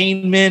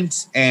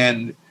entertainment,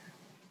 and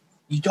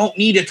you don't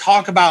need to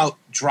talk about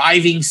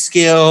driving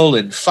skill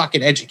and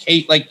fucking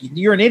educate. Like,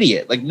 you're an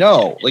idiot. Like,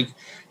 no, like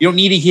you don't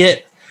need to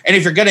hit. And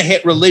if you're going to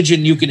hit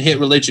religion, you can hit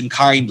religion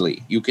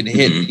kindly. You can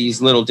hit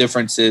these little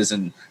differences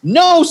and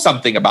know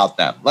something about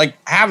them. Like,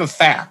 have a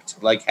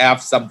fact, like have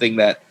something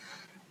that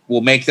will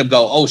make them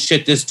go, oh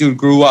shit, this dude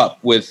grew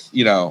up with,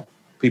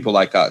 people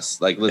like us.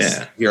 Like,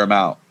 let's hear him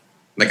out.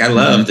 Like, I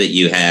love that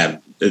you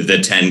have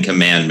the 10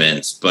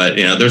 commandments, but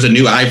there's a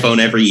new iPhone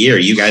every year.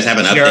 You guys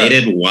haven't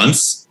updated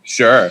once.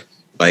 Sure.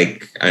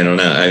 Like, I don't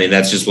know. I mean,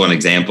 that's just one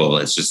example.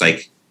 It's just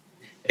like,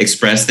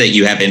 express that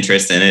you have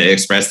interest in it,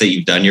 express that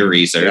you've done your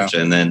research,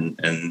 and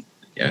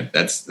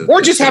that's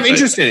or just have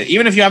interest in it.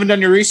 Even if you haven't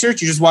done your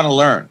research, you just want to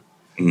learn.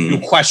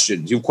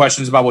 Mm-hmm. You have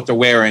questions about what they're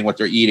wearing, what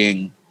they're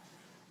eating,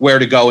 where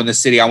to go in the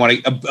city. I want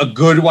a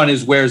good one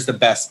is, where's the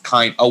best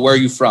kind? Oh, where are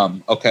you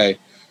from? Okay.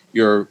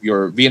 You're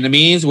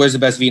Vietnamese. Where's the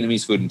best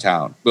Vietnamese food in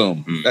town?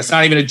 Boom. Mm-hmm. That's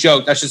not even a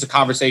joke. That's just a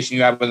conversation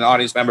you have with an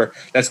audience member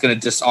that's going to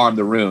disarm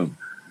the room.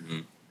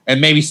 And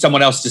maybe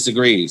someone else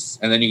disagrees,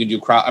 and then you can do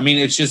crowd. I mean,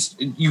 it's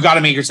just, you got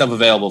to make yourself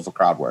available for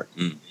crowd work.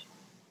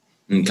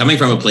 And coming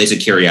from a place of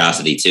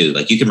curiosity too,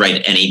 like you can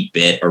write any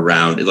bit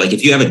around. Like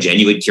if you have a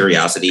genuine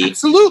curiosity,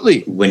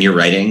 absolutely, when you're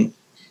writing,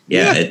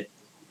 I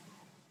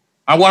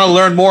want to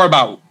learn more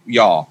about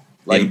y'all.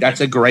 Like that's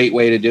a great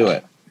way to do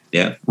it.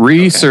 Yeah,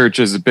 research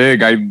is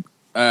big.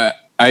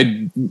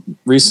 I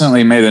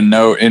recently made a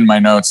note in my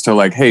notes to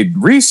like, hey,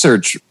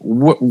 research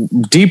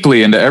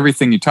deeply into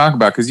everything you talk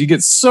about, because you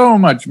get so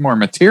much more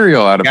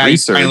material out of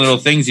research. Tiny little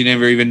things you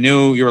never even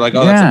knew. You were like,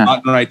 oh, that's a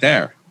button right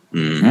there.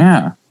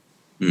 Yeah.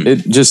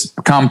 It just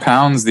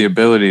compounds the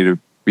ability to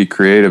be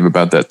creative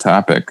about that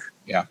topic.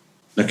 Yeah.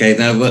 Okay,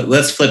 now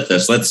let's flip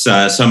this. Let's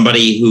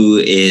somebody who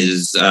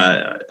is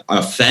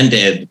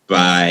offended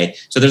by.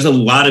 So there's a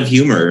lot of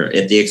humor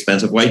at the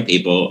expense of white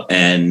people,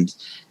 and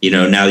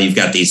now you've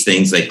got these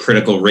things like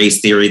critical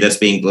race theory that's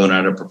being blown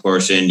out of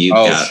proportion.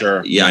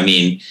 Sure. Yeah, I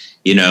mean,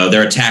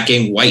 they're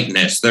attacking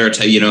whiteness. They're,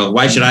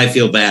 why should I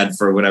feel bad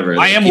for whatever?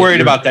 I am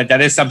worried about that.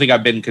 That is something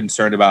I've been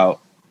concerned about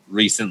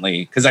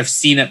recently, because I've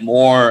seen it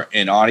more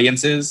in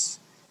audiences.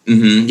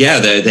 Mm-hmm. Yeah,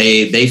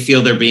 they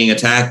feel they're being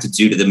attacked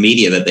due to the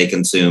media that they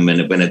consume,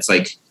 and when it's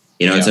like,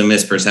 it's a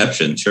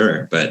misperception,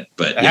 sure, but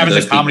it happens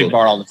at comedy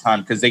bar all the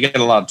time because they get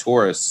a lot of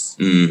tourists.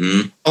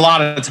 Mm-hmm. A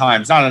lot of the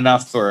times, not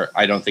enough for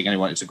I don't think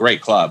anyone. It's a great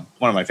club,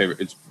 one of my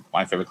favorite. It's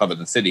my favorite club in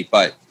the city,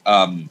 but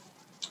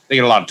they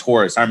get a lot of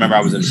tourists. I remember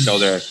I was at a show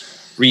there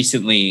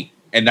recently,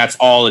 and that's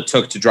all it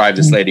took to drive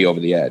this lady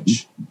over the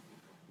edge.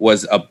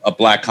 Was a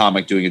black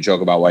comic doing a joke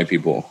about white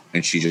people,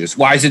 and she just,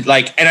 why is it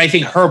like? And I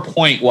think her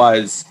point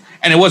was,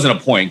 and it wasn't a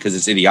point because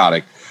it's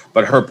idiotic,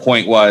 but her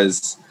point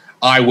was,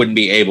 I wouldn't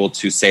be able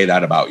to say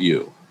that about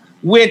you.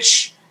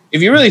 Which,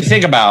 if you really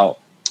think about,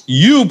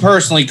 you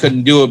personally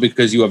couldn't do it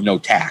because you have no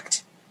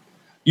tact.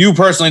 You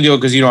personally do it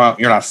because you're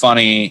not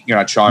funny, you're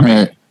not charming.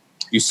 Right.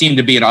 You seem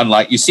to be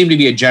you seem to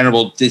be a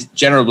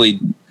generally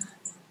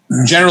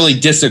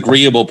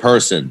disagreeable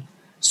person.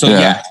 So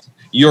yes,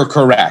 you're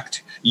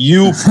correct.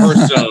 You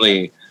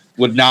personally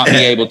would not be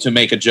able to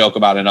make a joke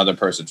about another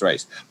person's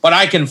race. But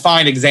I can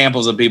find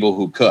examples of people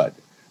who could,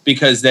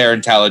 because they're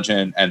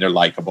intelligent and they're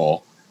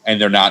likable and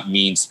they're not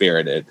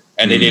mean-spirited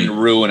and they didn't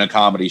ruin a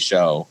comedy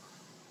show.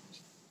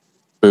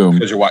 Boom.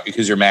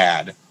 Because you're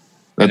mad.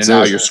 That's and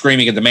now you're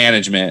screaming at the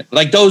management.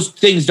 Like, those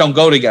things don't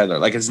go together.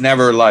 Like, it's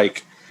never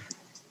like,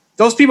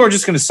 those people are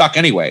just going to suck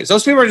anyways.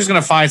 Those people are just going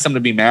to find something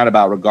to be mad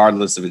about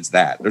regardless if it's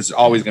that. There's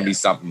always going to be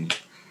something.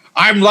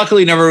 I've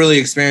luckily never really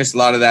experienced a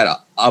lot of that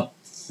up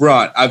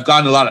front. I've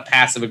gotten a lot of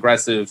passive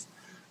aggressive.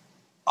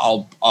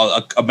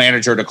 A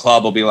manager at a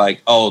club will be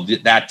like, "Oh,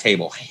 that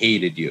table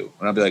hated you,"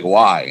 and I'll be like,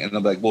 "Why?" And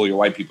they'll be like, "Well, you're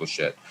white people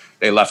shit.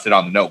 They left it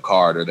on the note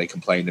card, or they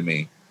complained to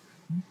me."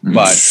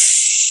 But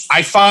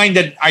I find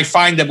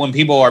that when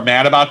people are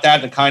mad about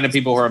that, the kind of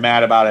people who are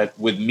mad about it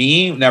with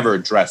me never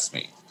address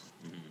me.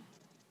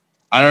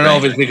 I don't know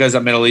if it's because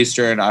I'm Middle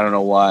Eastern. I don't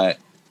know what.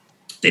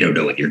 They don't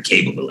know what you're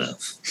capable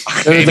of.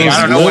 Maybe,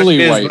 I don't know what it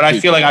is, but I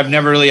feel like I've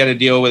never really had to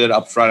deal with it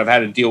up front. I've had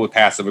to deal with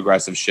passive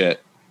aggressive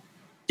shit.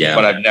 Yeah.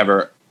 But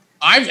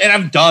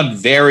I've done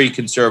very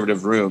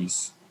conservative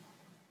rooms,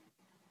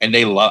 and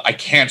I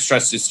can't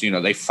stress this,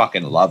 they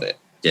fucking love it.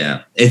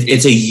 Yeah.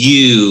 It's a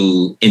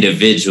you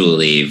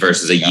individually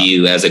versus a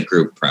you as a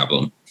group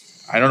problem.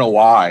 I don't know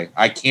why.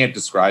 I can't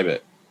describe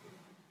it.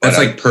 That's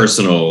like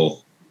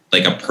personal,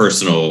 like a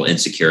personal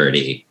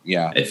insecurity.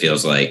 Yeah. It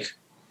feels like.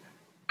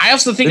 I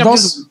also think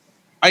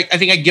I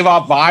think I give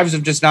off vibes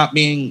of just not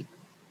being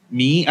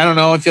me. I don't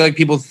know. I feel like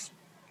people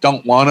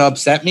don't want to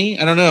upset me.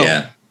 I don't know.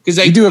 Yeah. Because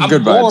you do have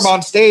good vibes. Warm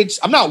on stage.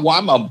 I'm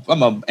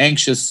a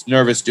anxious,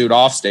 nervous dude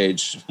off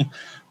stage,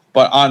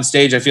 but on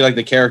stage, I feel like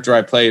the character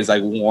I play is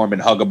like warm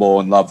and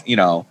huggable and love.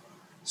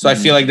 So I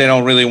feel like they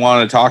don't really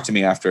want to talk to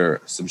me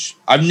after some.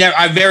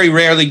 I very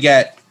rarely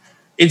get.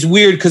 It's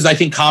weird because I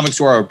think comics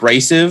who are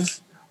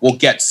abrasive will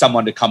get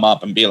someone to come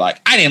up and be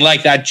like, "I didn't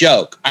like that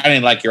joke. I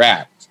didn't like your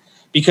act,"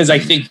 because I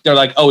think they're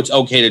like, "Oh, it's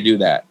okay to do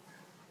that."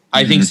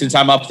 I think since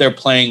I'm up there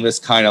playing this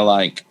kind of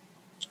like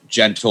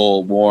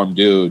gentle, warm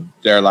dude,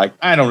 they're like,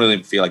 I don't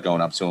really feel like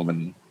going up to him,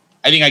 and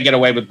I think I get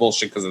away with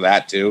bullshit because of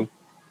that too.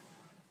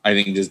 I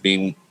think just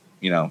being,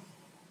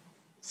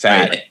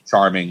 fat,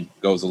 charming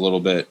goes a little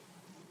bit.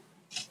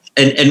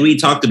 And we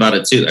talked about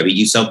it too. I mean,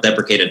 you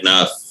self-deprecate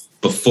enough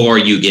before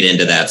you get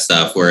into that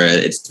stuff where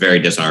it's very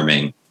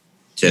disarming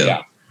too.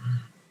 Yeah.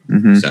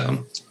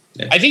 So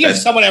I think if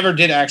someone ever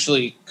did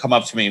actually come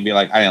up to me and be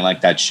like, I didn't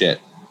like that shit,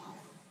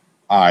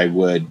 I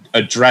would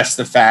address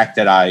the fact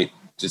that I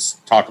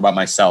just talk about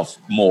myself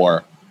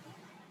more,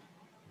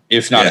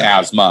 if not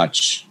as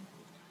much.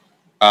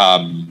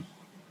 And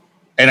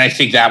I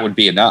think that would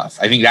be enough.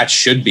 I think that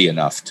should be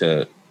enough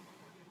to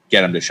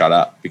get him to shut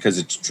up because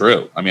it's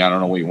true. I mean, I don't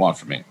know what you want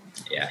from me.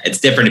 Yeah, it's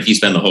different if you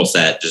spend the whole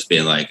set just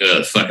being like,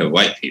 "Oh, fucking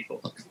white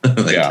people."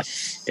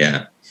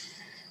 Yeah.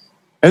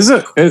 As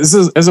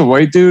a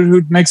white dude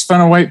who makes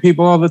fun of white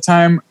people all the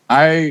time,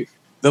 the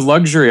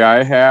luxury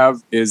I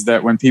have is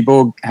that when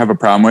people have a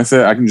problem with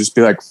it, I can just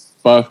be like,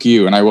 "Fuck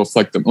you," and I will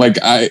flick them. It's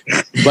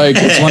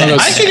one of those.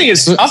 I think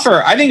it's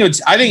tougher. I think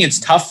it's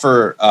tough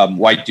for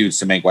white dudes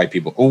to make white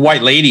people, or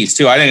white ladies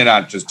too. I think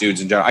not just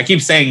dudes in general. I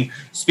keep saying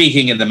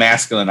speaking in the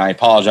masculine. I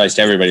apologize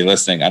to everybody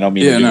listening. I don't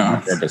mean to do it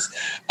on purpose.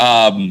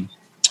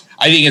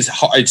 I think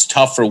it's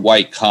tough for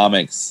white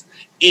comics,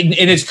 and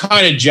it's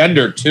kind of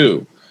gendered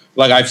too.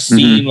 Like I've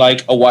seen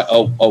like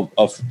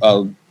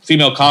a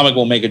female comic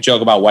will make a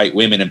joke about white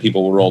women and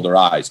people will roll their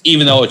eyes,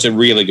 even though it's a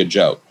really good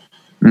joke.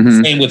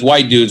 Same with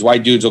white dudes.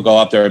 White dudes will go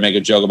up there and make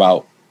a joke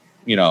about,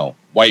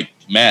 white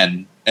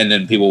men, and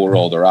then people will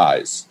roll their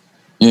eyes.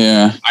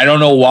 Yeah. I don't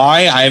know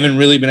why. I haven't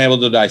really been able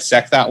to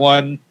dissect that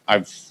one.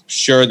 I'm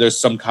sure there's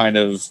some kind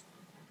of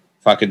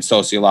fucking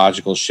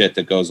sociological shit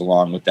that goes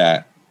along with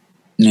that.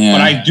 Yeah.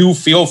 But I do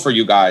feel for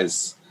you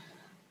guys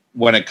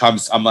when it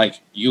comes. I'm like,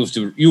 you have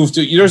to,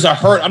 there's a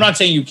hurdle. I'm not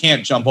saying you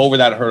can't jump over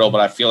that hurdle, but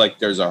I feel like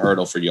there's a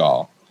hurdle for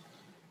y'all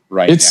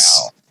now.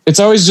 It's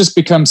always just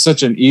become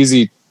such an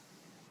easy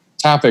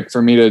topic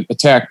for me to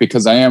attack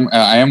because I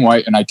am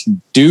white and I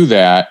can do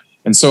that.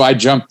 And so I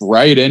jump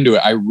right into it.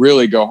 I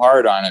really go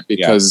hard on it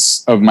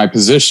because of my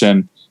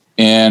position.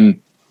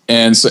 And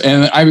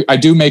I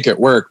do make it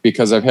work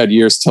because I've had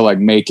years to like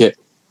make it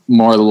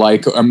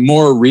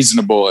more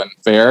reasonable and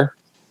fair.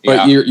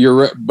 But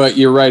you're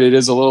right. It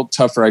is a little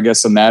tougher, I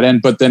guess, on that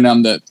end. But then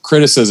on the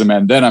criticism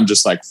end, then I'm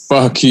just like,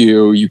 fuck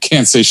you. You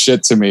can't say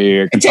shit to me.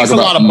 It takes a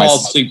lot of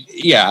balls to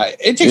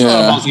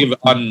give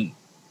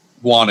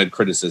unwanted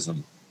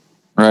criticism.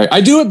 Right. I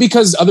do it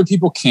because other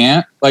people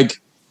can't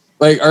like,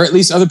 or at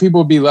least other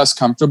people would be less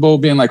comfortable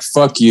being like,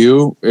 fuck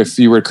you if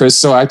you were Chris.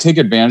 So I take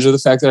advantage of the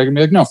fact that I can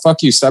be like, no,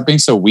 fuck you. Stop being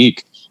so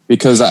weak.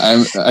 Because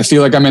I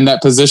feel like I'm in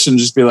that position,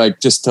 just be like,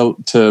 just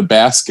to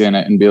bask in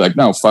it and be like,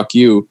 no, fuck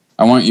you.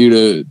 I want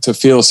you to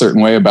feel a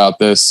certain way about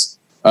this.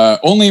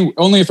 Only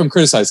if I'm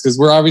criticized, because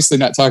we're obviously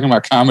not talking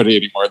about comedy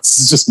anymore.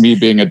 It's just me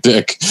being a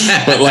dick.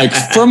 But like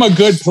from a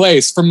good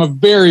place, from a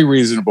very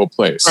reasonable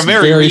place, from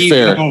a very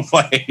fair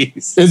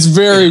place. It's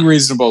very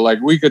reasonable. Like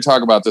we could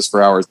talk about this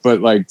for hours,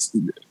 but like,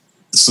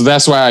 so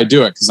that's why I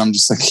do it. Because I'm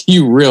just like,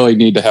 you really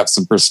need to have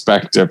some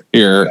perspective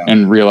here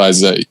and realize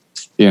that,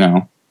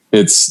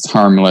 it's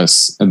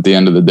harmless at the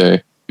end of the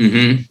day.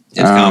 Mm-hmm.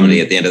 It's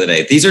comedy at the end of the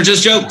day. These are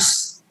just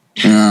jokes.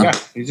 Yeah,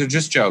 these are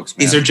just jokes,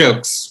 man. These are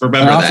jokes.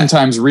 Remember that.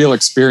 Oftentimes real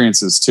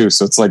experiences too.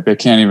 So it's like they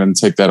can't even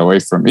take that away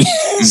from me.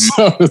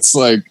 So it's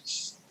like,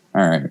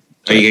 all right.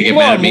 Are you gonna get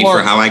mad at me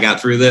for how I got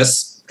through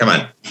this? Come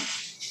on.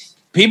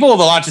 People have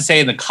a lot to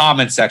say in the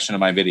comment section of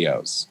my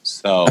videos.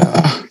 So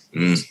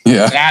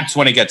that's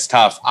when it gets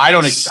tough. I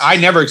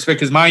never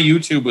expect, because my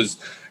YouTube was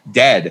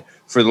dead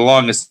for the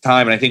longest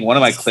time. And I think one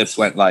of my clips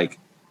went like,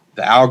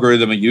 the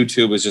algorithm of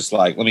YouTube was just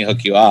like, let me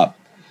hook you up.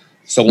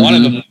 So one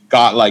of them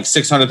got like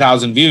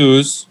 600,000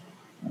 views.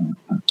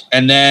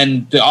 And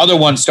then the other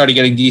one started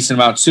getting decent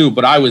amount too.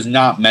 But I was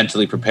not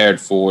mentally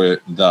prepared for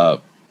the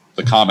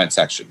comment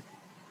section.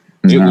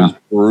 It was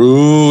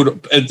brutal.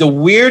 The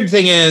weird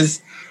thing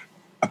is,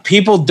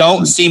 people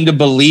don't seem to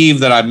believe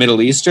that I'm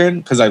Middle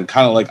Eastern because I'm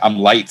kind of like, I'm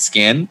light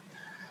skinned.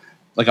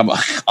 Like I'm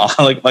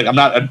like I'm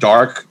not a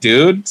dark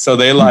dude. So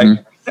they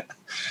like,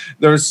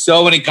 there were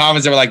so many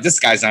comments that were like, this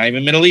guy's not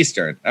even Middle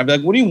Eastern. I'd be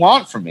like, what do you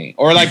want from me?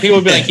 Or like people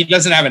would be like, he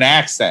doesn't have an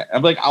accent.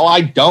 I'm like, oh, I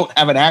don't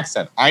have an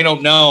accent. I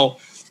don't know.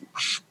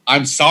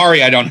 I'm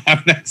sorry, I don't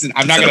have an accent.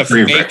 I'm not going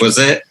to fake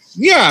it.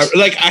 Yeah,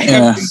 like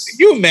can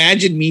you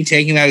imagine me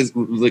taking that as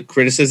like,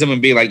 criticism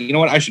and being like, you know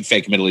what, I should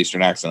fake a Middle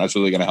Eastern accent. That's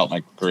really going to help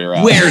my career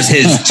out. Where's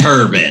his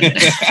turban?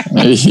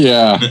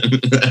 Yeah.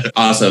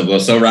 Awesome.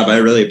 Well, so Rob, I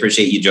really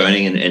appreciate you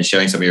joining and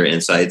sharing some of your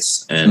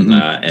insights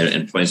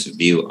and points of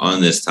view on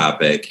this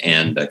topic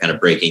and kind of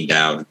breaking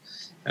down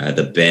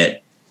the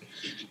bit.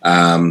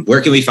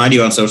 Where can we find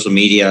you on social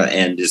media?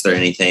 And is there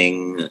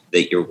anything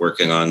that you're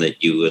working on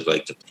that you would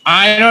like to?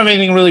 I don't have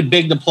anything really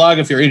big to plug.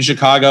 If you're in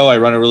Chicago, I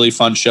run a really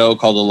fun show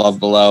called The Love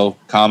Below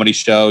Comedy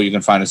Show. You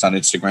can find us on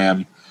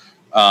Instagram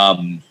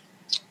and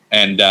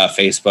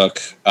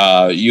Facebook.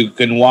 You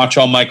can watch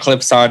all my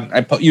clips on.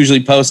 I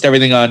usually post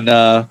everything on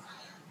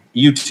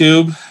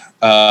YouTube,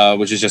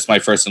 which is just my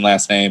first and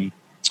last name.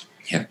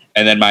 Yeah.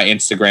 And then my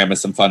Instagram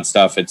is some fun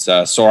stuff. It's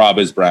Sohrab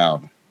is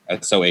Brown.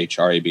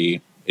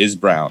 SOHRAB is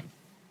Brown.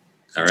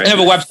 All right. I have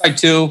a website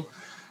too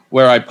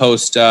where I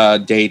post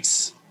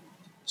dates,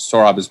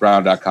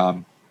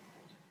 sohrabisbrown.com.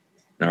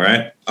 All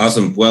right.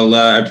 Awesome. Well,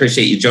 I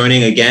appreciate you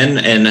joining again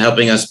and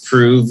helping us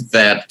prove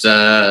that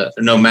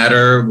no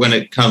matter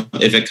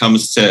if it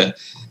comes to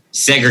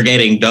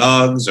segregating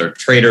dogs or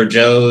Trader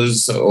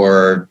Joe's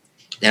or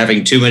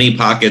having too many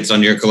pockets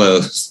on your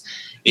clothes,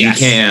 you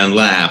can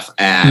laugh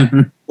at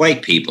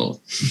white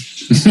people.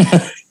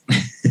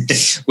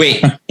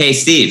 Wait, hey,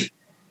 Steve.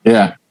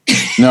 Yeah.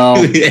 No.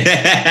 All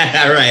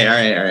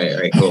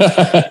right, cool.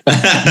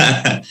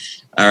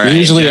 All right. He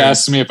usually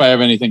asks me if I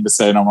have anything to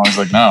say, and I'm always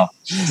like, no.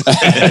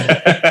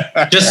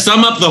 Just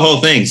sum up the whole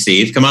thing,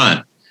 Steve. Come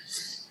on.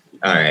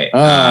 All right.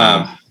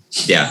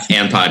 Yeah,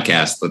 and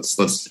podcast.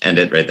 Let's end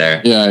it right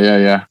there.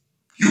 Yeah.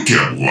 You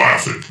can't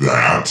laugh at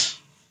that.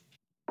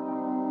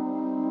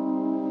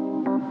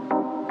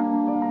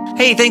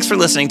 Hey, thanks for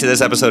listening to this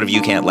episode of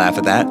You Can't Laugh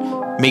at That.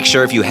 Make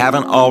sure if you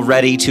haven't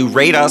already to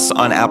rate us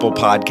on Apple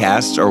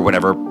Podcasts or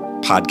whatever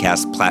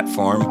podcast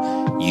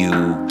platform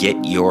you get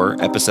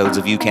your episodes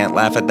of You Can't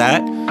Laugh at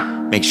That.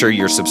 Make sure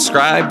you're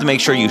subscribed.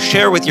 Make sure you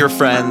share with your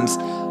friends.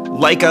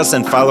 Like us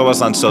and follow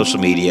us on social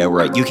media.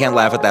 We're at You Can't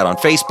Laugh at That on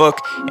Facebook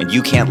and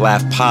You Can't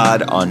Laugh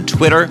Pod on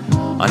Twitter.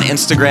 On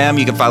Instagram,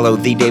 you can follow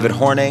The David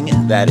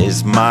Horning. That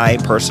is my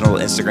personal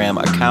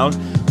Instagram account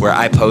where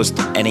I post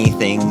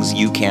anything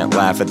You Can't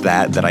Laugh at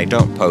that I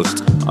don't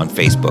post on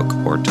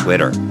Facebook or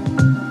Twitter.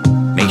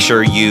 Make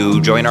sure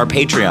you join our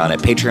Patreon at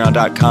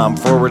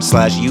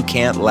patreon.com/You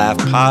Can't Laugh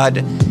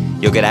Pod.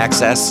 You'll get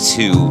access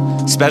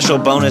to special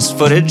bonus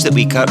footage that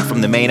we cut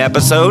from the main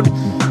episode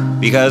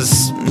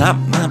because, not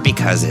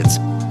because it's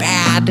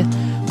bad,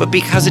 but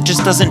because it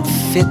just doesn't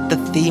fit the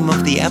theme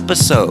of the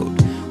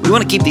episode. We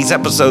want to keep these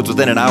episodes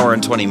within an hour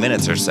and 20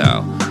 minutes or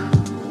so.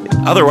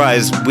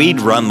 Otherwise,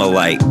 we'd run the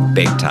light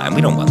big time.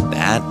 We don't want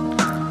that.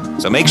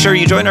 So make sure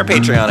you join our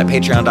Patreon at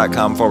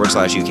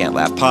patreon.com/You Can't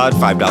Laugh Pod.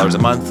 $5 a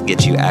month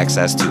gets you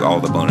access to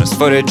all the bonus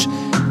footage.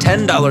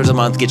 $10 a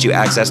month gets you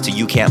access to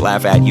You Can't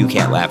Laugh at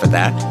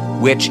That,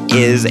 which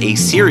is a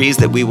series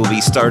that we will be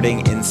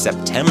starting in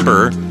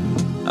September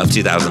of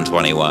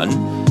 2021,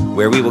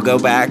 where we will go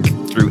back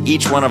through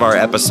each one of our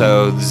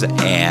episodes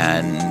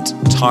and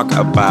talk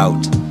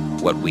about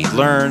what we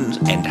learned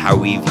and how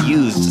we've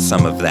used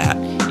some of that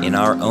in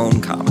our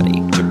own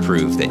comedy to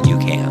prove that you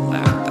can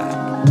laugh at that.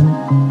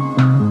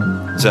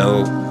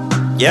 So,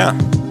 yeah,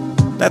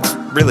 that's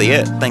really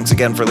it. Thanks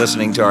again for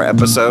listening to our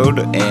episode,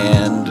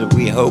 and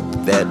we hope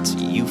that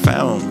you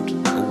found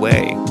a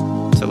way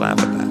to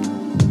laugh at that.